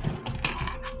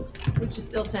 Which is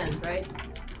still 10, right?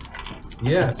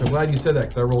 Yes, I'm glad you said that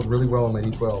because I rolled really well on my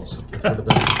d12s. It would have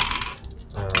been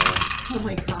Oh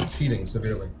my gosh. cheating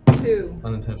severely. 2.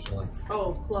 Unintentionally.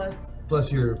 Oh, plus.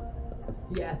 Plus your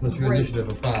Yes. plus your great. initiative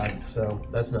of 5, so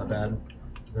that's not bad.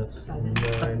 That's 9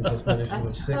 plus my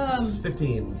initiative of 6.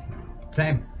 15.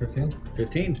 Same. 15?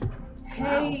 15.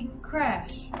 Hey,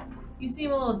 Crash. You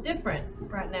seem a little different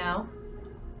right now.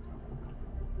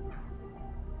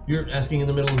 You're asking in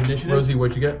the middle of initiative? Rosie,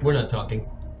 what'd you get? We're not talking.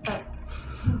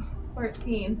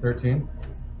 14. 13.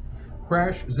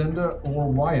 Crash, Zenda, or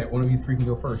Wyatt. One of you three can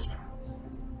go first.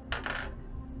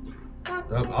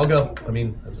 I'll go. I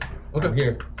mean, I'm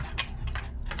here.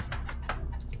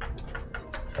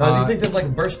 These things have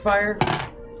like burst fire?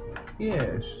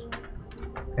 Yes.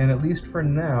 And at least for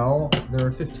now, there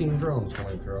are 15 drones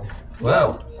coming through.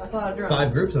 Wow. That's a lot of drones.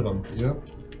 5 groups of them. Yep.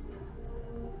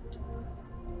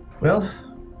 Well,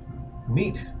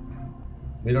 neat.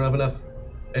 We don't have enough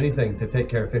anything to take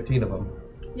care of 15 of them.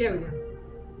 Yeah, we do.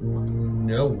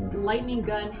 No. Lightning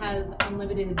gun has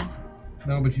unlimited.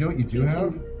 No, but you know what you do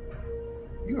have? use.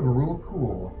 You have a rule of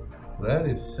cool. That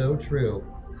is so true.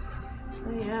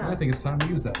 Oh, yeah. I think it's time to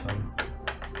use that thing.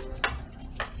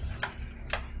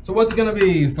 So what's it gonna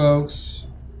be, folks?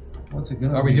 What's it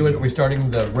gonna be? Are we starting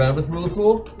the round with rule of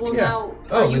cool? Well, Yeah. now,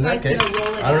 Oh, are you in that guys case, gonna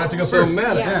roll it I don't out? have to go So, first.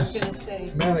 Maddox. Yeah, I was gonna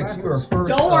say. Maddox, you are first.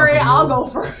 Don't up, worry, and I'll you're- go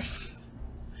first.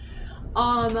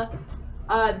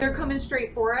 They're coming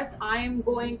straight for us. I'm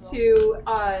going to.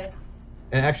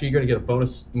 And actually, you're going to get a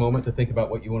bonus moment to think about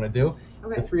what you want to do.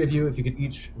 Okay. The three of you, if you could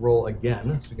each roll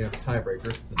again, so we can have a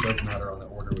tiebreaker, since it doesn't matter on the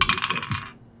order we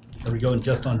do. Are we going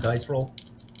just on dice roll?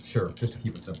 Sure, just to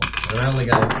keep it simple. And I only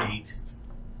got 8.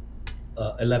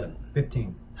 11.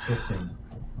 15. 15.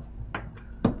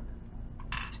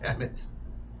 Damn it.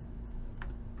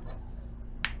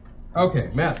 Okay,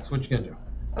 Maddox, what you going to do?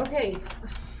 Okay.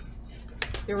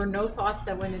 There were no thoughts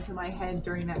that went into my head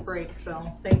during that break, so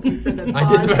thank you for the I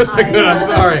pause. did the best I could, I'm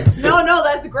sorry. No,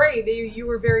 that's great. You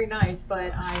were very nice,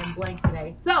 but I am blank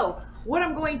today. So, what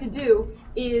I'm going to do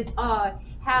is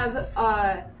have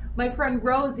my friend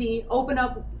Rosie open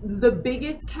up the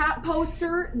biggest cat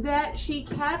poster that she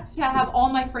kept to have all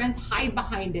my friends hide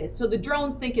behind it. So the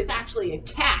drones think it's actually a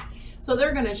cat. So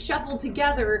they're going to shuffle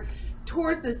together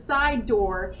towards the side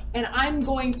door, and I'm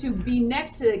going to be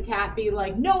next to the cat, be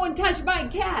like, no one touched my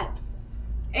cat.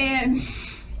 And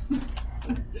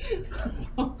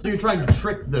So you're trying to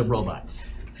trick the robots.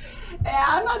 yeah,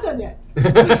 I'm not done yet.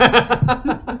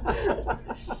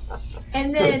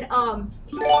 And then, can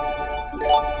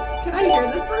I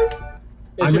hear this first?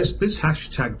 I missed this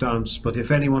hashtag dance, but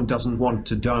if anyone doesn't want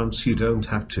to dance, you don't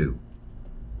have to.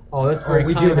 Oh, that's very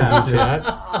we kind do of have you, to.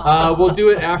 Chad. We'll do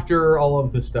it after all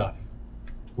of the stuff.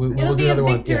 We'll It'll do be a another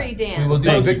one. victory dance. We will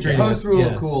do a victory dance. Post rule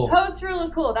yes. of cool. Post rule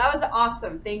of cool. That was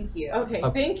awesome. Thank you. Okay,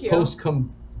 thank you.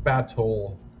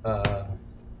 Post-combattle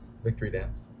victory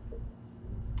dance.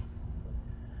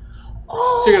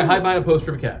 Oh! So you're gonna hide behind a poster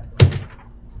of a cat.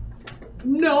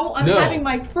 No, I'm No. having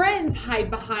my friends hide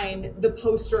behind the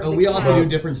poster of Oh, the we all cat. have to do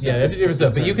different stuff. Yeah, they have to do different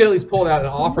stuff, but you can at least pull it out and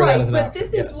offer Right, that as an but option.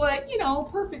 this yes. is what,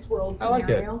 perfect world I like it.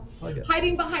 scenario. I like it.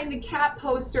 Hiding behind the cat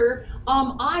poster,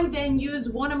 I then use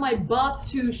one of my buffs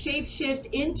to shapeshift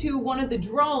into one of the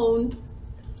drones,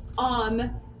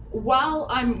 while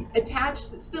I'm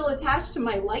still attached to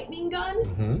my lightning gun,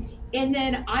 Mm-hmm. and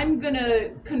then I'm gonna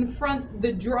confront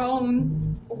the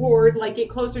drone horde, like get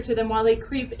closer to them while they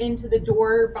creep into the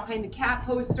door behind the cat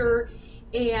poster.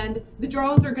 And the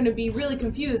drones are gonna be really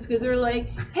confused because they're like,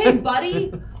 "Hey,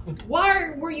 buddy,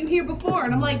 why were you here before?"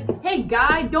 And I'm like, "Hey,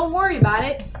 guy, don't worry about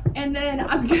it." And then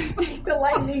I'm gonna take the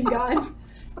lightning gun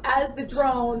as the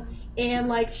drone and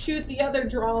like shoot the other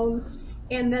drones.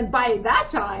 And then by that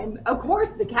time, of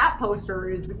course, the cat poster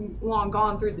is long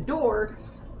gone through the door.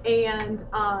 And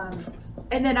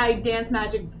then I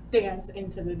magic dance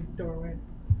into the doorway.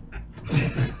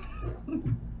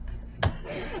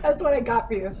 That's what I got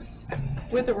for you.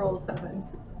 With a roll of 7.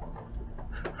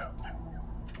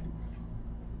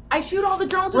 I shoot all the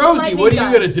drones with Rosie, the lightning what are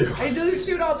gun. you gonna do? I do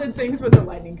shoot all the things with the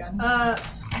lightning gun.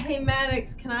 Hey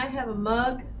Maddox, can I have a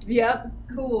mug? Yep.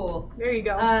 Cool. There you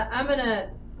go. I'm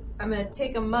gonna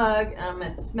take a mug and I'm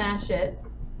gonna smash it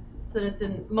so that it's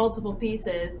in multiple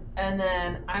pieces, and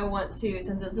then I want to,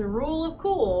 since it's a rule of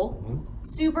cool,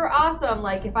 super awesome.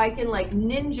 Like if I can like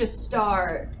ninja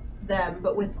star them,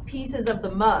 but with pieces of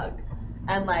the mug,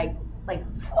 and like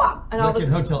whop, and all Like the in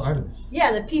Hotel Artemis.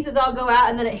 yeah, the pieces all go out,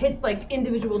 and then it hits like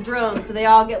individual drones, so they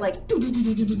all get like.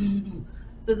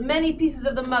 So as many pieces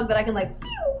of the mug that I can like. Pew,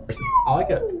 pew, I like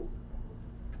it.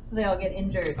 So they all get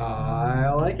injured.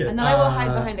 I like it. And then I will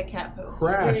hide behind a cat poster.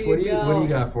 Crash, There what do go. you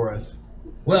got for us?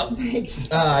 Well,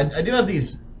 I do have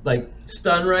these like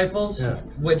stun rifles,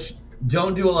 which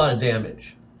don't do a lot of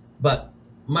damage. But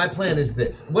my plan is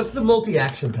this: what's the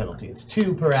multi-action penalty? It's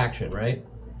 2 per action, right?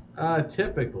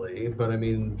 Typically, but I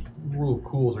mean, rule of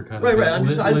cools are kind of Right, right. I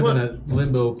just live in want- a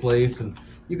limbo place, and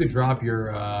you could drop your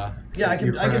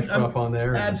your crash buff on there.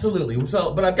 and- Absolutely.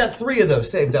 So, but I've got 3 of those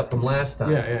saved up from last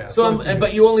time. Yeah. So,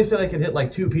 but you only said I could hit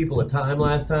like 2 people at a time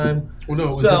last time. Well, no, it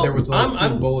was so that there was only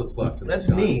I'm 2 bullets left. In That's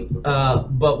the gun. neat.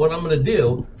 But what I'm going to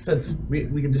do, since we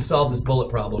can just solve this bullet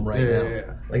problem right now.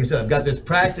 Yeah. Like I said, I've got this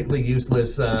practically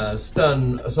useless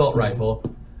stun assault rifle,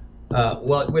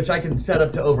 which I can set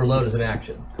up to overload as an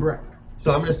action. Correct.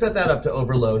 So I'm going to set that up to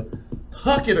overload,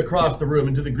 huck it across the room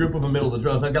into the group of the middle of the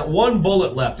drones. I've got 1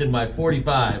 bullet left in my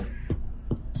 45.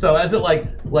 So as it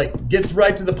like gets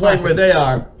right to the place where they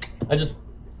are, I just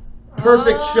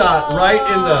perfect shot right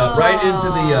into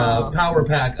the power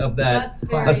pack of that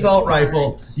assault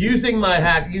rifle, using my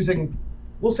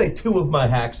we'll say 2 of my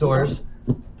hacksaws.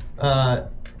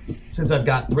 Since I've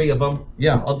got 3 of them,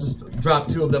 I'll just drop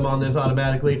 2 of them on this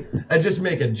automatically and just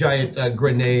make a giant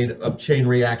grenade of chain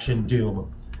reaction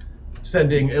doom,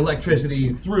 sending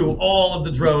electricity through all of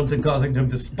the drones and causing them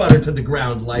to sputter to the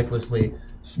ground lifelessly,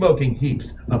 smoking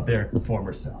heaps of their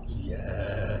former selves.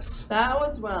 Yes. That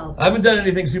was well. I haven't done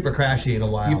anything super crashy in a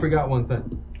while. You forgot one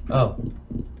thing. Oh.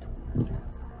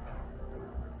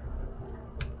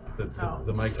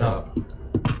 The mic drop.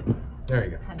 There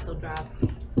you go. Pencil drop.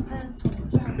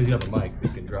 Because you have a mic that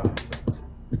you can drop.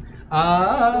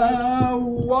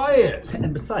 Wyatt.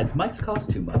 And besides, mics cost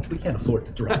too much. We can't afford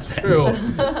to drop That's them. true.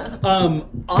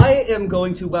 I am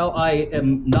going to, while I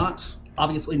am not,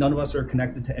 obviously none of us are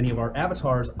connected to any of our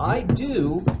avatars, I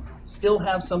do still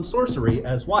have some sorcery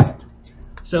as Wyatt.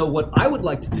 So what I would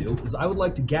like to do is I would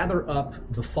like to gather up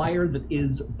the fire that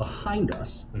is behind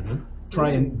us,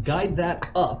 try and guide that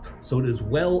up so it is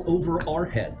well over our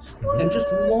heads, and just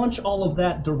launch all of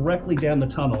that directly down the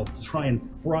tunnel to try and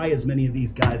fry as many of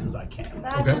these guys as I can.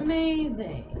 That's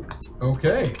amazing.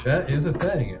 Okay, that is a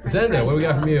thing. Zenda, what do we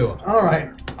got from you? All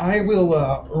right, I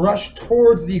will rush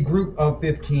towards the group of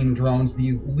 15 drones.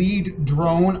 The lead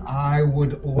drone I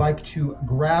would like to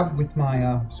grab with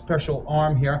my special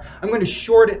arm here. I'm going to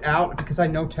short it out because I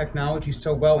know technology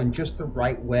so well in just the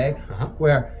right way,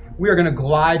 where we are going to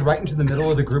glide right into the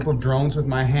middle of the group of drones with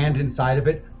my hand inside of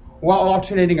it, while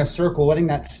alternating a circle, letting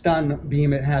that stun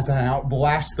beam it has out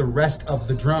blast the rest of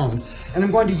the drones. And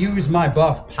I'm going to use my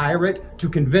buff, Pirate, to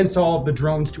convince all of the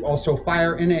drones to also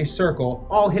fire in a circle,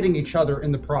 all hitting each other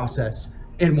in the process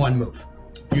in one move.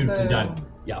 Beautifully done.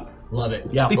 Yeah. Love it.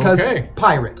 Yeah. Because Okay.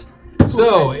 Pirate.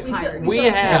 So We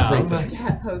have cat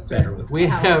poster. we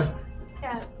have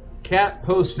cat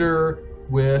poster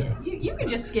with You can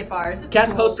just skip ours. It's Cat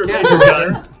cool. poster Cat laser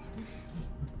gun.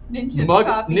 Ninja mug,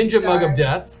 coffee ninja mug of star.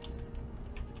 death.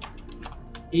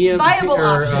 EMP Viable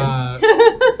or options.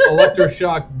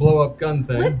 electroshock blow up gun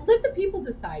thing. Let the people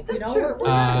decide. You know,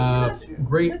 true.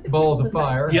 Great balls of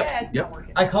fire. Yep. Yeah, it's not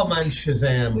working. I call mine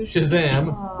Shazam.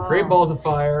 Shazam. Great balls of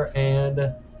fire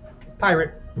and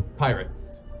Pirate. pirate.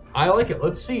 I like it.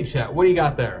 Let's see, chat. What do you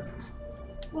got there?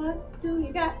 What do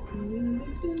you got?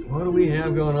 What do we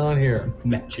have going on here?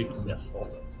 Magic missile.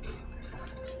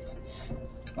 Cast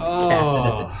it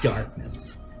Oh, at the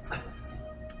darkness.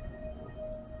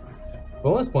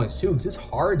 bonus points too, because it's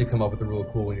hard to come up with a really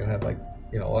cool when you don't have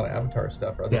a lot of avatar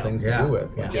stuff or other Yeah. things Yeah. to do with.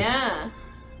 Yeah. Like, Yeah.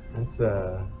 it's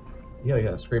you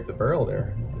gotta scrape the barrel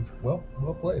there. It was well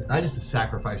played. I just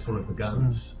sacrificed one of the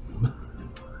guns.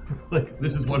 Like,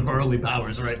 this is one of our only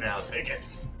powers right now. Take it.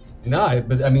 No,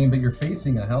 but you're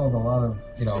facing a hell of a lot of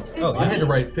Oh, I had to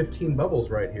write 15 bubbles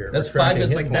right here. That's for tracking five.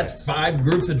 hit Like points. that's 5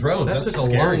 groups of drones. That That's took a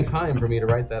scary. long time for me to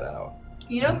write that out.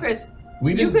 You know, Chris,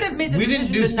 We you didn't, could have made the we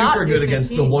decision didn't do to not super do good against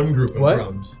the 15. one group of What?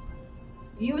 drones.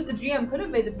 You as the GM could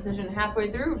have made the decision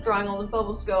halfway through drawing all those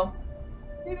bubbles to go,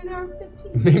 maybe there are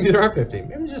 15. Maybe there are 15.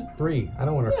 Maybe there's just 3. I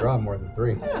don't want to draw more than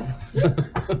 3.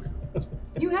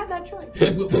 You had that choice.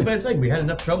 But I'm saying we had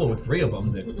enough trouble with 3 of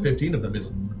them that 15 of them is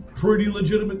a pretty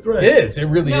legitimate threat. It is. It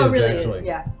really No, is, it really actually. is,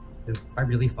 yeah. By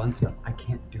really fun stuff I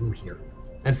can't do here.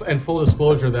 And full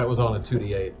disclosure, that was on a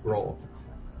 2d8 roll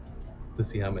to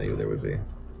see how many there would be.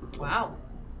 Wow.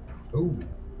 Ooh.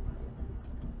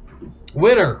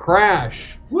 Winner,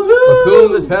 Crash. Woohoo!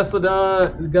 Bakum the Tesla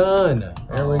gun.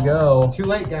 There we go. Too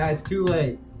late, guys. Too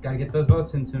late. Gotta get those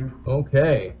votes in sooner.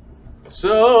 Okay.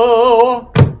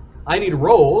 So, I need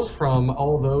rolls from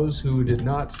all those who did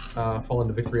not fall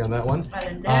into victory on that one.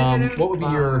 What would be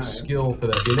your skill for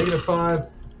that? Be -5.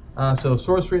 So,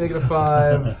 sorcery,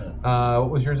 -5. What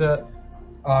was yours at?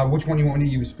 Which one do you want me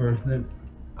to use for the...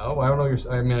 Oh, I don't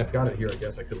know. I've got it here. I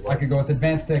guess I could look. I could go with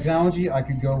advanced technology. I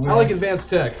could go with... I like advanced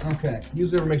tech. Okay.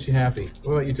 Use whatever makes you happy.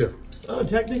 What about you two?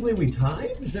 Technically we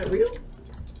tied? Is that real?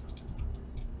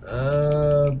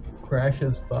 Crash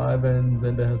has 5 and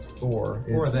Zenda has 4.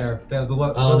 Four there. The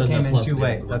vote then came the in plus too two.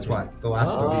 late. That's why. The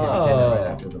last vote Oh. came in right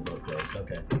After the vote closed.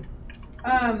 Okay.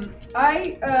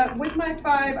 With my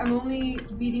 5, I'm only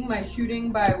beating my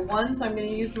shooting by 1, so I'm going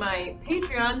to use my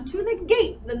Patreon to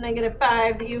negate the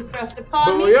 -5 that you thrust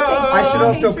upon me. Booyah! Thank you, I should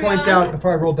also Patreon. point out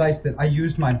before I roll dice that I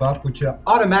used my buff, which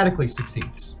automatically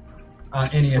succeeds on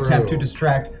any attempt to True.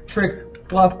 distract, trick,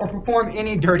 bluff, or perform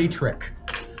any dirty trick.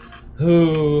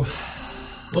 Ooh.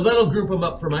 Well, that'll group them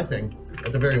up for my thing,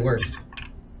 at the very worst.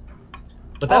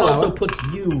 But that I'll allow also it. puts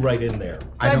you right in there.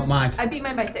 So I don't mind. I beat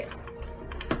mine by 6.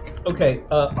 Okay,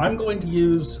 I'm going to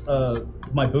use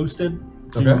my boosted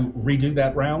to Okay. redo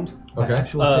that round. Okay.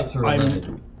 Actual 6 or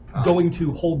 11. I'm going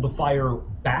to hold the fire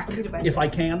back I did it by if 6. I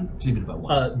can, So you did about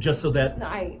 1. just so that No,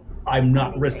 I'm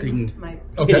not I risking used my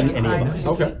Okay. hitting any of five us. to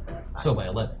Okay. beat the 5. So by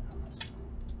 11.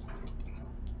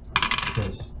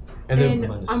 Because And then,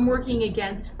 And I'm working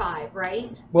against 5,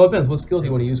 right? well, it depends. What skill do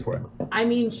you want to use for it? I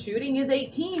mean, shooting is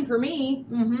 18 for me.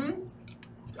 Mm-hmm.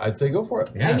 I'd say go for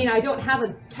it. yeah. I mean, I don't have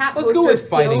a cat Let's go poster with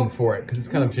fighting skill. for it because it's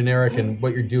kind of generic and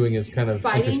what you're doing is kind of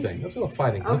Fighting? interesting. Let's go with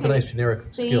fighting. That's a Okay, nice generic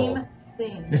same skill.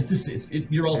 thing.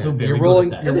 You're also very You're good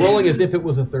rolling. at You're that. rolling as if it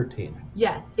was a 13.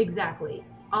 Yes, exactly.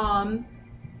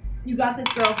 You got this,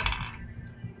 girl.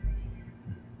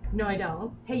 No, I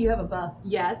don't. Hey, you have a buff.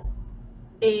 Yes,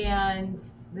 and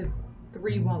the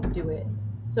 3 won't do it.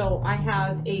 So I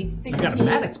have a You 16. got a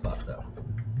Maddox buff though.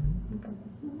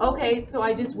 Okay, so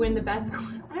I just win the best score.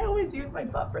 I always use my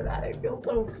buff for that. I feel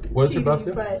so. What does your buff cheaty,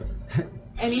 do? But She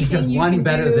does anything you one can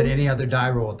better do- than any other die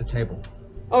roll at the table.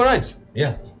 Oh, nice.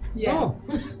 Yeah. Yes.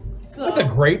 So, That's a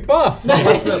great buff.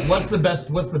 What's the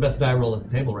best die roll at the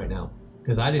table right now?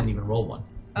 Because I didn't even roll one.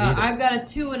 I've got a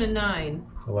 2 and a 9.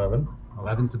 11.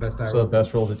 11's the best die So roll. the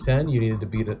best roll is a 10. You needed to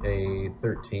beat it a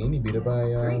 13. You beat it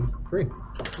by 3.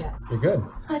 Yes. You're good.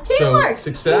 Teamwork!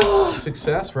 So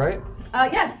success, right?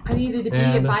 Yes. I needed to beat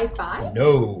And- it by 5.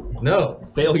 No.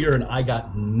 Failure, and I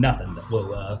got nothing that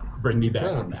will bring me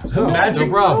back from that. So, Magic,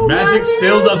 no problem. magic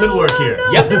still doesn't work here.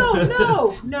 Yep. No, this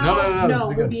will be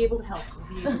We'll good. be able to help.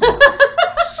 We'll be able to help.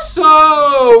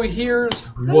 So here's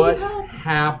what help?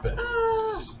 happened.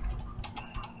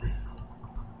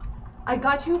 I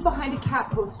got you behind a cat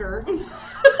poster. Maddox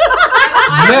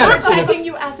I'm in a- protecting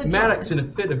you as a Maddox, in a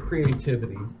fit of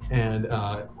creativity and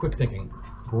quick thinking,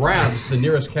 grabs the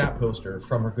nearest cat poster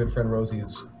from her good friend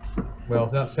Rosie's. Well,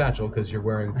 it's not satchel because you're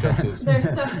wearing jumpsuits. They're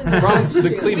stuffed in the From the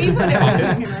jumpsuit. cleavage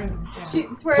pocket,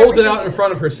 It's where pulls it everything out in is.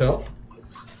 front of herself,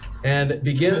 and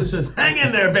begins. This says, hang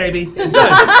in there, baby. It does.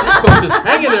 It says,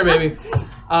 hang in there, baby.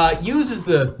 Uses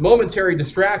the momentary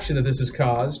distraction that this has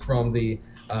caused from the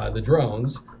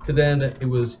drones to then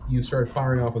you started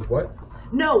firing off with what?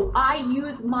 No, I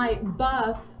use my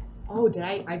buff. Oh, did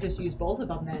I just use both of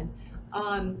them then?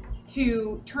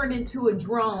 To turn into a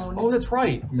drone. Oh, that's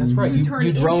right. That's right. To turn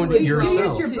You droned into a drone.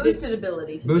 yourself. You use your boosted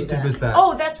ability to Boosted do that. was that.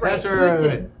 Oh, that's right. That's right, boosted.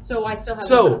 right. So I still have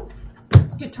So,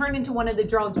 to turn into one of the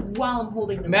drones while I'm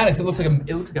holding the Maddox, it looks like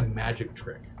a magic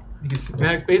trick. Because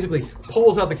Maddox basically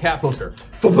pulls out the cat poster,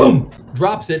 boom,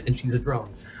 drops it, and she's a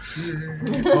drone.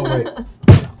 Oh wait.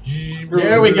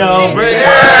 There we go. Bring it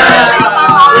back.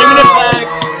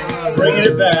 Bringing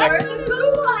it back.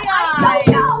 I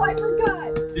know, I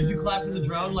forgot. Did you clap for the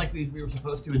drone like we were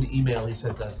supposed to in the email he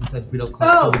sent us? He said if we don't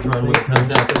clap for the drone when it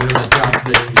comes out, then we don't have jobs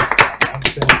today.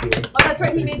 Oh, that's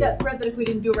right. He made that threat that if we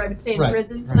didn't do it right, we'd stay in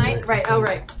prison tonight. Right. Oh,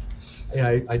 right.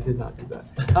 Yeah, I did not do that.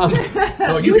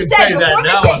 No, you can say that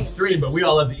now on stream, but we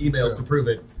all have the emails to prove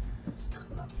it.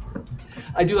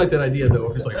 I do like that idea though.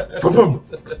 If it's like, boom.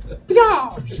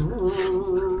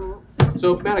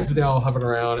 So Maddox is now hovering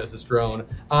around as this drone.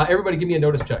 Everybody, give me a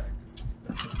notice check.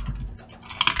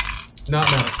 Not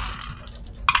Maddox.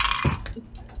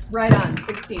 Right on.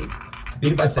 16.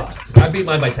 Beat it by 6. I beat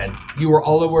mine by 10. You were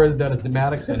all aware that is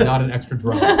Maddox and not an extra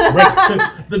drone.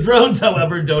 Right. The drones,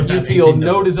 however, don't. You have feel 18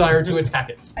 no numbers. desire to attack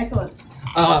it. Excellent.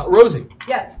 Rosie,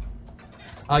 Yes,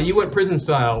 you went prison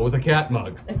style with a cat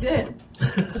mug. I did.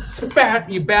 Spat,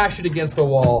 you bash it against the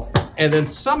wall, and then My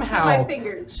somehow,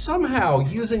 fingers.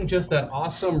 using just that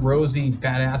awesome Rosie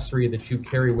badassery that you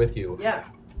carry with you, Yeah.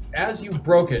 as you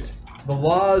broke it, the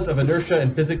laws of inertia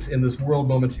and physics in this world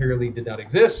momentarily did not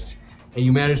exist, and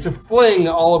you managed to fling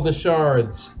all of the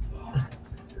shards.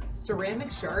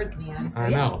 Ceramic shards, man. I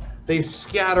know. They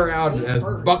scatter out They as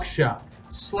hurt. buckshot,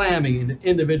 slamming into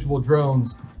individual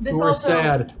drones This who are also-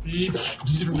 sad.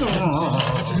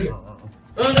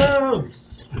 Oh no!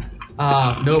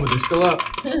 No, but they're still up.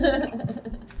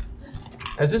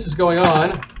 As this is going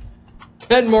on,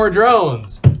 10 more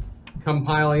drones come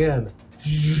piling in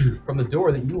from the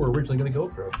door that you were originally going to go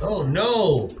through. Oh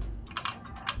no!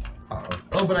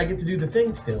 Oh, but I get to do the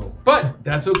thing still. But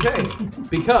that's okay,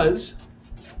 because,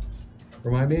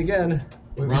 remind me again,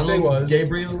 what your thing was.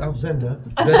 Gabriel Zenda.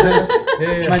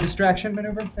 Yeah. My distraction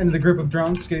maneuver into the group of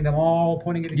drones, getting them all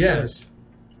pointing at each other. Yes.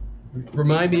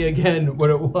 Remind me again what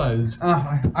it was.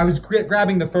 I was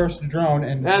grabbing the first drone,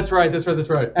 and That's right.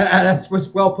 that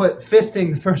was well put.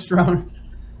 Fisting the first drone.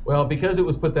 Well, because it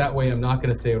was put that way, I'm not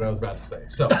going to say what I was about to say.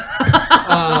 So,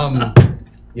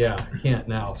 yeah, I can't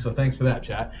now. So thanks for that,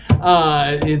 chat.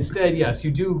 Instead, yes,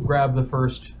 you do grab the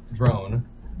first drone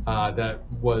that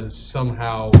was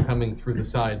somehow coming through the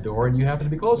side door, and you happen to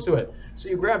be close to it. So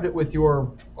you grabbed it with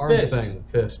your arm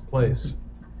fist place,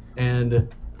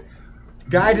 and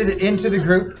Guided it into the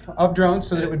group of drones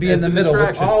so that it would be As in the a middle, with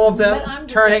distraction. all of But I'm them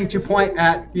just turning to point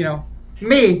at,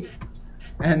 me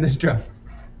and this drone.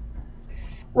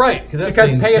 right,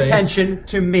 because Pay attention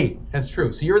to me. That's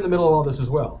true. So you're in the middle of all this as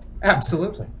well.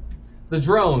 Absolutely. The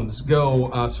drones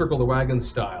go circle the wagon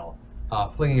style,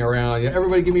 flinging around. Yeah,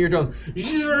 everybody, give me your drones.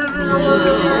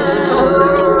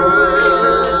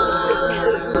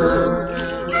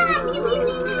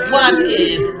 What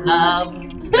is love?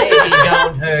 Baby,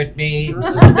 don't hurt me.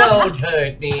 Don't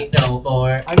hurt me no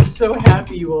more. I'm so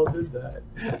happy you all did that.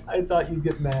 I thought you'd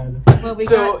get mad. Well, we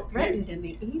So- got threatened in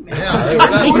the email. Yeah,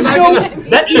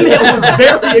 That email was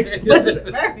very explicit.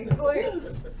 Very clear.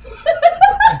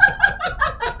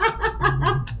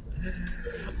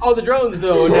 Oh, the drones,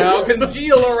 though, now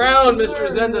congeal around Mr.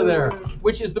 Zenda there,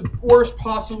 which is the worst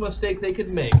possible mistake they could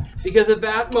make. Because at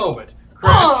that moment,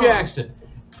 Crash Jackson...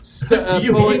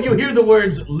 You hear the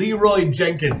words Leroy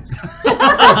Jenkins from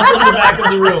the back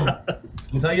of the room.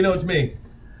 That's how you know it's me.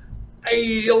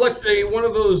 One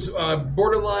of those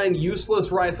borderline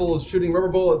useless rifles shooting rubber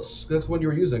bullets. That's one you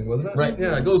were using, wasn't it? Right.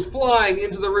 Yeah, it goes flying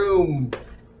into the room.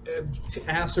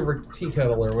 Ass over tea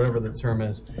kettle or whatever the term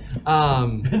is.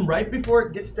 And right before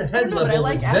it gets to head But I level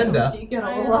like with Zenda.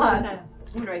 Zenda, A lot. I'm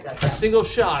gonna write that A down. single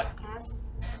shot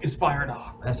is fired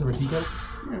off. ass over tea kettle?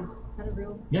 Is that a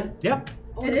real? Yeah. Yep.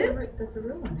 Oh, It that's is? That's a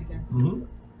real one, I guess. Mm-hmm.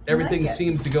 Everything I like it.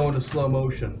 seems to go into slow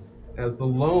motion as the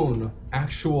lone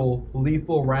actual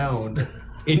lethal round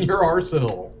in your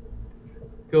arsenal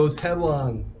goes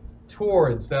headlong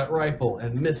towards that rifle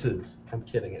and misses. I'm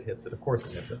kidding, it hits it. Of course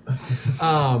it hits it.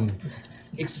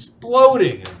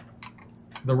 Exploding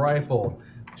the rifle.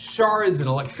 Shards and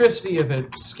electricity of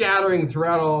it scattering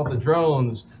throughout all of the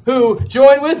drones who,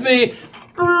 join with me,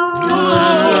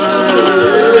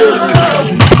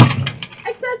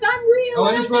 Except I'm real. Oh,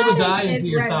 I just rolled a die into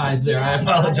your thighs there. I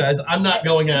apologize. I'm not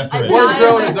going after it. One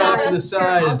drone is off to the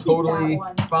side and totally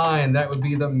fine. That would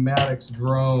be the Maddox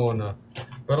drone.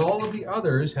 But all of the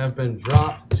others have been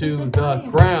dropped to the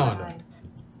ground.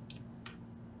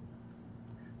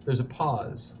 There's a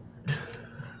pause.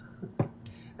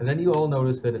 And then you all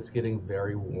notice that it's getting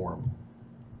very warm.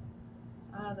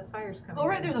 The fire's coming. Oh,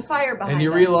 right, there's a fire behind us. And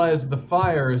you realize the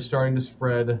fire is starting to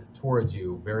spread towards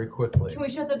you very quickly. Can we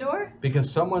shut the door?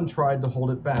 Because someone tried to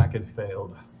hold it back and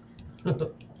failed.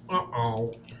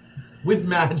 Uh-oh. With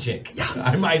magic,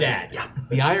 I might add.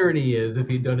 The irony is, if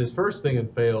he'd done his first thing and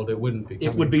failed, it wouldn't be.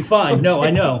 It would be fine. No, I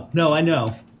know. No, I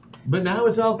know. But now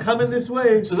it's all coming this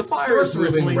way. So the fire is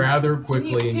moving rather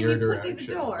quickly in your Can you direction. click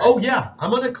the door? Oh yeah,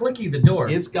 I'm gonna clicky the door.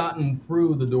 It's gotten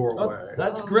through the doorway. Oh,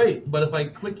 that's great, but if I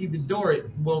clicky the door, it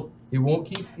won't. It won't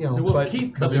keep, It won't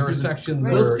keep coming. there are through the- sections.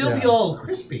 It'll that are, still be all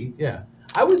crispy. Yeah,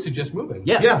 I would suggest moving.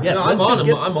 Yes, Yeah, yes. no, I'm let's on just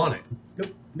it. get- I'm on it.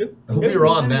 Nope. We're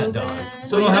on that, Don.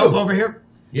 So Little you help move. over here.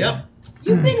 Yep.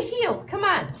 You've been healed. Come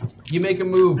on. You make a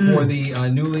move for the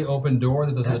newly opened door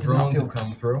that the drones have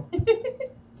come through.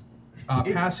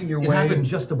 Passing your It way happened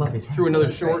just above his head. through another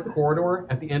short corridor.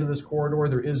 At the end of this corridor,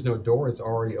 there is no door. It's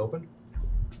already open.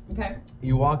 Okay.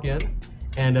 You walk in,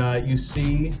 and you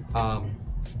see a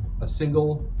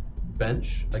single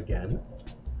bench again,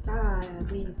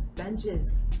 These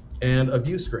benches. and a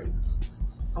view screen.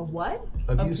 A what?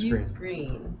 A view screen.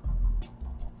 screen.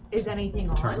 Is anything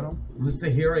on? It's the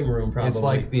hearing room, probably. It's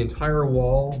like the entire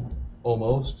wall,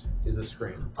 almost, is a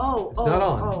screen. Oh, It's not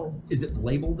on. Oh. Is it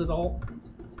labeled at all?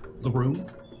 The room?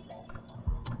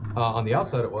 On the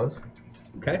outside, it was.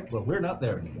 Okay, well, we're not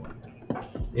there anymore.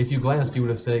 If you glanced, you would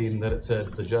have seen that it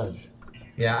said the judge.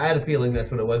 Yeah, I had a feeling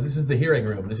that's what it was. This is the hearing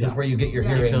room. This is where you get your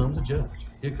Here hearing. comes the judge.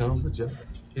 Here comes the judge.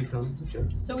 Here comes the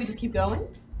judge. So we just keep going?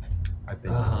 I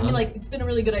think. I mean, like, it's been a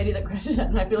really good idea that crashed out,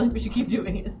 and I feel like we should keep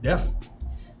doing it. Yeah.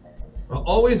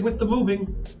 Always with the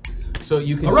moving. So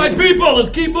you can. All right, people, let's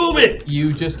keep moving.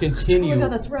 You just continue Oh my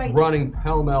God, that's right. running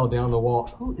pell-mell down the wall.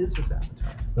 Who is this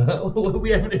avatar? we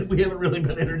haven't really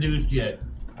been introduced yet.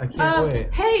 I can't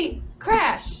wait. Hey,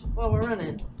 Crash! While we're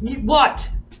running.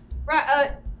 What?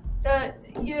 Right,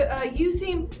 you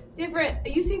seem different.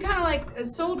 You seem kind of like a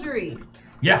soldiery.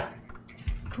 Yeah.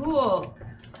 Cool.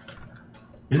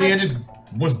 You think I just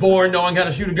was born knowing how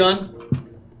to shoot a gun?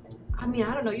 I mean,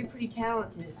 I don't know. You're pretty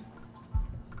talented.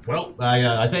 Well,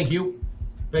 I thank you.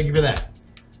 Thank you for that.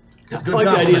 I like the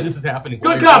idea this is happening.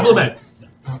 Good compliment.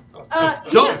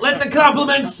 Don't let the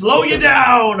compliment slow you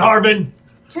down, Harvin.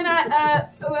 Can I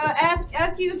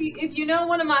ask you if you know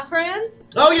one of my friends?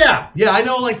 Oh yeah, I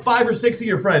know like 5 or 6 of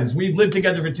your friends. We've lived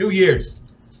together for 2 years.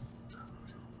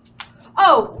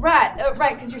 Oh, right,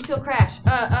 because you're still Crash.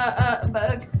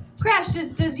 Crash,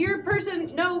 does your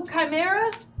person know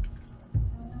Chimera?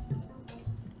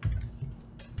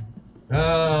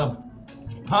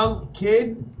 Punk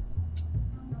Kid,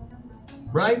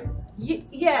 right?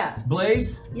 Yeah.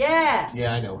 Blaze? Yeah.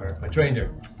 Yeah, I know her. I trained her.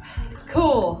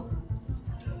 Cool.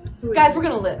 Guys, we're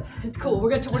gonna live. It's cool.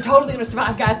 We're totally gonna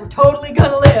survive, guys. We're totally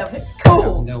gonna live. It's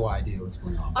cool. No idea what's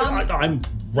going on. I'm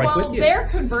right While with you. they're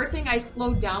conversing, I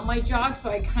slow down my jog, so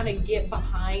I kind of get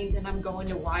behind, and I'm going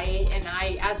to Wyatt. And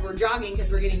as we're jogging,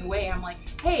 because we're getting away, I'm like,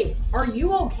 "Hey, are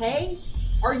you okay?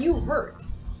 Are you hurt?"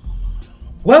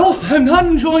 Well, I'm not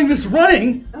enjoying this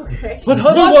running, Okay. but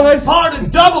otherwise. What part of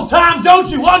double time don't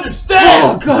you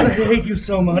understand? Oh God, I hate you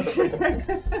so much.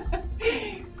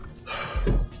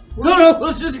 No,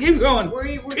 let's just keep going.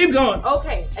 Keep going.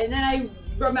 Okay, and then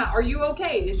are you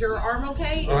okay? Is your arm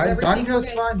okay? Is I'm everything just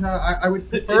okay? fine. I would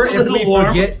prefer It's a if little we warm.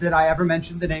 forget that I ever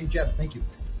mentioned the name Jeb. Thank you.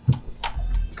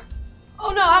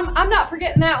 Oh no, I'm not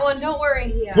forgetting that one. Don't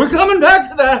worry. Yeah. We're coming back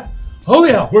to that. Oh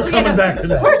yeah, we're coming back to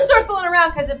that. We're circling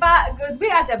around because we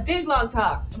had a big long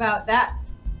talk about that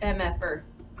MFer.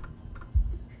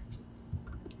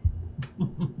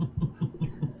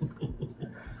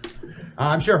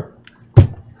 I'm sure.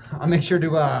 I'll make sure to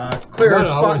clear a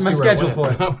spot in my schedule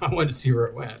for it. I wanted to see where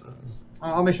it went.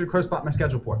 I'll make sure to clear a spot in my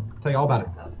schedule for it. Tell you all about it.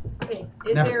 Okay.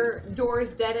 Is Never. there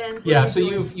doors, dead ends? Yeah, so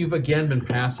you've again been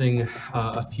passing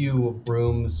a few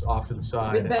rooms off to the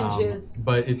side. With benches.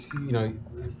 But it's, no,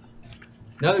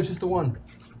 there's just the one.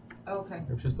 Okay.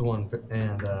 There's just the one.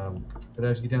 And but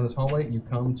as you get down this hallway, you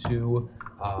come to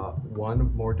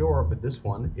one more door, but this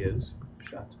one is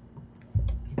shut.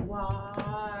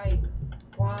 Why?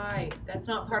 Why? That's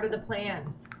not part of the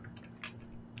plan.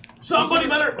 Somebody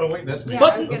better. Oh wait, that's me. Yeah,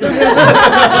 I was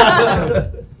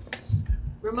gonna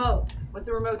Remote. What's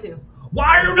the remote do?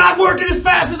 Why are you not working as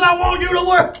fast as I want you to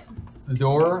work? The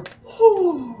door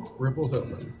ripples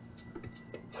open.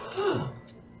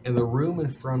 and the room in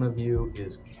front of you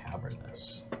is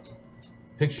cavernous.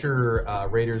 Picture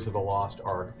Raiders of the Lost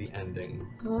Ark, the ending.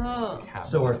 Oh.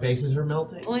 So our faces are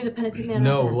melting? Only the penitent man.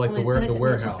 No, will pass. like Only the penitent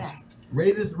man shall warehouse. pass.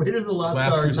 Raiders of the Lost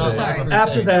Last Ark. Crusade. Sorry.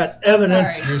 After that,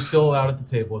 evidence. Sorry. You're still out at the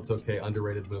table. It's okay.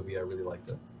 Underrated movie. I really liked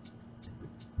it.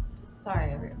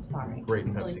 Sorry, I'm sorry. Great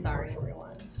I'm really Pepsi sorry, commercial.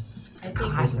 everyone. I think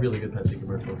That's really good Pepsi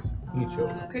commercials. You need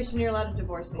children. Christian, you're allowed to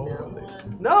divorce me now.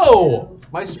 No!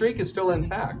 My streak is still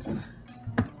intact.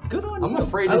 Good on I'm you.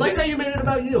 afraid I like how you made it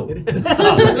about you. It is.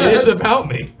 It is about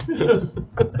me.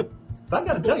 I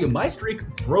gotta tell you, my streak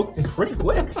broke pretty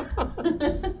quick.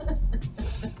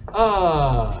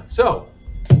 So,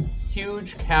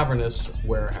 huge cavernous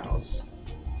warehouse.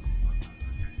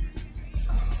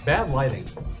 Bad lighting.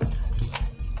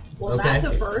 Well, that's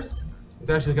a first. It's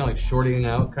actually kind of like shorting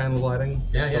out kind of lighting.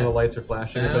 Yeah, Some of the lights are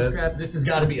flashing a bit. Crap. This has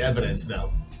got to be evidence,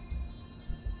 though.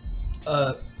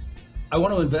 I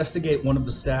want to investigate one of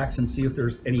the stacks and see if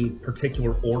there's any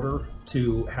particular order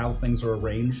to how things are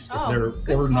arranged. Oh, if they're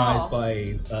good organized call.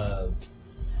 by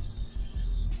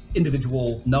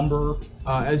individual number.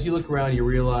 As you look around, you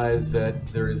realize that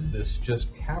there is this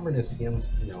just cavernous,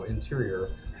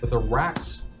 interior, but the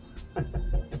racks,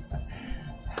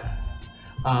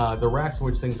 the racks in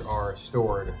which things are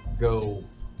stored go.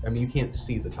 I mean, you can't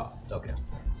see the top. Okay.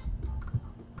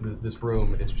 This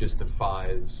room just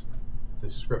defies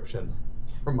description,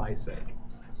 for my sake.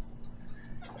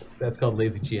 That's called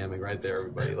lazy GMing right there,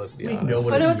 everybody. Let's be honest. know what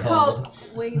But it's it's called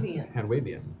Wavian. And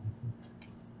Wavian.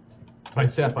 By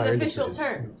It's Sapphire an official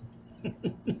Industries.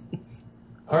 term.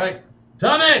 All right,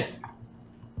 Thomas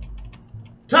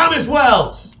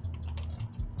Wells.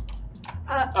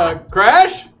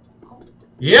 Crash?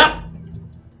 Yep,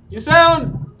 You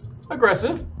sound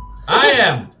aggressive. I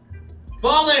am.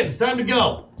 Fall in. It's time to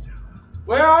go.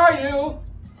 Where are you?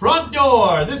 Front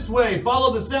door. This way.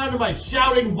 Follow the sound of my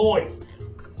shouting voice.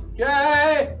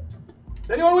 Okay. Is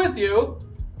anyone with you?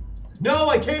 No,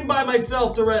 I came by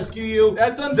myself to rescue you.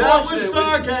 That's That unfortunate. was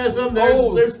sarcasm.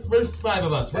 There's 5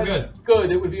 of us. We're good.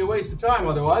 Good. It would be a waste of time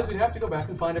otherwise. We'd have to go back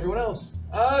and find everyone else.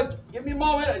 Give me a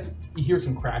moment. You hear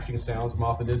some crashing sounds from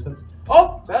off the distance.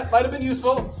 Oh, that might have been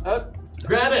useful.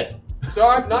 Grab it.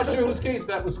 Sorry, not sure whose case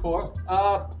that was for.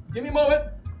 Give me a moment.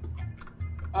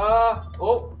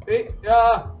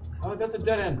 That's a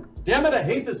dead end. Damn it, I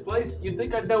hate this place. You'd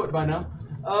think I'd know it by now.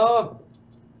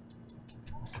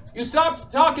 You stopped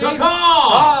talking.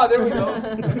 Caw-caw! There we go.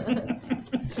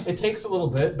 It takes a little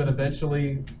bit, but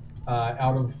eventually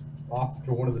off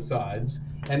to one of the sides.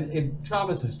 And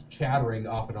Thomas is chattering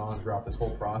off and on throughout this whole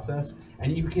process.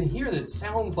 And you can hear that it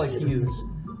sounds like he is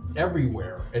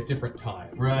everywhere at different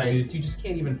times. Right. I mean, you just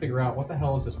can't even figure out what the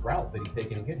hell is this route that he's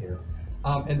taking to get here.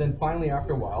 And then finally,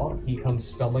 after a while, he comes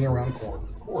stumbling around a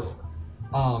corridor.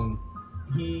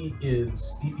 He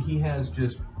has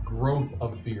just growth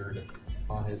of beard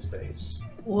on his face.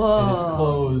 Whoa. And his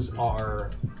clothes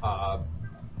are,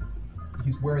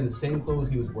 he's wearing the same clothes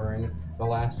he was wearing the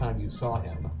last time you saw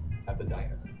him at the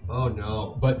diner. Oh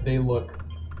no. But they look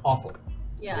awful.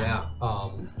 Yeah.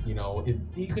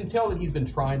 You can tell that he's been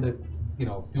trying to,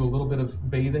 do a little bit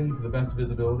of bathing to the best of his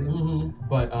abilities,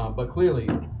 but clearly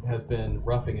has been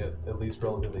roughing it, at least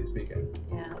relatively speaking.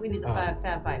 Yeah, we need the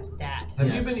Fab 5 stat.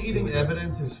 Have you been eating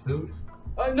evidence as food?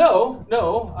 No.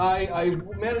 I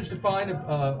managed to find,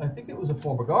 I think it was a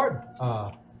former guard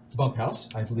bunkhouse,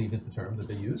 I believe is the term that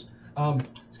they use.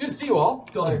 It's good to see you all.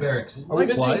 Go to barracks. Are we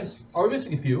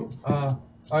missing a few?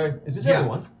 Is this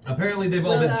everyone? Apparently they've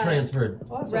all been transferred.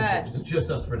 Well, that sounds Right. good. It's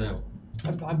just us for now.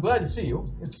 I'm glad to see you.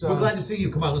 We're glad to see you.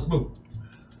 Come on, let's move.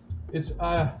 It's it's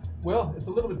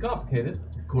a little bit complicated.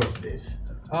 Of course it is.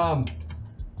 All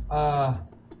right,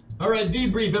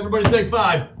 debrief. Everybody take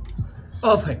 5.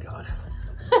 Oh, thank God.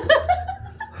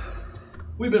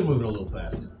 We've been moving a little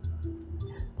fast.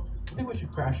 I think we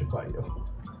should crashify you.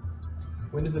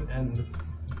 When does it end?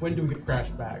 When do we get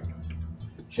crashed back?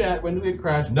 Chat, when do we get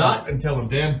crashed Not back? until I'm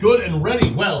damn good and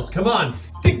ready. Wells, come on,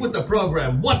 stick with the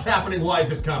program. What's happening? Why is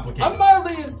this complicated? I'm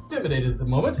mildly intimidated at the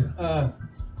moment.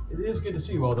 It is good to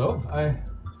see you all, though.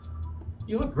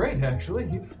 You look great, actually.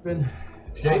 You've been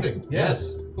Shaving,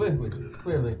 yes.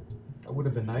 Clearly. That would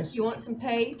have been nice. You want some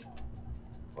paste?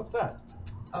 What's that?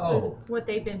 Oh, What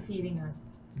they've been feeding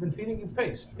us. I've been feeding you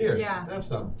paste. here, Yeah. have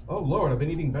some. Oh, Lord, I've been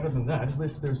eating better than that. At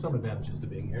least there's some advantages to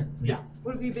being here. Yeah.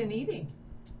 What have you been eating?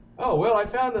 Oh, well, I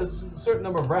found a certain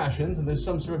number of rations, and there's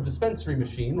some sort of dispensary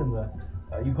machine in the...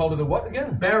 you called it a what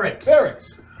again? Barracks.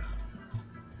 Barracks.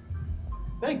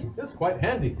 Thank you. That's quite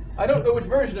handy. I don't know which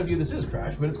version of you this is,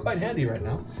 Crash, but it's quite handy right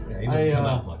now. Yeah, he doesn't come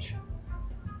out much.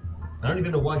 I don't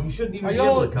even know why he shouldn't even Are be able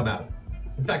y'all- to come out.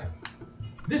 In fact,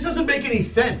 this doesn't make any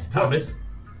sense, Thomas.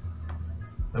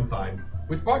 I'm fine.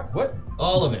 Which part? What?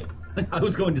 All of it. I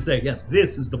was going to say, yes,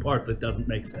 this is the part that doesn't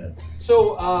make sense.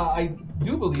 So, I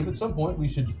do believe at some point we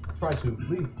should try to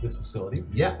leave this facility.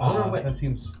 Yeah, on our way. That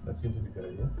seems to be a good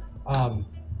idea.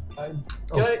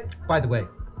 By the way,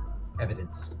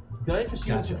 evidence. Can I interest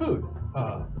you in some food?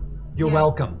 You're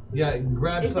welcome. Yeah,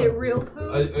 grab Is some. it real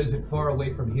food? Is it far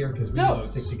away from here? Because we No, need to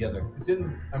stick together. It's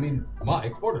in, my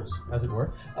quarters, as it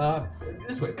were.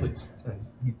 This way, please. And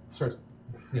he starts,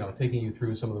 taking you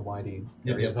through some of the windy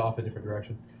areas off a different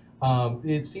direction.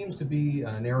 It seems to be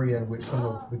an area in which some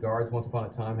of the guards once upon a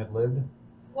time had lived.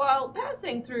 While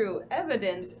passing through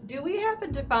evidence, do we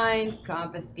happen to find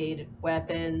confiscated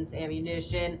weapons,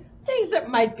 ammunition, things that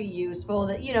might be useful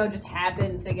that, just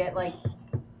happen to get,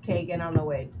 taken on the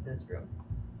way to this room?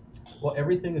 Well,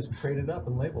 everything is crated up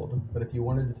and labeled, but if you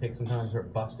wanted to take some time to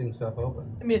start busting stuff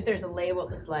open. If there's a label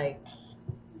that's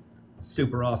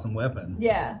super awesome weapon.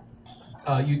 Yeah.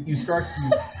 You start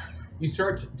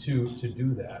to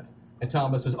do that, and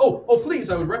Thomas says, "Oh,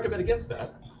 please! I would recommend against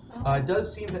that. It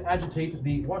does seem to agitate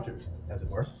the Watchers, as it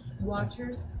were.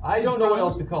 Watchers? I don't know what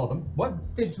else to call them. What?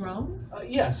 The drones?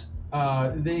 Yes.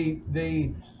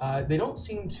 They don't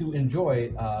seem to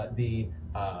enjoy the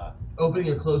opening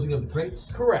and closing of the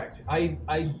crates. Correct. I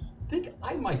think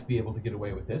I might be able to get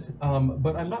away with it,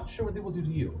 but I'm not sure what they will do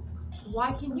to you.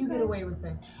 Why can you get away with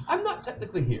it? I'm not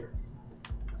technically here.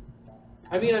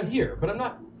 I'm here, but I'm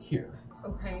not here.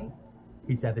 Okay.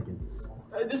 He's evidence.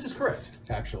 This is correct,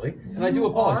 actually, and I do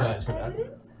apologize for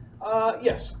that.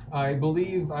 Yes, I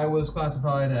believe I was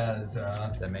classified as.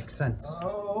 That makes sense.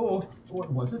 Oh, what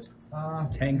was it?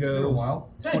 Tango. It's been a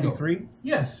while. 23.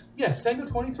 Yes, Tango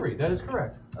 23. That is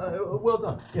correct. Well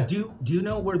done. Yes. Do you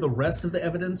know where the rest of the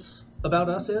evidence about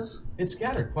us is? It's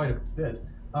scattered quite a bit.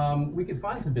 We can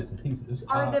find some bits and pieces.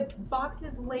 Are the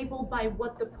boxes labeled by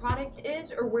what the product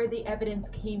is or where the evidence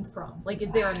came from?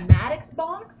 Is there a Maddox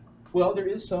box? Well, there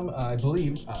is some, I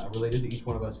believe, related to each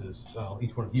one of us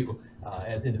each one of you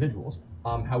as individuals.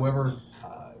 However,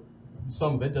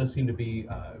 some of it does seem to be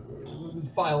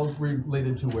filed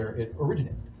related to where it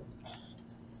originated.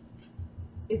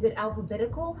 Is it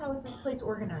alphabetical? How is this place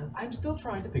organized? I'm still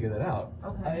trying to figure that out.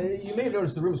 Okay. You may have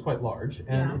noticed the room is quite large,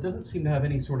 and it doesn't seem to have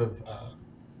any sort of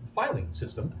filing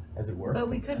system, as it were. But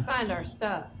we could find our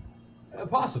stuff.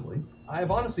 Possibly. I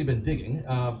have honestly been digging.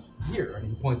 Here, and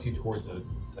he points you towards a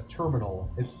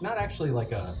terminal. It's not actually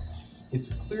it's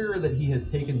clear that he has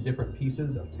taken different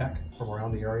pieces of tech from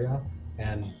around the area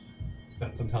and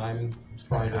spent some time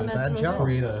trying to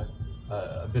create a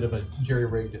bit of a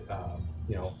jerry-rigged,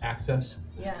 access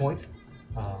point.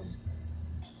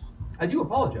 I do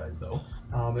apologize, though.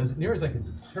 As near as I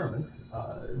can determine,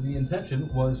 the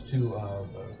intention was to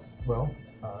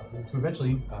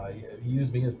eventually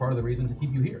use me as part of the reason to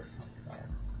keep you here.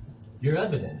 Your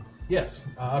evidence? Yes.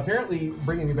 Apparently,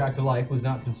 bringing me back to life was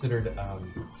not considered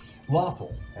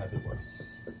lawful, as it were.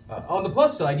 On the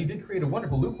plus side, you did create a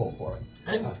wonderful loophole for it.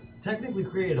 And technically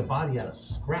created a body out of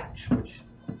scratch, which...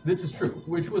 This is true,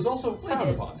 which was also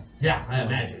frowned upon. Yeah, I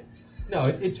imagine. No,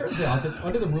 it turns out that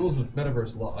under the rules of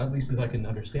metaverse law, at least as I can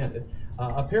understand it,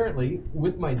 apparently,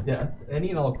 with my death, any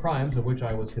and all crimes of which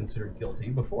I was considered guilty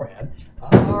beforehand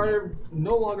are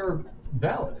no longer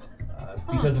valid,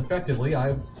 because effectively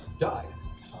I died.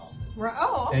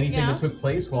 Anything that took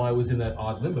place while I was in that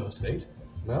odd limbo state,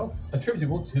 well,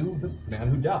 attributable to the man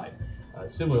who died.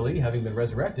 Similarly, having been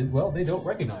resurrected, well, they don't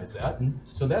recognize that, and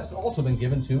so that's also been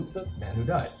given to the man who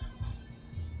died.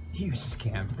 You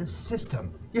scammed the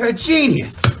system. You're a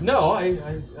genius! No,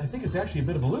 I think it's actually a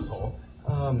bit of a loophole.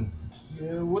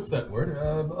 What's that word?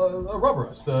 A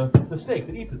rubberus, the snake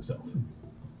that eats itself.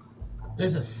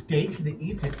 There's a steak that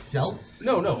eats itself?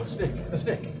 No, a snake. A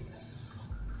snake.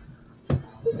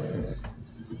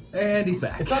 And he's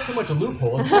back. It's not so much a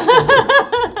loophole.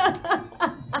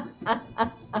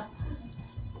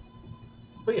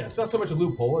 But yeah, it's not so much a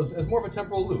loophole as more of a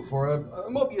temporal loop, or a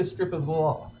Mobius strip of the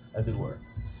law, as it were.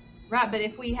 Right, but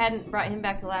if we hadn't brought him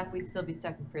back to life, we'd still be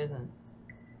stuck in prison.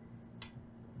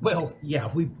 Well, yeah,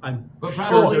 I'm But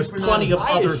sure there's plenty of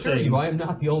I other assure things. you, I am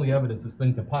not the only evidence that's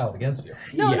been compiled against you.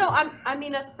 No, I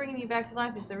mean us bringing you back to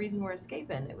life is the reason we're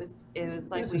escaping. It was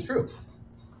like This is true.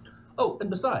 Oh, and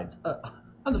besides,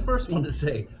 I'm the first one to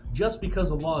say, just because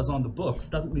a law is on the books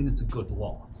doesn't mean it's a good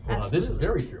law. This is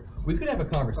very true. We could have a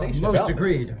conversation Most about this.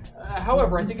 agreed.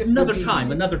 However, I think it Another would be-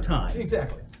 time.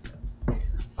 Exactly.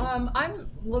 I'm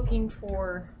looking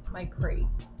for my crate.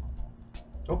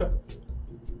 Okay.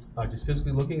 Just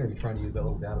physically looking, or are you trying to use that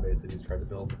little database that he's tried to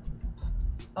build?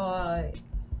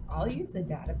 I'll use the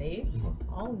database.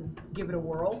 I'll give it a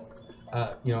whirl.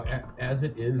 As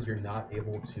it is, you're not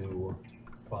able to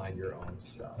find your own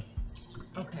stuff.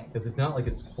 Okay. Because it's not like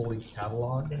it's fully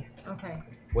cataloged. Okay.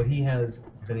 What he has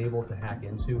been able to hack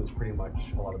into is pretty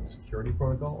much a lot of the security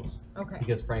protocols. Okay.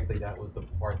 Because frankly, that was the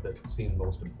part that seemed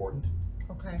most important.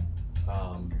 Okay.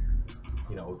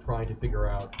 Trying to figure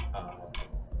out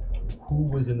who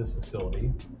was in this facility,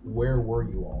 where were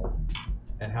you all,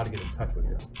 and how to get in touch with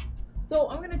you. So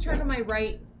I'm gonna turn to my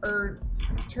right,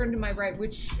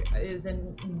 which is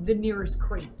in the nearest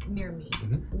crate near me.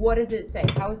 What does it say?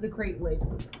 How is the crate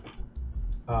labeled?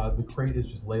 The crate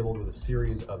is just labeled with a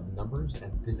series of numbers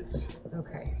and digits.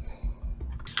 Okay.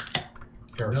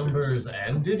 Numbers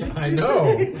and digits? I know.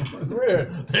 It's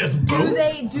weird. There's Do both?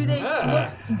 they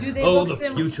look the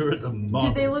similar? future is a marvelous.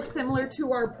 Do they look similar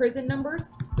to our prison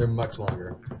numbers? They're much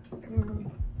longer.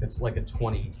 It's like a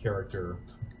 20-character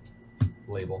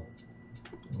label.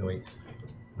 Nice.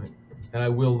 And I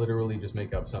will literally just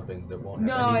make up something that won't have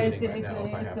No, anything right now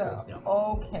if I have to.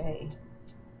 okay.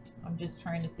 I'm just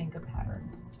trying to think of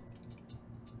patterns.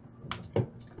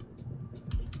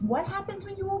 What happens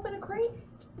when you open a crate?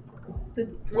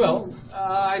 Well,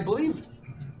 I believe.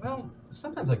 Well,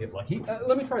 sometimes I get lucky.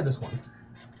 Let me try this one.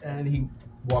 And he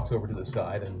walks over to the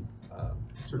side and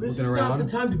sort of This looking is around. not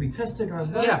the time to be testing our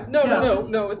luck. Yeah,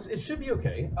 no. It should be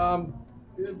okay.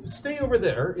 Stay over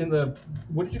there in the.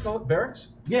 What did you call it? Barracks?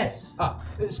 Yes.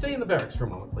 Stay in the barracks for a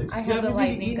moment, please. I Do you have have the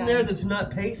anything to lightning eat in gun. there that's not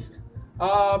paste?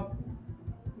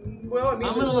 Well, I mean,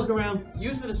 I'm gonna look around.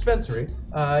 Use the dispensary.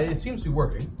 It seems to be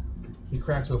working. He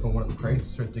cracks open one of the crates,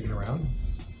 starts digging around.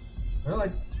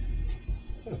 Well,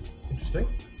 interesting.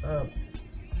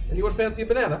 Anyone fancy a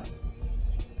banana?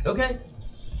 Okay.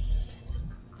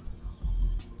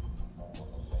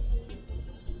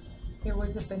 There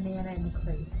was a banana in the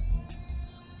crate.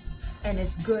 And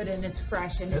it's good and it's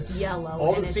fresh and it's yellow.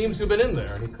 All and that it's, seems to have been in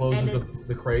there. And he closes and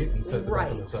the crate and sets it up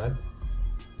on the right. side.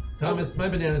 Thomas, my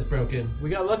banana's broken.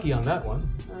 We got lucky on that one.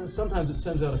 Sometimes it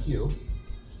sends out a few.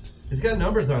 It's got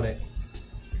numbers on it.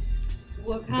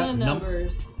 What kind of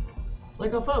numbers?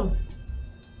 Like a phone.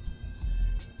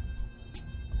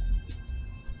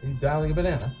 Are you dialing a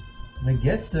banana? I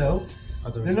guess so.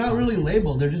 They're not really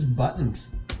labeled, they're just buttons.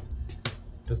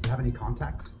 Does it have any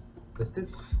contacts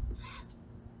listed?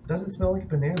 Doesn't smell like a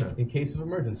banana. In case of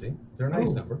emergency, is there a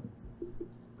nice number?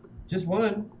 Just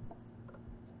one.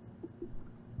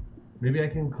 Maybe I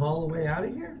can call a way out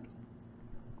of here?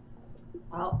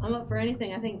 I'm up for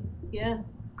anything. I think, yeah.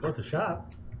 Worth a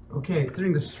shot. Okay.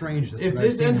 Considering the strangeness. If that I've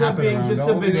this seen ends up happen being around just a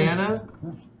all of you- banana,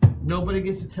 nobody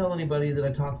gets to tell anybody that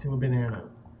I talked to a banana.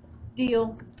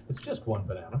 Deal. It's just one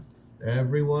banana.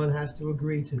 Everyone has to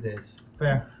agree to this.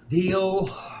 Fair. Deal.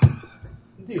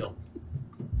 Deal.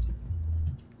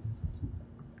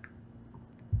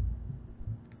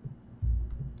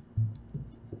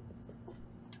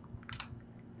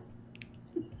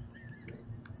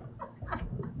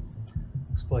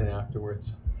 Explain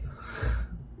afterwards.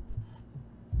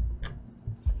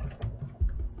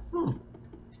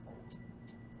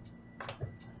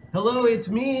 Hello, it's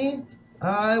me.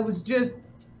 I was just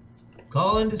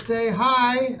calling to say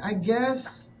hi, I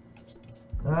guess.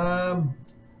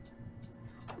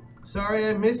 Sorry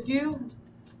I missed you.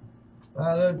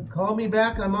 Call me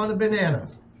back. I'm on a banana.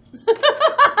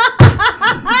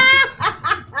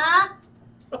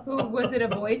 Who was it? A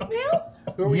voicemail?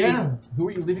 Who were Yeah. Who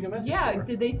were you leaving a message Yeah. for?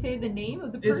 Did they say the name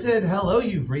of the It person? said, hello,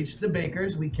 you've reached the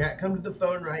Bakers. We can't come to the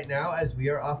phone right now as we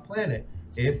are off planet.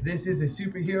 If this is a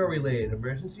superhero-related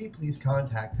emergency, please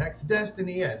contact Hex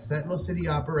Destiny at Sentinel City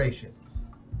Operations.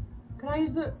 Can I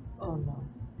use it? Oh no.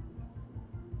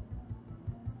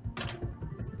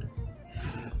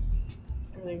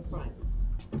 Everything's fine.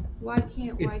 Why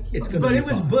can't? It's gonna But be it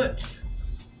was fine. Butch.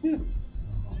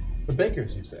 The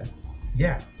Bakers, you say?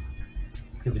 Yeah,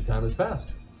 Could be time has passed.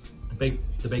 The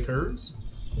Bakers.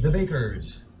 the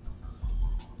Bakers.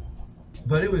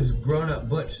 But it was grown-up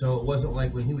Butch, so it wasn't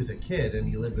like when he was a kid and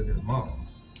he lived with his mom.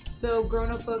 So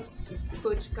grown-up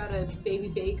Butch got a baby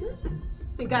baker?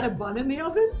 They got a bun in the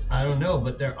oven? I don't know,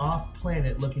 but they're off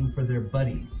planet looking for their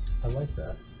buddy. I like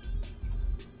that.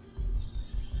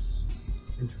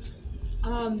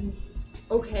 Interesting.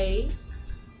 Okay.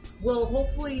 Well,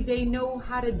 hopefully they know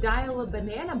how to dial a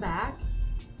banana back.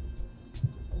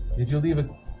 Did you leave a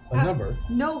number?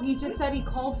 No, he just said he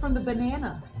called from the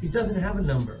banana. He doesn't have a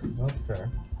number. That's fair.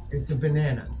 It's a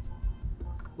banana.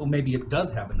 Well, maybe it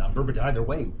does have a number, but either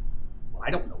way, I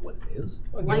don't know what it is.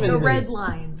 Like a red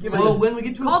line. Well, when we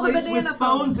get to Call a the place with banana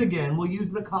phone. phones again, we'll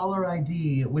use the caller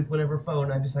ID with whatever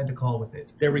phone I decide to call with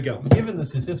it. There we go. Given the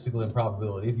statistical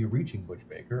improbability of you reaching Butch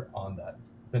Baker on that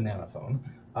banana phone,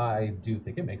 I do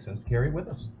think it makes sense to carry it with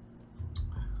us.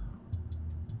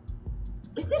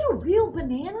 Is it a real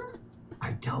banana?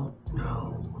 I don't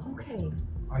know. Okay.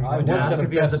 Are you I going to once ask had a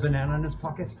if he has a best- banana in his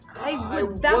pocket? I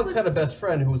once had a best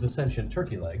friend who was a sentient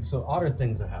turkey leg, so odder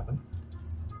things have happened.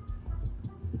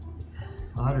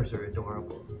 Otters are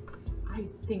adorable. I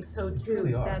think so too.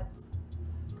 really are. That's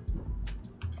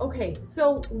okay.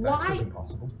 So That why was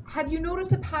impossible. have you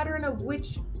noticed a pattern of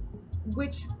which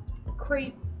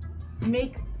crates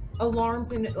make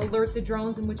alarms and alert the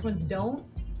drones and which ones don't?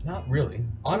 Not really.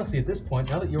 Honestly, at this point,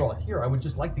 now that you're all here, I would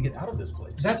just like to get out of this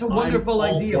place. That's a I'm wonderful all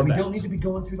idea. for We that. don't need to be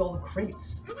going through all the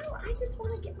crates. I know. I just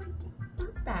want to get my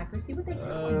stuff back or see what they have.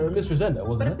 Mr. Zenda, But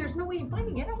wasn't if it? there's no way of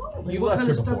finding it, I won't. You've What left kind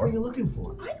here of stuff before. are you looking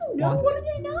for? I don't know. Once. What do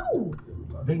they know?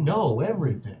 They know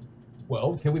everything.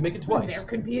 Well, can we make it Well, twice? there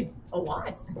could be a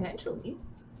lot potentially.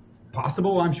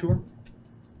 Possible, I'm sure.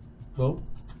 Well,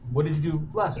 what did you do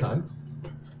last time?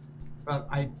 Well,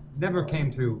 I never came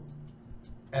to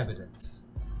evidence.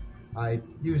 I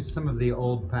used some of the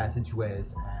old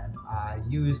passageways, and I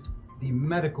used the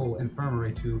medical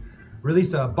infirmary to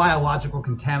release a biological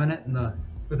contaminant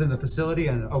within the facility,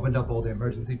 and opened up all the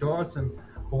emergency doors and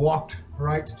walked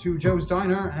right to Joe's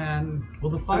Diner. And Well,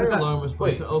 the What fire is that? alarm was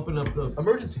supposed Wait. to open up the.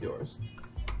 Emergency doors.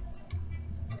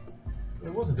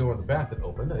 There was a door in the back that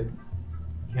opened. I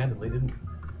candidly didn't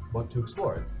want to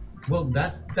explore it. Well,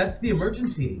 that's the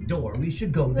emergency door. We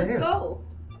should go Let's there. go.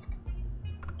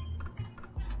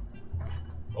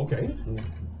 Okay.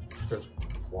 Starts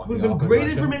walking Would have been off in great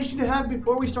direction. information to have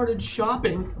before we started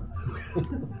shopping.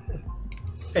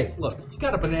 Hey, look, you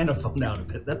got a banana phone out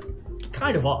of it. That's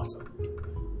kind of awesome.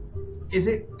 Is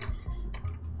it?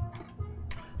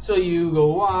 So you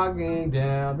go walking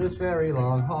down this very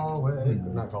long hallway.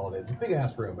 Not hallway, it's a big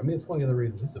ass room. I mean, it's one of the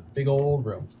reasons. It's a big old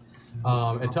room.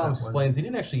 And Thomas explains he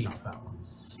didn't actually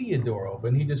see a door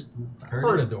open. He just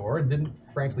heard a door and didn't,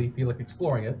 frankly, feel like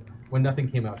exploring it when nothing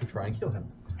came out to try and kill him.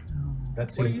 That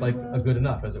seemed like a good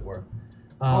enough, as it were.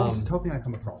 I'm just hoping I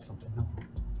come across something. That's all.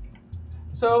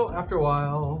 So after a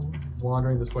while,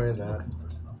 wandering this way and that,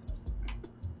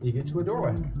 you get to a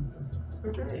doorway.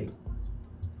 Okay.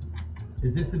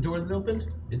 Is this the door that opened?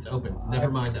 It's open.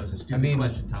 Never mind. That was a stupid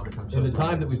question, Thomas. I'm so in the sorry.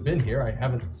 time that we've been here, I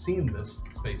haven't seen this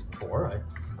space before.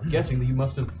 I'm guessing that you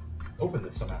must have opened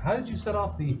this somehow. How did you set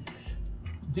off the?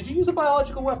 Did you use a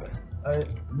biological weapon?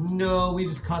 No, we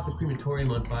just caught the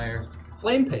crematorium on fire.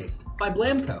 Flame paste by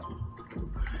Blamco.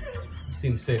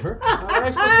 Seems safer.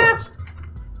 Excellent choice.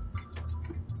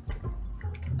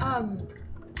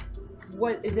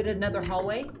 What is it? Another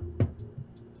hallway?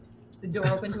 The door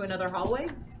open to another hallway?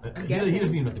 I'm He guessing.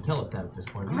 doesn't even have to tell us that at this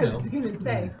point. We I know. was gonna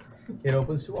say. It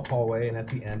opens to a hallway, and at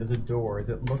the end is a door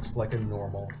that looks like a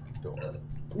normal door.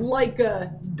 Like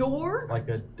a door? Like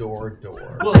a door.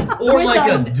 Well, or With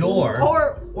like a door.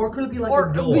 Or could it be like or,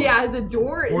 a door? Yeah, as a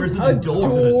door. Or is it a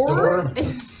door?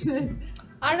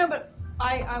 I don't know, but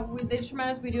they just remind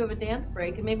us we do have a dance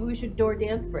break, and maybe we should door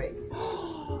dance break.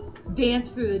 Dance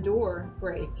through the door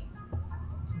break.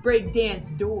 Break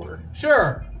dance door.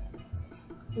 Sure.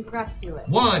 We forgot to do it.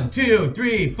 1, 2,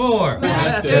 3, 4.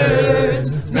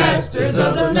 Masters, masters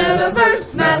of the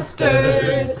metaverse,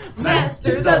 masters,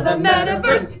 masters of the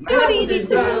metaverse.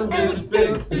 Doody-dee-doo,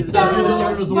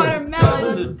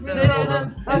 watermelon,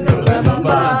 Are we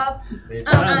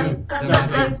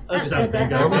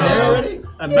there already?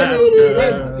 A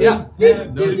master. Yeah.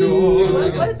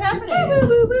 What is happening?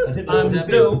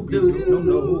 No.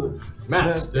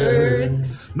 Masters,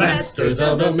 masters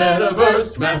of the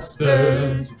metaverse,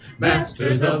 masters,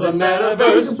 masters of the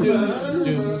metaverse.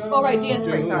 Oh, right, dance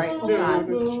break, sorry. Oh, God.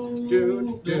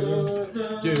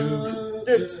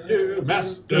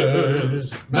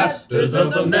 Masters, masters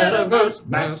of the metaverse,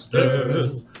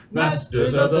 masters,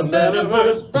 masters of the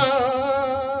metaverse.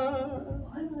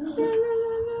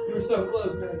 You were so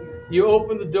close, man. You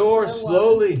open the door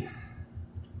slowly.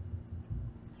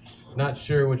 Not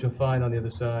sure what you'll find on the other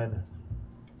side.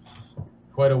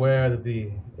 Quite aware that the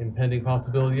impending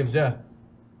possibility of death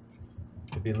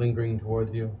could be lingering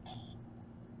towards you.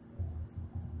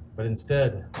 But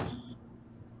instead,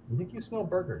 you think you smell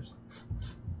burgers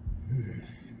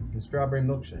and strawberry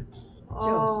milkshakes.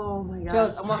 Oh my gosh.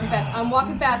 Joe's, I'm walking fast. I'm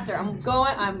walking faster. I'm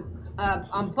going.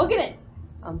 I'm booking it.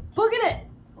 I'm booking it.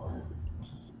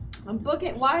 I'm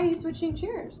booking. Why are you switching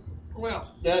chairs?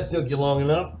 Well, that took you long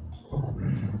enough.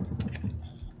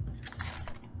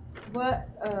 What?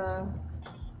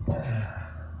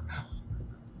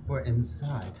 We're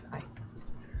inside.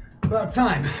 About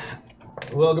time.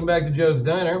 Welcome back to Joe's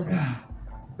Diner.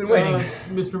 Been waiting.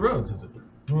 Mr. Rhodes, is it?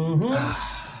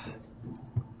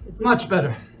 Much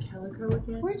better. Calico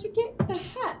again? Where'd you get the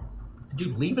hat? Did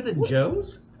you leave it at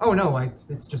Joe's? Oh no,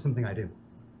 it's just something I do.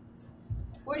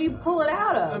 Where do you pull it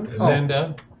out of?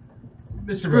 Zenda.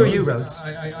 Mr. Screw Rhodes, you, Rhodes.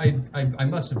 I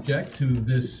must object to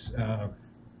this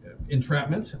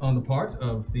entrapment on the part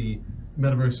of the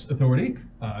Metaverse Authority.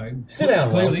 Sit down,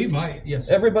 Clearly, Wells. yes.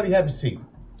 Everybody have a seat.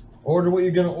 Order what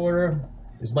you're gonna order.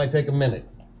 This might take a minute.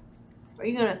 Are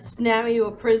you gonna snap me to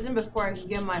a prison before I can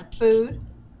get my food?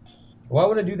 Why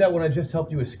would I do that when I just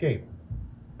helped you escape?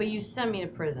 But you sent me to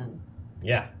prison.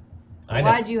 Yeah, So I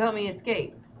know. why'd you help me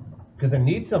escape? Because I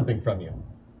need something from you.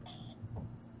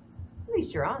 At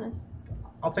least you're honest.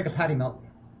 I'll take a patty melt.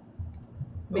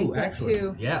 Make that actually,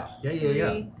 two. Yeah.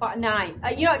 3, 5, 9.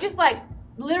 You know, just like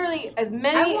literally as I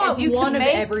many want as you one can of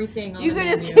make. everything on You the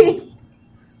can just menu. keep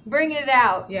bringing it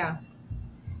out. Yeah.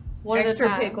 One Extra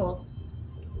at a time. pickles.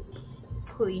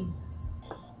 Please.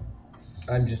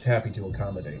 I'm just happy to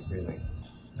accommodate, really.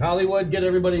 Hollywood, get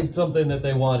everybody something that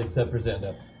they want except for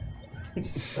Zenda.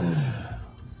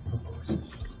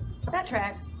 That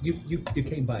tracks. You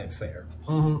came by it fair.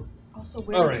 Mm-hmm. Also,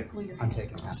 where All did you right. pull your I'm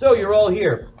taking that. So you're all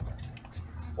here.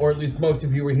 Or at least most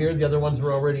of you were here. The other ones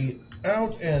were already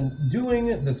out and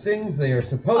doing the things they are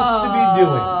supposed to be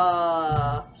doing.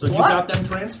 So you what? got them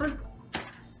transferred?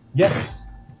 Yes.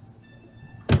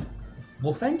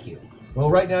 Well, thank you. Well,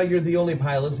 right now you're the only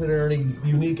pilots that are in a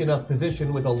unique enough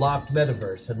position with a locked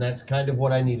metaverse, and that's kind of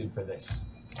what I needed for this.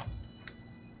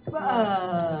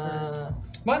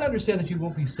 Might understand that you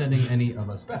won't be sending any of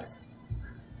us back.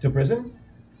 To prison?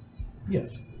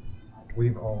 Yes.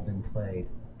 We've all been played.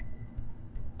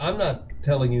 I'm not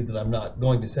telling you that I'm not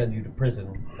going to send you to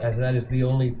prison, as that is the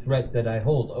only threat that I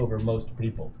hold over most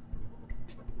people.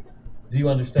 Do you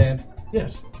understand?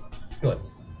 Yes. Good.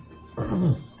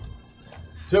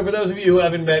 So for those of you who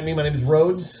haven't met me, my name is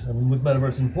Rhodes. I'm with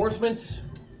Metaverse Enforcement.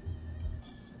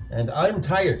 And I'm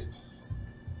tired.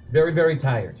 Very, very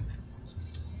tired.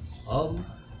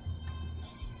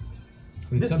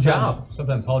 This sometimes, job.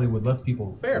 Sometimes Hollywood lets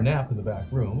people nap in the back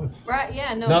room. Right?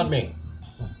 Yeah. No. Not me.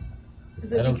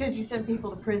 Is I it don't- because you send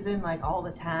people to prison like all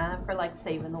the time for like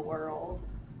saving the world?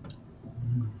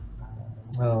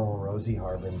 Oh, Rosie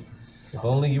Harbin. If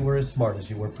only you were as smart as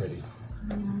you were pretty.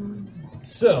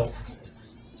 So,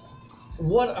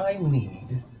 what I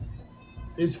need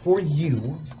is for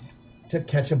you to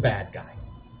catch a bad guy.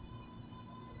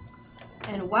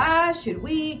 And why should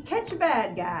we catch a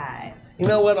bad guy? You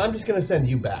know what? I'm just going to send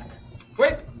you back.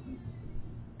 Wait.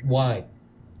 Why?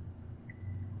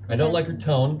 I don't like her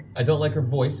tone, I don't like her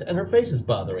voice, and her face is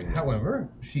bothering me. However,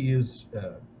 she is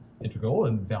integral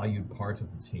and valued part of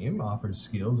the team, offers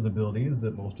skills and abilities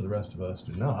that most of the rest of us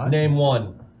do not. Name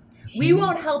one. We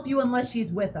won't help you unless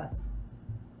she's with us.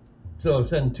 So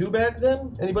send two back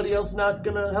then? Anybody else not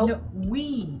going to help? No,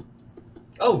 we.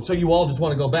 Oh, so you all just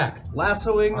want to go back?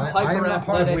 Lassoing, I am hyper not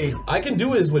part of athletic. we. I can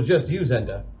do this with just you,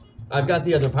 Zenda. I've got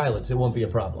the other pilots, it won't be a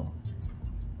problem.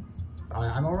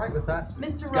 I'm all right with that.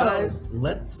 Mr. Rose. Guys,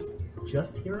 let's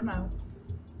just hear him out.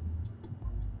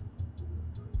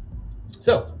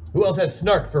 So, who else has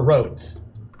snark for Rhodes?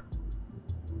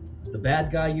 The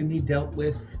bad guy you need dealt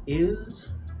with is...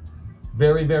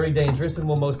 Very, very dangerous and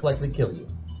will most likely kill you.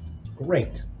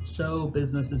 Great. So,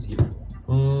 business as usual.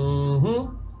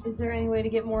 Mm-hmm. Is there any way to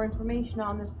get more information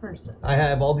on this person? I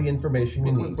have all the information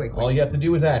you need. wait. All you have to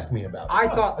do is ask me about it. I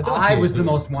thought I was the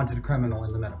most wanted criminal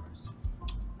in the metaverse.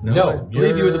 No, I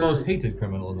believe you were the you're- most hated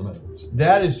criminal in the metaverse.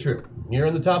 That is true. You're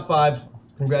in the top 5.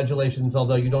 Congratulations,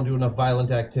 although you don't do enough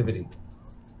violent activity.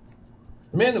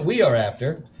 The man that we are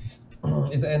after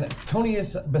is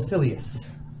Antonius Basilius.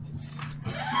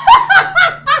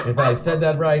 If I said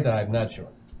that right, I'm not sure.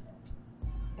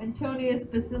 Antonius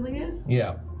Basilius?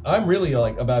 Yeah, I'm really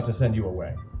about to send you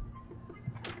away.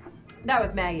 That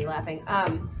was Maggie laughing.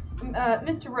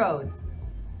 Mr. Rhodes.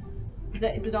 Is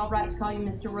it all right to call you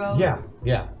Mr. Rhodes?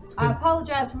 Yeah. I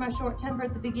apologize for my short temper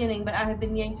at the beginning, but I have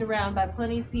been yanked around by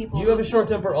plenty of people. You have a short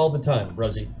temper all the time,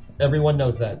 Rosie. Everyone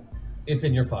knows that. It's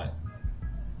in your file.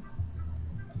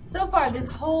 So far, this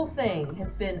whole thing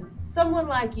has been someone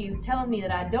like you telling me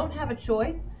that I don't have a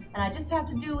choice, and I just have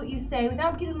to do what you say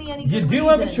without giving me any You good do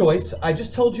have a reason. choice. I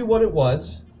just told you what it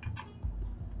was.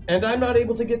 And I'm not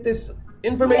able to get this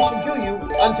information to you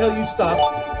until you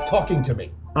stop talking to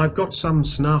me. I've got some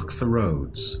snark for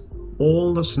Rhodes.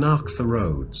 All the snark for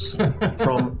Rhodes.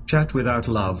 From Chat Without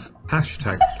Love,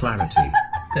 #clarity.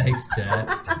 Thanks,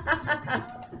 Chad.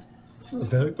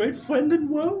 A great friend in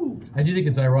world. I do think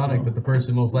it's ironic that the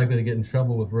person most likely to get in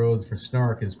trouble with Rhodes for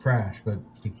snark is Crash, but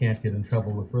he can't get in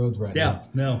trouble with Rhodes right now.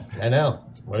 No. I know.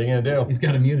 What are you going to do? He's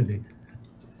got immunity.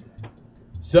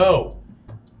 So,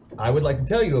 I would like to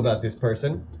tell you about this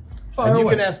person. Fire and you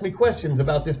away. can ask me questions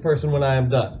about this person when I am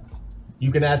done.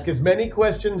 You can ask as many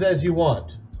questions as you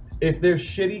want. If they're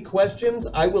shitty questions,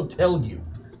 I will tell you.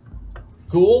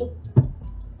 Cool?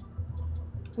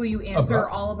 Will you answer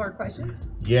Abrupt. all of our questions?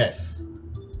 Yes.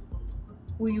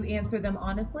 Will you answer them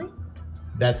honestly?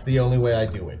 That's the only way I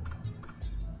do it.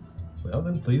 Well,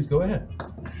 then please go ahead.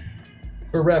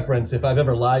 For reference, if I've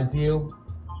ever lied to you,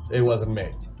 it wasn't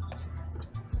me.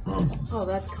 Oh,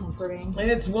 that's comforting.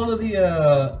 It's one of the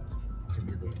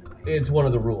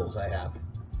rules I have.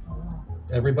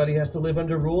 Everybody has to live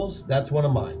under rules. That's one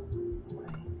of mine.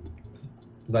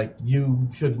 Like, you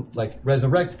shouldn't, like,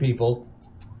 resurrect people.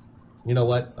 You know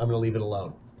what? I'm gonna leave it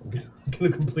alone. I'm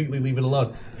gonna completely leave it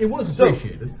alone. It was So,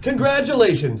 appreciated.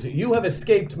 congratulations, you have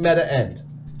escaped meta end.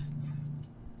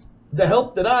 The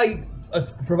help that I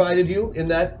provided you in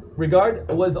that regard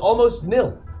was almost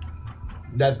nil.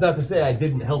 That's not to say I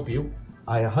didn't help you.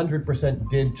 I 100%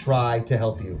 did try to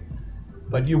help you.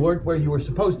 But you weren't where you were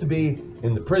supposed to be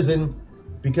in the prison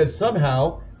because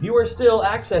somehow you are still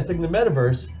accessing the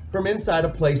metaverse from inside a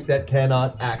place that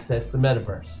cannot access the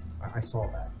metaverse. I saw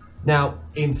that. Now,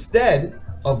 instead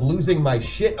of losing my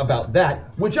shit about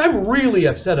that, which I'm really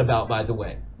upset about, by the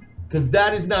way, because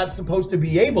that is not supposed to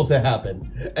be able to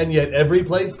happen, and yet every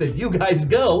place that you guys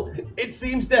go, it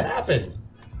seems to happen,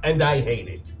 and I hate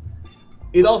it.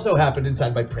 It also happened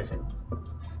inside my prison,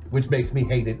 which makes me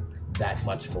hate it that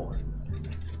much more.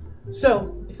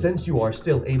 So, since you are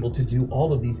still able to do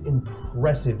all of these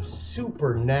impressive,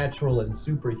 supernatural, and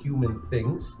superhuman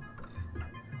things,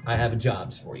 I have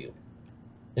jobs for you.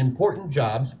 Important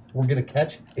jobs. We're going to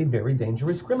catch a very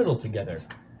dangerous criminal together.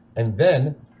 And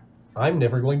then, I'm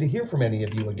never going to hear from any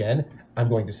of you again. I'm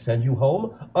going to send you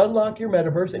home, unlock your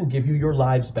metaverse, and give you your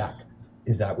lives back.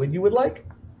 Is that what you would like?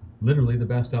 Literally the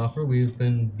best offer we've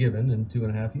been given in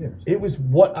 2.5 years. It was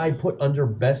what I put under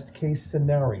best case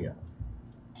scenario.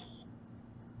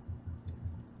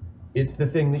 It's the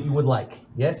thing that you would like,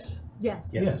 yes?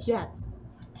 Yes. Yes. Yes.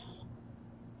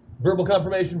 Verbal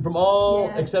confirmation from all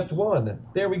Yes. except one.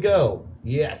 There we go.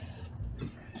 Yes.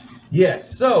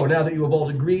 Yes. So now that you have all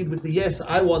agreed with the yes,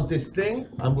 I want this thing,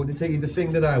 I'm going to tell you the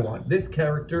thing that I want. This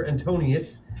character,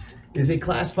 Antonius, is a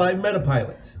Class 5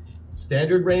 metapilot.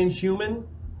 Standard range human,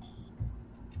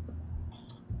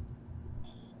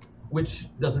 which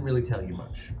doesn't really tell you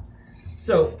much.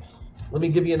 So let me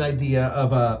give you an idea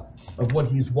of what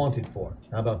he's wanted for.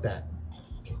 How about that?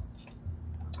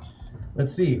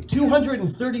 Let's see,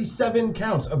 237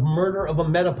 counts of murder of a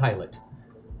metapilot.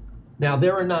 Now,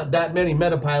 there are not that many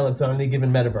metapilots on any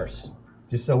given metaverse.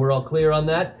 Just so we're all clear on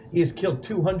that, he has killed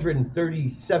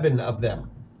 237 of them.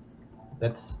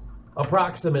 That's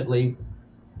approximately...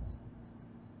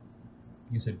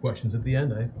 You said questions at the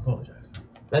end, I apologize.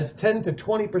 That's 10 to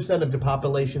 20% of the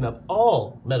population of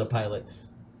all metapilots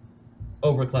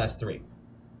over Class 3.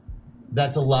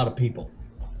 That's a lot of people.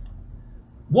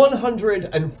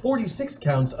 146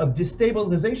 counts of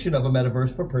destabilization of a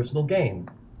metaverse for personal gain.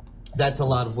 That's a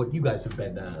lot of what you guys have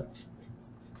been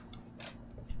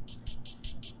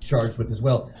charged with as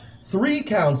well. 3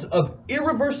 counts of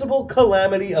irreversible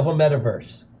calamity of a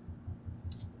metaverse.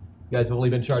 You guys have only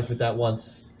been charged with that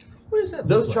once. What is that?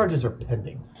 Those charges are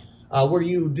pending. Where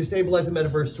you destabilize a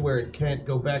metaverse to where it can't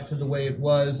go back to the way it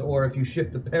was, or if you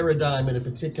shift the paradigm in a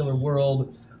particular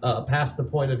world past the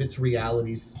point of its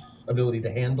reality's ability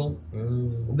to handle,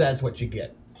 that's what you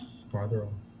get. Farther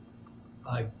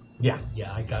on. Yeah,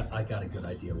 I got a good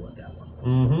idea what that one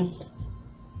was. Mm-hmm.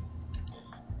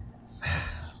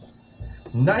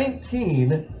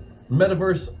 19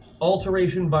 metaverse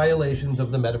alteration violations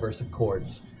of the Metaverse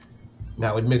Accords.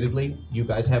 Now, admittedly, you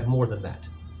guys have more than that.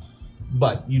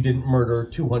 But you didn't murder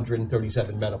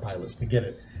 237 metapilots to get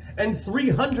it. And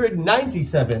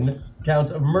 397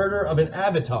 counts of murder of an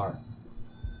avatar.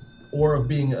 Or of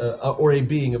being a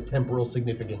being of temporal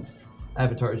significance.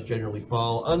 Avatars generally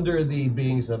fall under the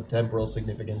beings of temporal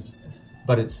significance,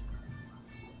 but it's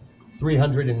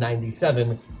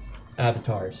 397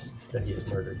 avatars that he has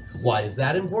murdered. Why is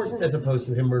that important as opposed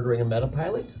to him murdering a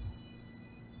metapilot?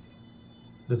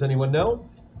 Does anyone know?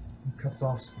 It cuts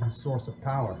off the source of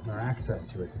power, our access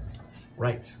to it.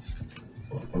 Right.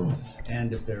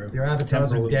 And if they're your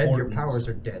avatars are temporal dead, your importance. powers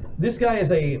are dead. This guy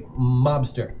is a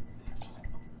mobster.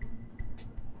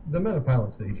 The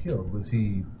metapilots that he killed, was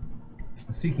he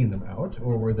seeking them out,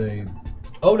 or were they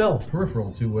Oh no.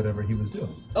 peripheral to whatever he was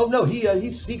doing? Oh no,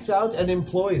 he seeks out and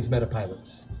employs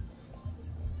metapilots.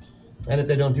 And if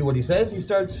they don't do what he says, he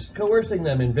starts coercing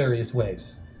them in various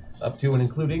ways. Up to and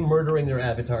including murdering their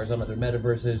avatars on other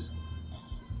metaverses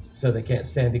so they can't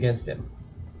stand against him.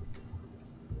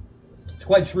 It's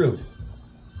quite shrewd.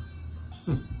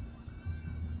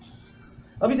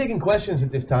 I'll be taking questions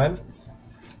at this time.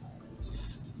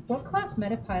 What class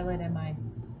metapilot am I?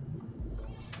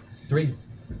 3.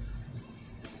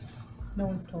 No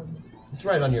one's told me. It's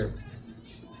right on your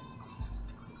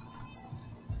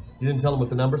You didn't tell them what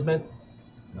the numbers meant?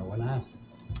 No one asked.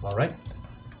 All right.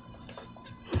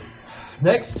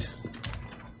 Next.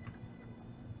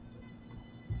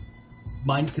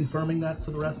 Mind confirming that for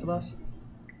the rest of us?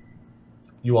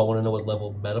 You all want to know what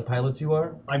level meta pilots you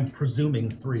are? I'm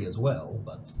presuming 3 as well,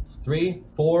 but 3,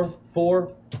 4,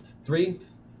 4, 3.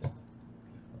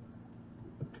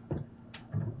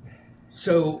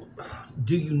 So,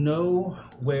 do you know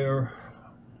when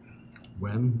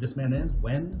this man is?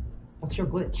 When? What's your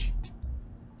glitch?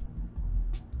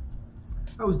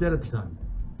 I was dead at the time.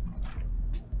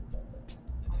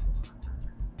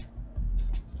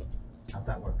 How's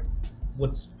that work?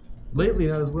 What's lately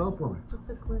not as well for me? What's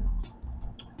a glitch?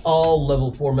 All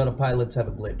level 4 meta pilots have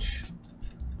a glitch.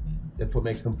 That's what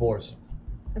makes them force.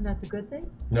 And that's a good thing?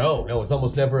 No, it's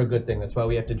almost never a good thing. That's why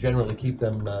we have to generally keep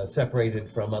them separated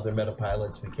from other meta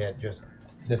pilots. We can't just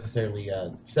necessarily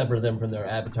sever them from their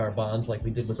avatar bonds like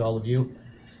we did with all of you.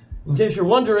 In case you're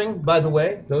wondering, by the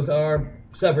way, those are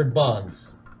severed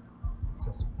bonds.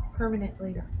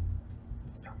 Permanently.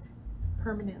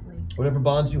 Permanently. Whatever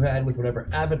bonds you had with whatever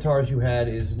avatars you had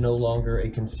is no longer a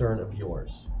concern of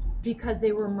yours. Because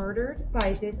they were murdered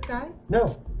by this guy?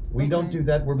 No, we don't do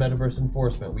that. We're metaverse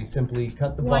enforcement. We simply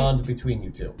cut the Why? bond between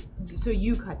you two. So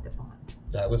you cut the bond.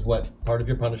 That was what part of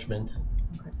your punishment.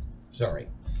 Okay. Sorry.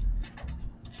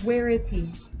 Where is he?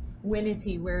 When is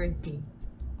he? Where is he?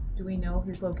 Do we know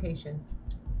his location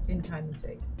in time and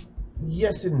space?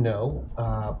 Yes and no.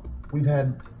 We've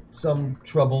had some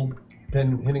trouble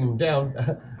hitting him down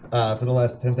for the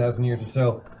last 10,000 years or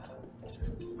so.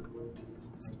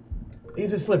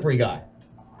 He's a slippery guy.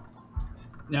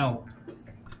 Now,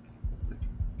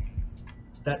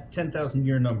 that 10,000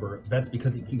 year number, that's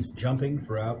because he keeps jumping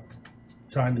throughout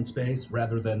time and space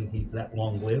rather than he's that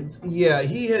long lived? Yeah,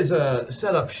 he has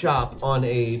set up shop on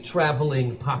a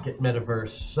traveling pocket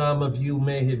metaverse. Some of you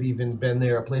may have even been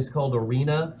there, a place called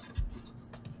Arena.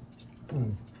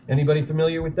 Anybody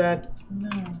familiar with that? No.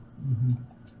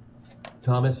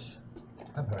 Thomas?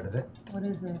 I've heard of it. What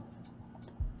is it?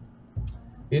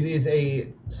 It is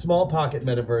a small pocket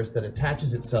metaverse that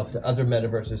attaches itself to other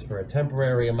metaverses for a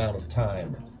temporary amount of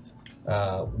time,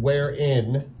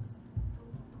 wherein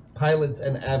pilots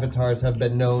and avatars have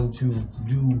been known to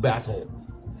do battle.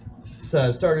 So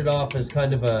it started off as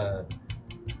kind of a,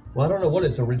 well, I don't know what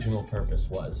its original purpose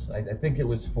was. I think it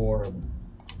was for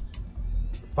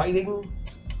fighting,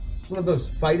 one of those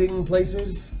fighting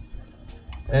places.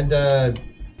 And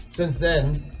since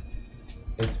then,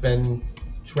 it's been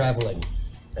traveling.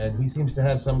 And he seems to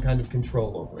have some kind of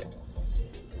control over it.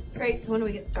 Great, so when do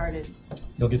we get started?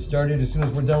 He'll get started as soon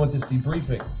as we're done with this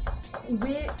debriefing.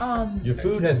 Your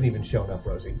food hasn't even shown up,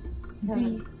 Rosie.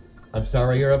 I'm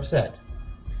sorry you're upset.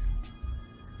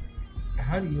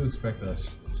 How do you expect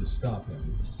us to stop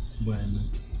him when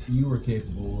you were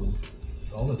capable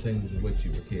of all the things of which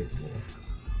you were capable,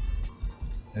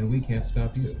 and we can't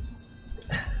stop you?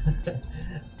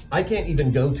 I can't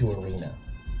even go to Arena.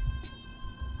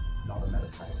 Not a meta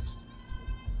pilot.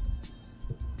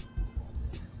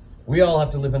 We all have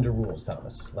to live under rules,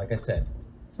 Thomas, like I said.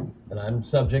 And I'm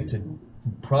subject to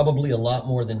probably a lot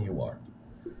more than you are.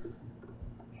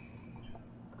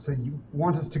 So you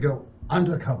want us to go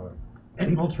undercover,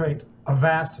 infiltrate a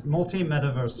vast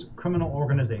multi-metaverse criminal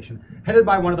organization headed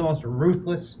by one of the most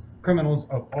ruthless criminals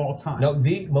of all time. No,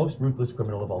 the most ruthless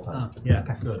criminal of all time. Yeah,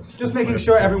 good. Just making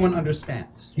sure everyone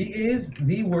understands. He is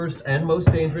the worst and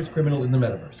most dangerous criminal in the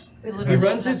metaverse. He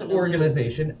runs his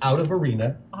organization out of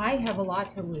Arena. I have a lot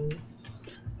to lose.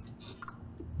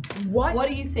 What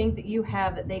do you think that you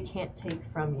have that they can't take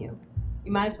from you?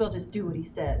 You might as well just do what he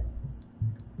says.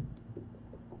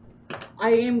 I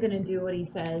am gonna do what he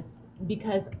says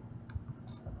because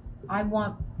I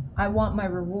want my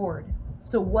reward.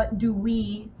 So what do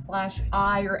we /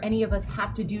 I or any of us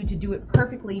have to do it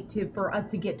perfectly for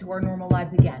us to get to our normal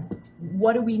lives again?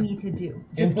 What do we need to do?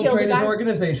 Just kill the Infiltrate his guy?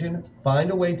 organization, find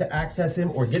a way to access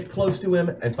him or get close to him,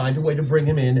 and find a way to bring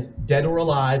him in, dead or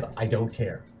alive, I don't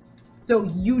care. So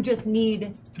you just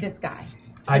need this guy.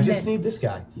 I just need this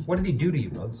guy. What did he do to you,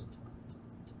 Rhodes?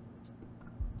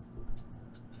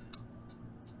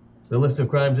 The list of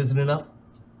crimes isn't enough?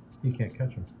 You can't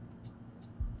catch him.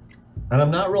 And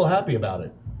I'm not real happy about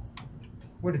it.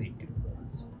 What did he do,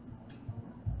 Rhodes?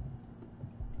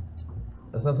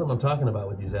 That's not something I'm talking about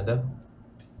with you, Zenda.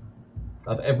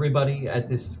 Of everybody at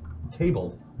this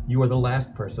table, you are the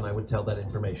last person I would tell that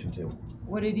information to.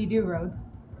 What did he do, Rhodes?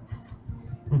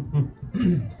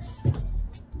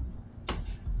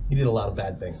 He did a lot of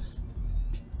bad things.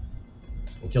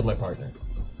 He killed my partner.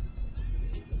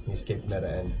 He escaped Meta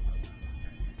End.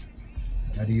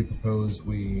 How do you propose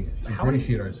we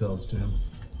ingratiate ourselves to him?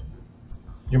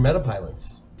 You're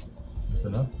metapilots. That's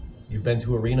enough. You've been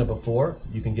to Arena before.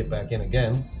 You can get back in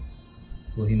again.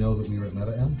 Will he know that we were at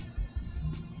Meta M?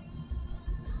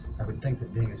 I would think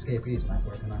that being escapees might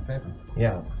work in our favor.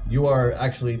 Yeah, you are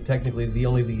actually technically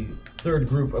the third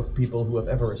group of people who have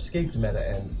ever escaped Meta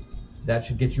End. That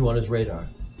should get you on his radar.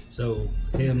 So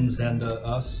him, Zenda,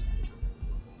 us.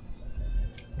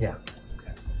 Yeah.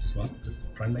 Okay. Just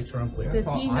trying to make sure I'm clear.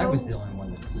 Does he I know? was the only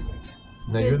one that escaped.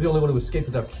 No, you're the only one who escaped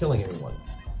without killing anyone.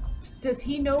 Does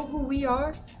he know who we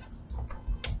are?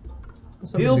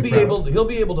 He'll be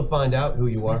able to find out who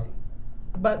you are.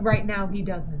 But right now he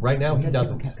doesn't. Right now he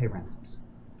doesn't. Can't pay ransoms.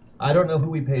 I don't know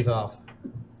who he pays off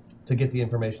to get the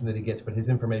information that he gets, but his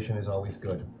information is always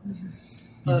good.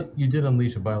 You did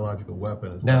unleash a biological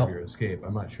weapon as part of your escape.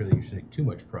 I'm not sure that you should take too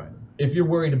much pride in it. If you're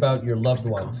worried about your loved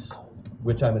ones,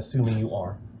 which I'm assuming you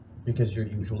are, because you're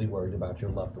usually worried about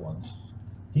your loved ones,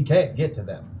 he can't get to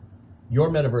them. Your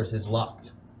metaverse is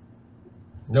locked.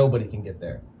 Nobody can get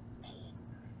there.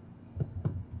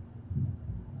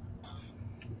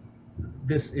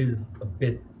 This is a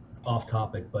bit off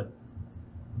topic, but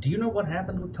do you know what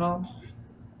happened with Tom?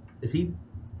 Is he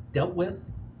dealt with?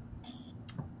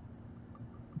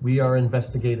 We are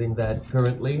investigating that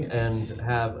currently and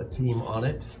have a team on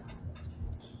it.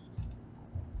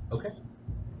 Okay.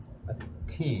 A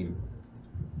team?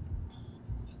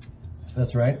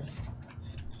 That's right.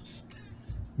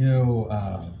 You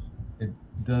know, it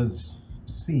does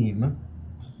seem,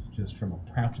 just from a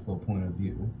practical point of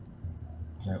view,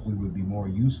 that we would be more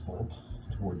useful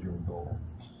toward your goal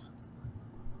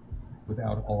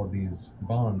without all of these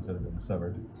bonds that have been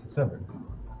severed.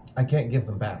 I can't give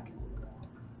them back.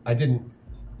 I didn't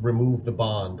remove the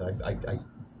bond.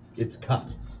 It's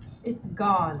cut. It's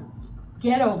gone.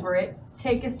 Get over it.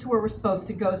 Take us to where we're supposed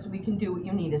to go so we can do what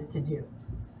you need us to do.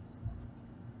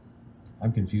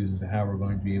 I'm confused as to how we're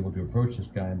going to be able to approach this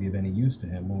guy and be of any use to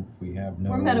him if we have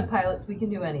no... We're metapilots. We can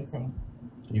do anything.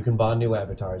 You can bond new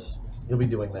avatars. You'll be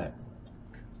doing that.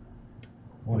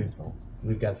 Wonderful.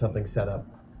 We've got something set up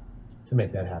to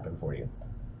make that happen for you.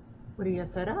 What do you have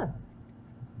set up?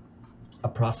 A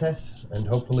process, and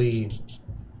hopefully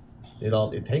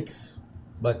it takes,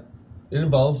 but it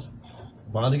involves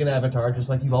bonding an avatar just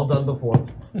like you've all done before.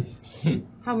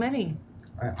 How many?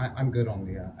 I'm good on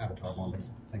the avatar bonding.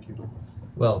 Thank you.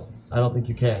 Well, I don't think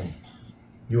you can.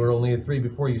 You were only at 3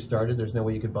 before you started. There's no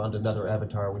way you could bond another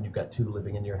avatar when you've got 2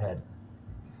 living in your head.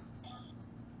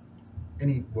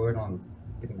 Any word on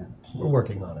getting that? We're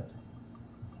working on it.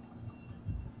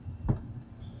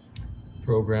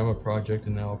 Program, a project,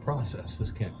 and now a process.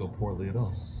 This can't go poorly at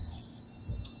all.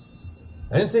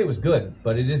 I didn't say it was good,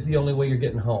 but it is the only way you're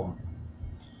getting home.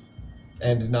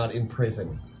 And not in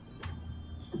prison.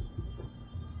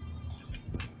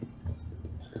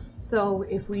 So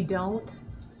if we don't,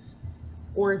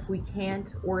 or if we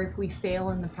can't, or if we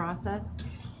fail in the process?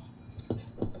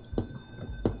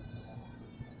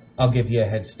 I'll give you a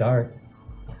head start.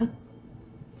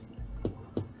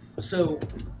 So,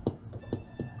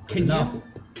 can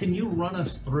you run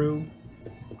us through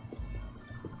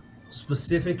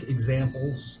specific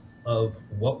examples of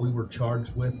what we were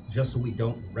charged with, just so we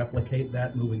don't replicate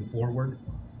that moving forward?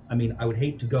 I mean, I would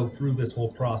hate to go through this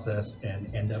whole process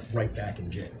and end up right back in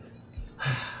jail.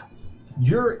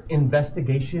 Your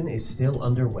investigation is still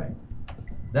underway.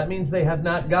 That means they have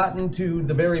not gotten to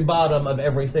the very bottom of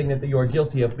everything that you're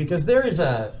guilty of, because there's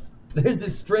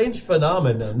this strange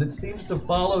phenomenon that seems to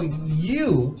follow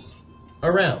you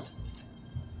around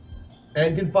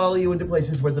and can follow you into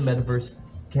places where the metaverse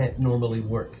can't normally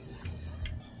work.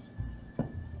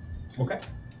 Okay.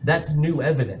 That's new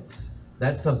evidence.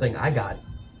 That's something I got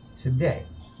today.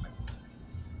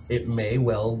 It may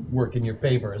well work in your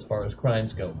favor as far as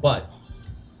crimes go, but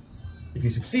if you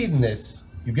succeed in this,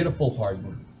 you get a full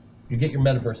pardon. You get your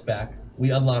metaverse back.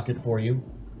 We unlock it for you.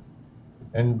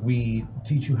 And we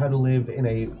teach you how to live in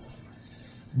a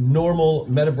normal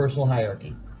metaversal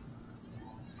hierarchy.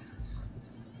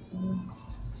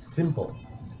 Simple.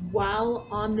 While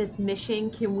on this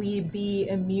mission, can we be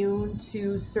immune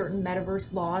to certain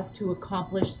metaverse laws to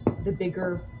accomplish the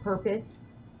bigger purpose?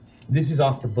 This is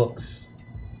off the books.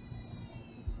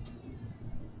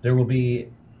 There will be...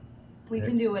 We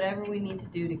can do whatever we need to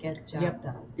do to get the job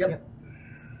done. Yep.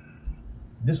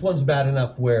 This one's bad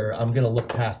enough where I'm going to look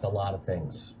past a lot of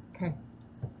things. Okay.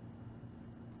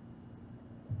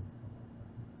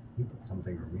 He did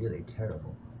something really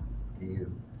terrible to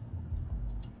you.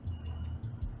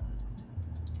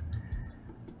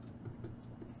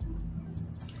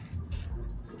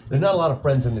 There's not a lot of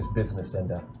friends in this business,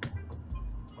 Zenda.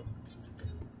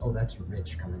 Oh, that's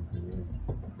rich coming from you.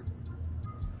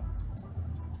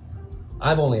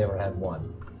 I've only ever had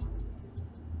one.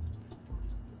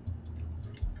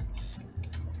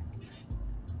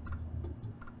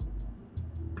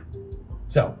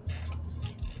 So,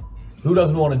 who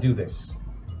doesn't want to do this?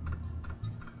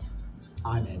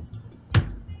 I'm in.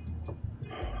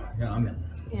 Yeah, I'm in.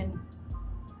 And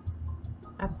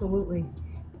absolutely.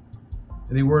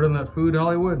 Any word on that food,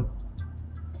 Hollywood?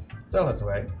 It's on its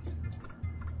way.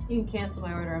 You can cancel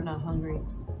my order. I'm not hungry.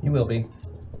 You will be.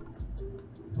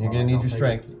 You're gonna need your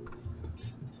strength.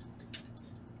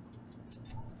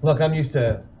 Look, I'm used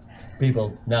to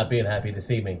people not being happy to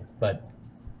see me, but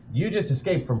you just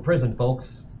escaped from prison,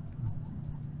 folks.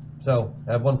 So,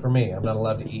 have one for me. I'm not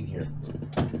allowed to eat here.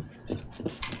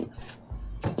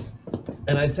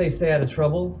 And I'd say stay out of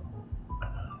trouble,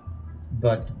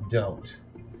 but don't.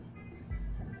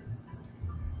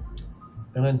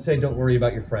 And I'd say don't worry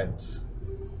about your friends.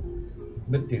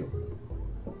 But do.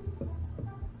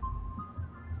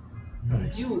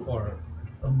 You are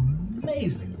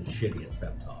amazingly shitty at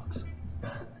pep talks.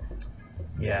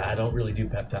 Yeah, I don't really do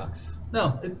pep talks.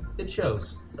 No, it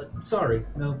shows. Sorry,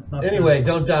 no, not Anyway,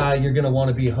 don't die. You're going to want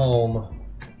to be home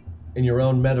in your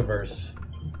own metaverse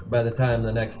by the time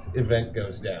the next event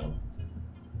goes down.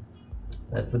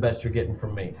 That's the best you're getting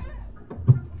from me.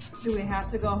 Do we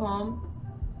have to go home?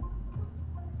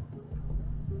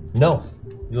 No.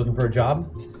 You looking for a job?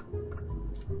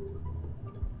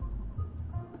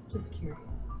 Just curious.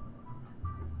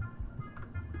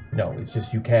 No, it's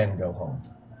just you can go home.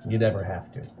 You never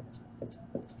have to.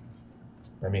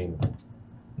 I mean,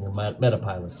 you're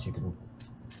metapilots. You can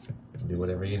do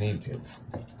whatever you need to.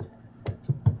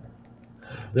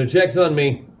 Their check's on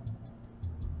me.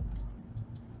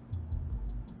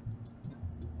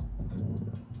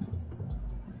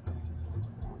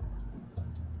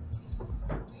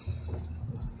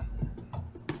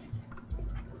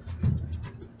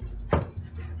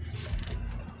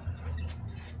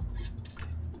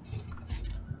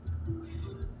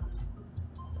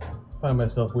 I find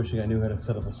myself wishing I knew how to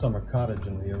set up a summer cottage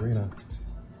in the arena.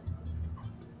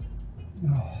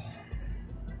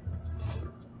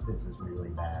 This is really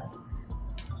bad.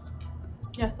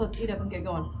 Yes, let's eat up and get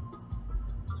going.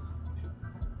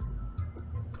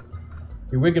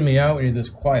 You're wigging me out when you're this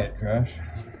quiet, Crash.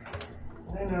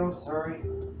 I know, sorry.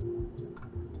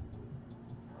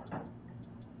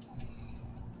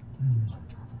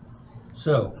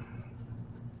 So,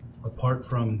 apart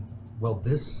from, well,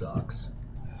 this sucks.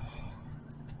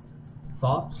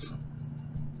 Thoughts?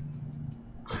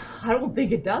 I don't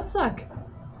think it does suck.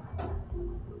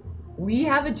 We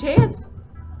have a chance.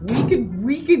 We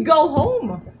could go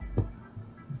home.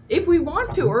 If we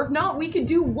want to, or if not, we could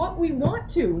do what we want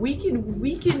to. We can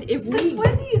if Since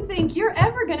when do you think you're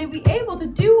ever going to be able to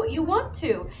do what you want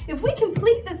to? If we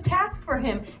complete this task for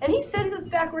him and he sends us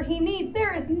back where he needs,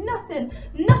 there is nothing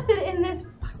in this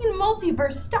fucking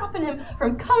multiverse stopping him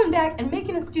from coming back and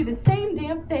making us do the same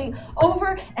damn thing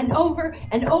over and over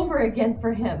and over again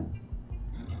for him.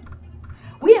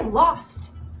 We have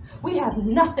lost. We have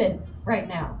nothing right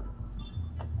now.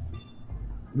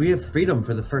 We have freedom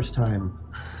for the first time.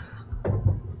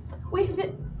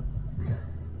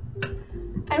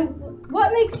 And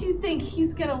what makes you think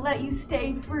he's gonna let you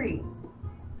stay free?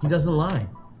 He doesn't lie.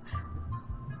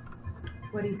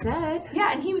 That's what he said.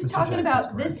 Yeah, and he was Mr. talking Jackson's about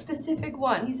correct. this specific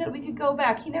one. He said we could go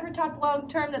back. He never talked long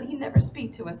term that he'd never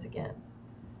speak to us again.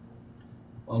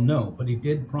 Well, no, but he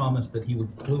did promise that he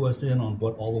would clue us in on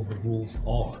what all of the rules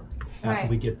are after Right.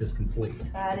 we get this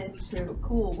complete. That is true.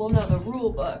 Cool. We'll know the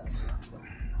rule book.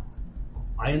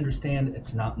 I understand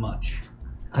it's not much.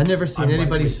 I've never seen I'm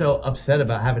anybody like- so upset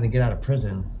about having to get out of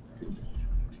prison.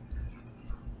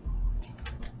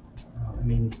 I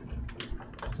mean,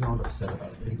 It's not upset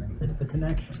about leaving. it's the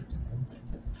connections, man.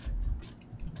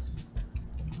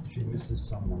 She misses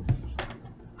someone.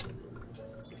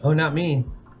 Oh, not me.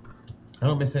 I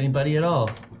don't miss anybody at all.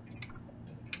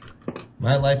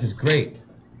 My life is great.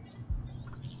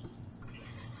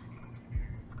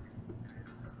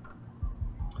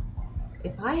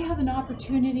 If I have an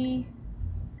opportunity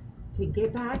to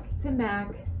get back to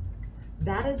Mac,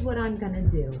 that is what I'm gonna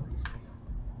do.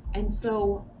 And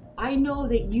so I know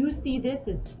that you see this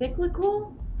as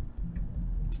cyclical.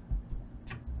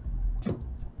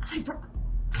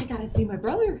 I gotta see my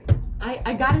brother.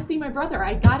 I gotta see my brother.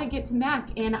 I gotta get to Mac,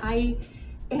 and I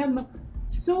am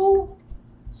so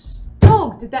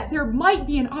stoked that there might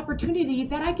be an opportunity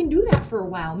that I can do that for a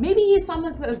while. Maybe he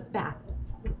summons us back.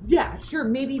 Yeah, sure.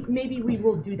 Maybe we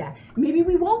will do that. Maybe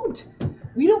we won't.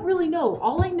 We don't really know.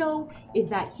 All I know is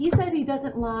that he said he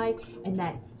doesn't lie and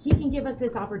that he can give us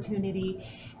this opportunity,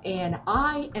 and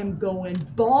I am going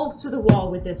balls to the wall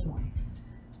with this one.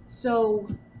 So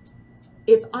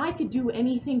if I could do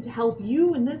anything to help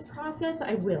you in this process,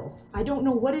 I will. I don't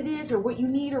know what it is or what you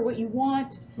need or what you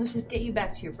want. Let's just get you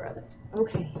back to your brother.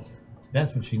 Okay.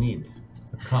 That's what she needs.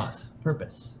 A cause,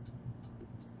 purpose.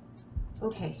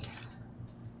 Okay.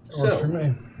 So, for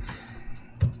me.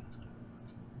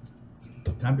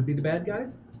 Time to be the bad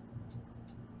guys?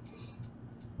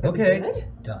 Okay.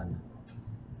 Done.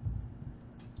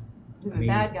 We were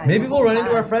bad guys Maybe the we'll whole run into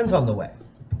time. our friends on the way.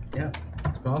 Yeah.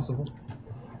 It's possible.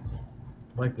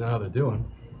 I'd like to know how they're doing.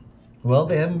 Well,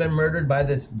 they haven't been murdered by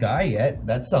this guy yet.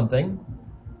 That's something.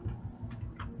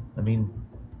 I mean,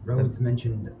 Rhodes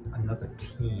mentioned another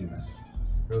team.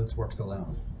 Rhodes works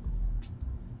alone.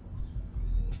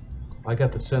 I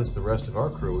got the sense the rest of our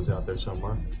crew was out there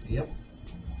somewhere. Yep.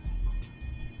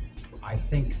 I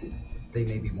think they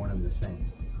may be one and the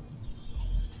same.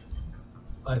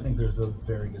 I think there's a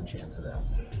very good chance of that.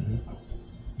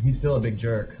 He's still a big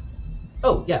jerk.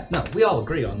 Oh, yeah, no, we all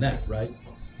agree on that, right?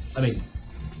 I mean,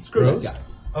 screw Rose? that guy.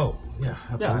 Oh, yeah,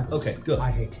 absolutely. Yeah, okay, good.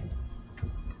 I hate him.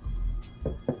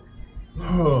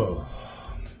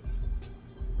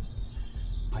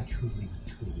 I truly,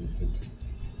 truly hate him.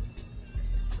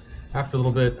 After a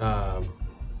little bit,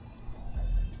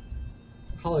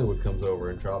 Hollywood comes over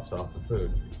and drops off the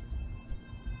food.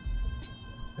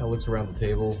 Now looks around the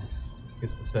table,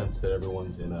 gets the sense that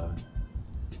everyone's in a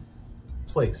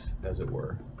place, as it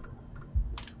were,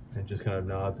 and just kind of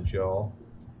nods at y'all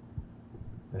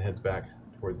and heads back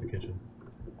towards the kitchen.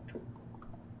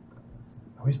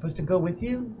 Are we supposed to go with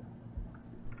you?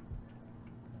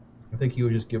 I think you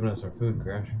were just giving us our food,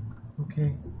 Crash.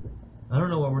 Okay. I don't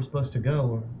know where we're supposed to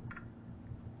go.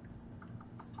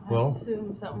 I Well,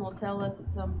 assume something will tell us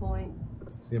at some point.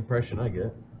 it's the impression I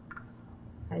get.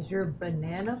 Has your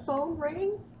banana phone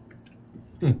ring?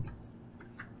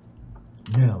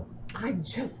 No. I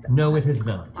just. No, it has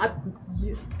not.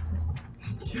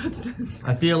 Just.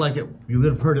 I feel like it. You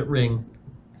would have heard it ring.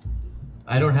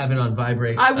 I don't have it on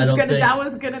vibrate. I was don't gonna. think. That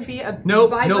was gonna be a.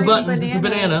 Nope, no vibrating buttons. It's a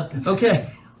banana. Okay.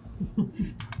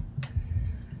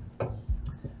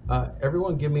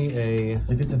 Everyone give me a...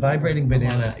 If it's a vibrating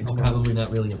banana, it's probably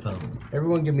not really a phone.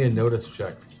 Everyone give me a notice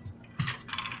check.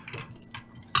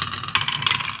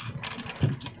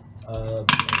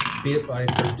 Beat it by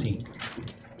 13.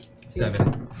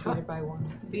 7. Beat it by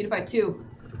 1. Beat it by 2.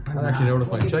 I don't actually know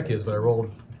what my check is, but I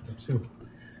rolled a 2.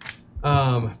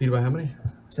 Beat it by how many?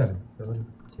 7.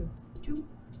 2.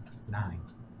 9.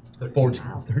 14.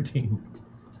 13.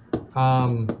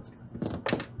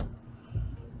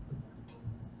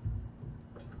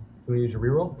 Can we use your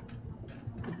reroll?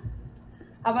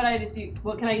 How about I just use,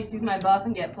 can I just use my buff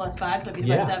and get +5 so I beat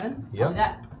it by 7? Yeah. I'll do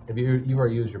that. If you've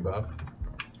already used your buff.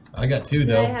 I got 2 Did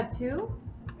though. I have 2?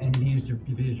 And you used your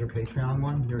Patreon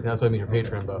one? That's what I mean, your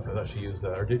Patreon buff. I thought she used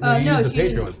that. Or did No, you use the she Patreon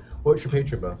didn't. one? What's your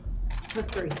Patreon buff?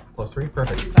 +3. +3?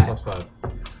 Perfect. 5.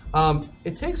 +5.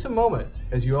 It takes a moment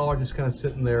as you all are just kind of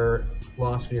sitting there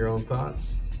lost in your own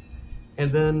thoughts. And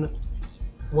then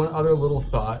one other little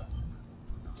thought,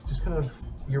 just kind of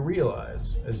you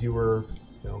realize as you were,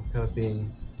 kind of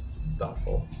being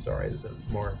thoughtful. Sorry,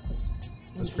 more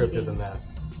descriptive than that.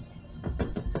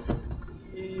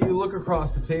 You look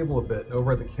across the table a bit.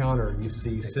 Over at the counter, you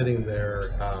see sitting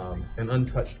there an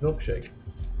untouched milkshake,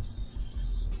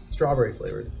 strawberry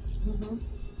flavored. Mm-hmm.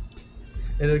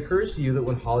 And it occurs to you that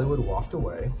when Hollywood walked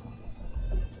away,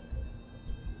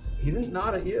 he didn't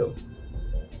nod at you.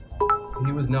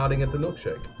 He was nodding at the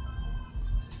milkshake.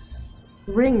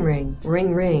 Ring, ring,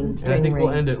 ring, ring, And I ring, think ring.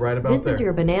 we'll end it right about This there. is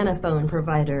your banana phone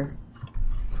provider.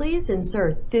 Please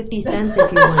insert 50 cents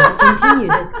if you want to continue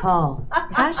this call.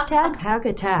 #hack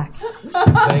attack.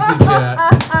 Thank you, chat.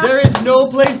 There is no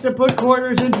place to put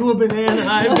quarters into a banana.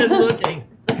 I've been looking.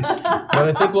 But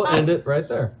I think we'll end it right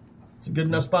there. It's a good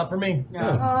enough spot for me.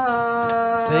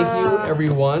 Thank you,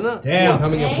 everyone, for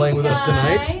coming and playing with us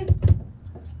tonight.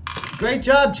 Great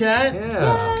job, chat.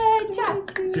 Yeah.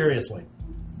 Seriously.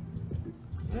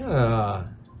 Yeah.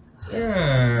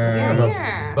 Kind of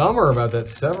a bummer about that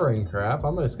severing crap.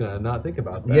 I'm just gonna not think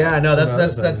about that. Yeah, no,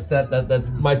 that's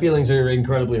my feelings are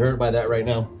incredibly hurt by that right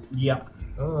now. Yep.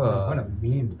 What a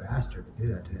mean bastard to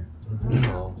do that to.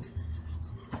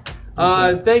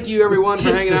 Thank you everyone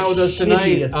for hanging out with us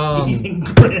tonight.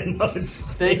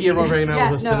 Thank you everyone for hanging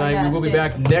out with us tonight. We will be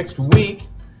back next week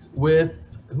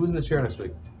with who's in the chair next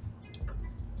week?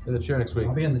 In the chair next week.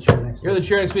 I'll be in the chair next You're in the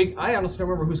chair next week. I honestly don't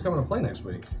remember who's coming to play next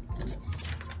week.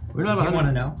 We're not. You want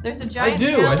to know? There's a I giant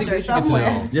do. I think calendar we should get to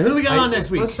somewhere. know. Yeah, who do we got on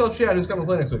next week? Let's tell Chad who's coming to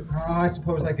play next week. I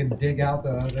suppose I could dig out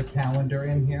the calendar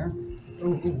in here.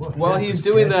 While he's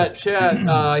doing that,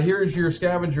 chat, here's your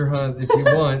scavenger hunt if you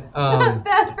want.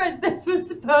 Bad friend, this was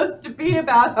supposed to be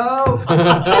about hope.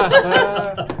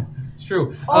 It's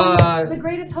true. The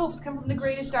greatest hopes come from the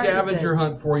greatest darknesses. Scavenger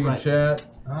hunt for you, chat.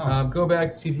 Go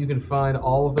back to see if you can find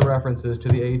all of the references to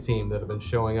the A-Team that have been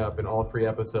showing up in all 3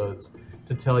 episodes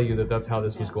to tell you that that's how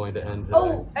this was going to end today.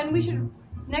 Oh, and we should...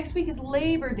 Next week is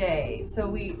Labor Day, so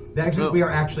we... Next week we are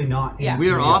actually not in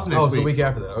We are off next week. Oh, so the week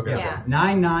after that. Okay. Yeah.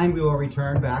 9/9 we will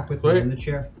return back with me in the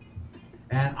chair.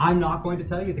 And I'm not going to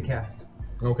tell you the cast.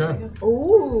 Okay.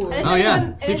 Ooh. And if Oh, yeah.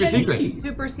 anyone- and if any-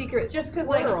 Super secret. Just because,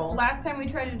 like, last time we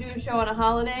tried to do a show on a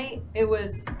holiday, it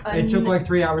was... It took like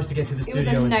 3 hours to get to the It was a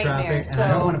studio in nightmare, traffic, and I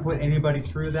don't so- want to put anybody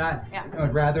through that. Yeah.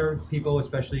 I'd rather people,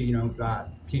 especially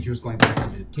teachers going back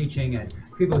into teaching, and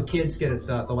people with kids get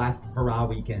the last hurrah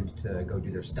weekend to go do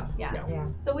their stuff. Yeah.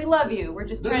 So we love you. We're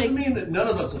just That trying doesn't to... mean that none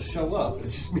of us will show up. It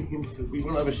just means that we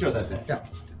won't have a show that day.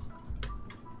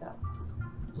 Yeah.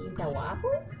 He's a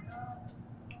waffle?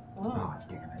 Oh,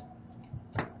 damn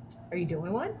it. Are you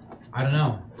doing one? I don't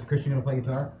know. Is Christian gonna play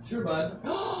guitar? Sure, bud.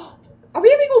 Are we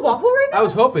having a waffle right now? I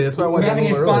was hoping. That's why I We're wanted having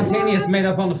a to early. spontaneous, made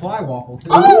up on the fly waffle too.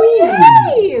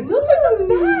 Oh, yay! Those are the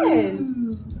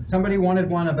best. Somebody wanted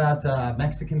one about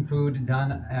Mexican food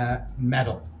done at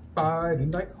metal. Friday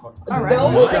night. All right.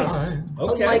 Those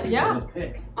Okay. Like, yeah.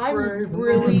 I'm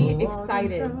really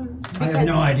excited. I have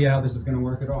no idea how this is gonna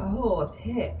work at all. Oh, a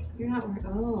pick. You're not...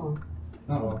 Oh.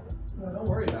 Uh-oh. No, don't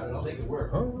worry about it. I'll make it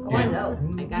work. Oh, I know.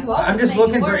 I got You it. I'm just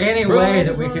looking for any way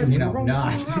that we can,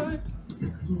 not.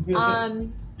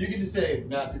 You can just say,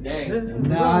 not today.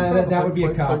 No, that would be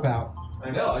a cop out. I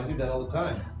know, I do that all the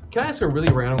time. Can I ask a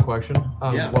really random question?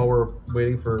 Yeah. While we're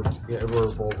waiting for,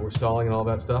 we're stalling and all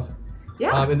that stuff.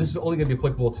 Yeah. And this is only going to be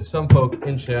applicable to some folk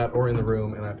in chat or in the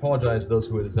room, and I apologize to those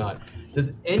who it is not.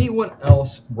 Does anyone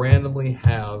else randomly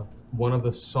have one of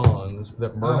the songs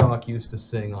that Murdoch used to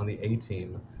sing on the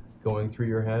A-Team going through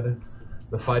your head?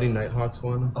 The Fighting Nighthawks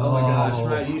one? Oh my gosh,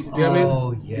 right. You used to do You know what I mean?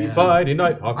 Oh, yeah. Fighting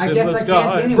Nighthawks I in guess the I can't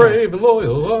sky, anyway. brave and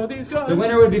loyal are these guys. The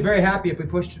winner would be very happy if we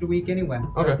pushed it a week anyway.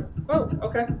 Okay. Oh,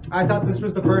 okay. I thought this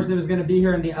was the person who was going to be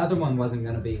here and the other one wasn't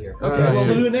going to be here. Okay, well,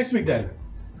 we'll do it next week then.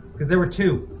 Because there were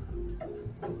 2.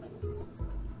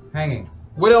 Hanging.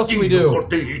 What else do we do? I was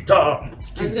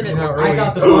gonna. I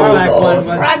thought the Barlack one was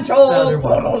the other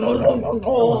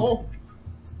one.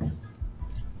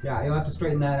 Yeah, you'll have to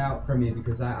straighten that out for me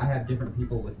because I have different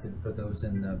people listed for those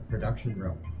in the production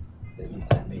room that you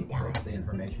sent me with the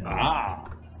information.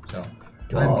 So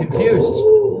I'm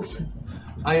confused.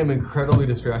 I am incredibly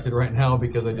distracted right now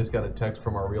because I just got a text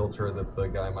from our realtor that the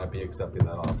guy might be accepting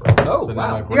that offer. Oh, so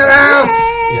wow. Now You got out!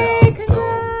 Yeah,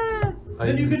 so...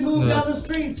 Then you can move down the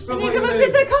streets from You where can move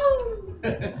you to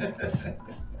Tacoma.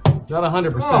 Not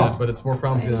 100%, Oh. but it's more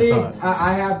promising See, than I thought.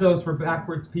 I have those for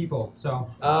backwards people, so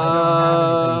I don't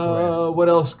have anything for you. What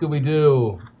else could we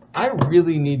do? I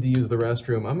really need to use the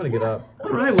restroom. I'm going to get up.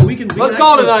 All right, well, we can... Let's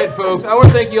call it a night, folks. I want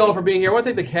to thank you all for being here. I want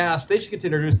to thank the cast. They should get to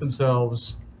introduce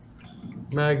themselves.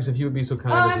 Mags, if you would be so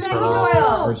kind as to start off.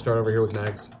 We're going to start over here with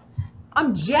Mags.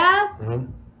 I'm Jess. Uh-huh.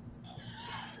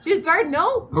 She started?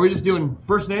 No. Are we just doing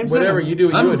first names? Whatever then? you do,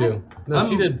 you I'm- would do. No, I'm-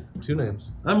 she did 2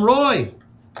 names. I'm Roy.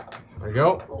 There you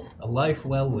go. A life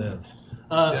well lived.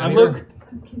 Down I'm here. Luke.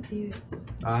 I'm confused.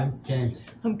 I'm James.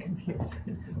 I'm confused.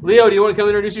 Leo, do you want to come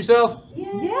introduce yourself?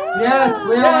 Yes,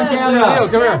 Leo on camera. Leo,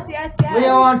 come Yes, here. yes, yes.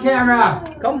 Leo on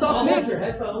camera. Come talk Hold me. your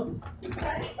headphones.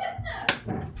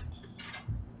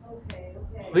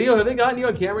 Leo, have they gotten you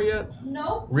on camera yet?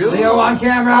 No. Really? Leo on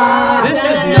camera. This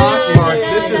is not Mark.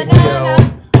 This is Leo.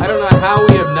 I don't know how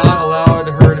we have not allowed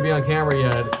her to be on camera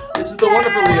yet. This is the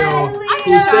wonderful Leo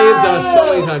who saves us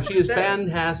so many times. She is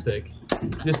fantastic.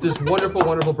 Just this wonderful,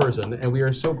 wonderful person, and we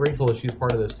are so grateful that she's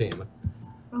part of this team.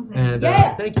 And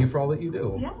thank you for all that you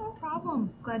do. Yeah, no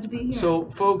problem. Glad to be here. So,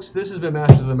 folks, this has been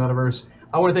Masters of the Metaverse.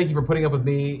 I want to thank you for putting up with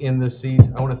me in this seat.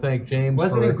 I want to thank James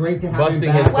Wasn't for it great to have busting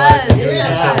him his back? butt and Was, doing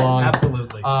yeah. it so long.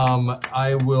 Absolutely.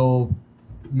 I will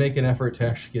make an effort to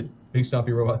actually get Big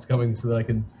Stompy Robots coming so that I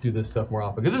can do this stuff more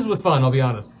often. Because this was fun, I'll be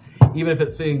honest. Even if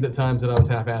it seemed at times that I was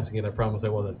half-assing it, I promise I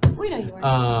wasn't. We know you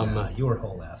weren't. You were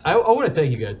whole ass. I want to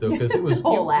thank you guys, though, because it was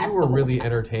Whole ass you the were whole really time.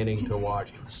 entertaining to watch.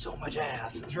 It was so much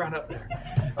ass. It was right up there.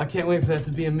 I can't wait for that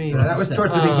to be a meme. That was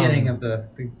towards the beginning of the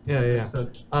Yeah.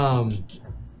 episode.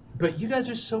 But you guys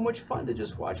are so much fun to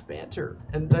just watch banter,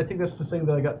 and I think that's the thing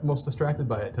that I got most distracted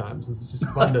by at times. Is just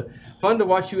fun to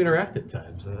watch you interact at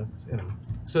times, and that's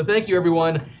So thank you,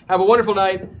 everyone. Have a wonderful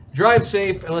night. Drive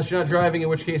safe, unless you're not driving, in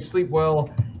which case sleep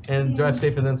well, and drive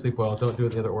safe and then sleep well. Don't do it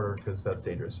in the other order because that's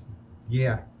dangerous.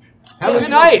 Yeah. Have a good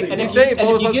night. And Be if safe. you, and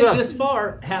all if the you fun get stuff. this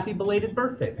far, happy belated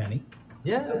birthday, Penny.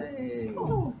 Yay.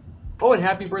 Oh, and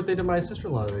happy birthday to my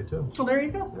sister-in-law today, too. Well, there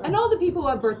you go. And all the people who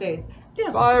have birthdays.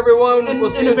 Yeah. Bye, everyone. And- we'll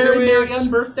see and you a in 2 very merry weeks.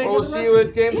 unbirthday We'll to the see rest you of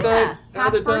at game you. night. Yeah. Other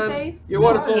Half times. birthdays. You're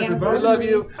wonderful. Yeah. We love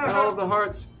you. Anniversaries. And all of the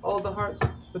hearts. All of the hearts.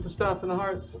 With the stuff and the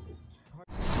hearts.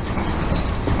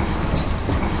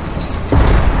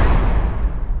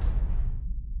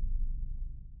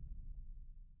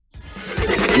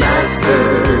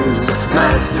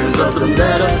 Masters of the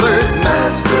metaverse,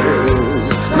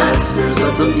 masters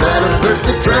of the metaverse.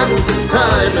 They travel through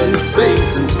time and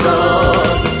space and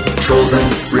stuff. Troll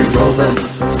them, re-roll them,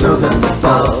 throw them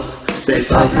above. They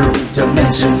fly through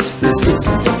dimensions, this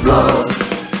isn't a bluff.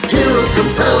 Heroes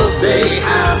compelled, they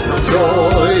have no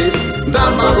choice.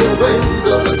 Bound by the winds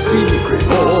of a secret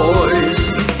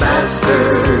voice.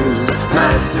 Masters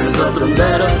of the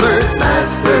metaverse,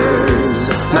 masters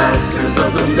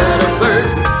of the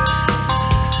metaverse.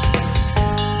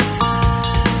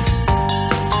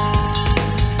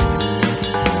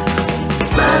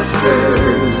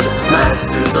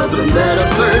 Masters of the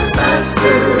metaverse,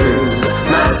 masters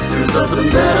of the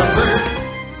metaverse.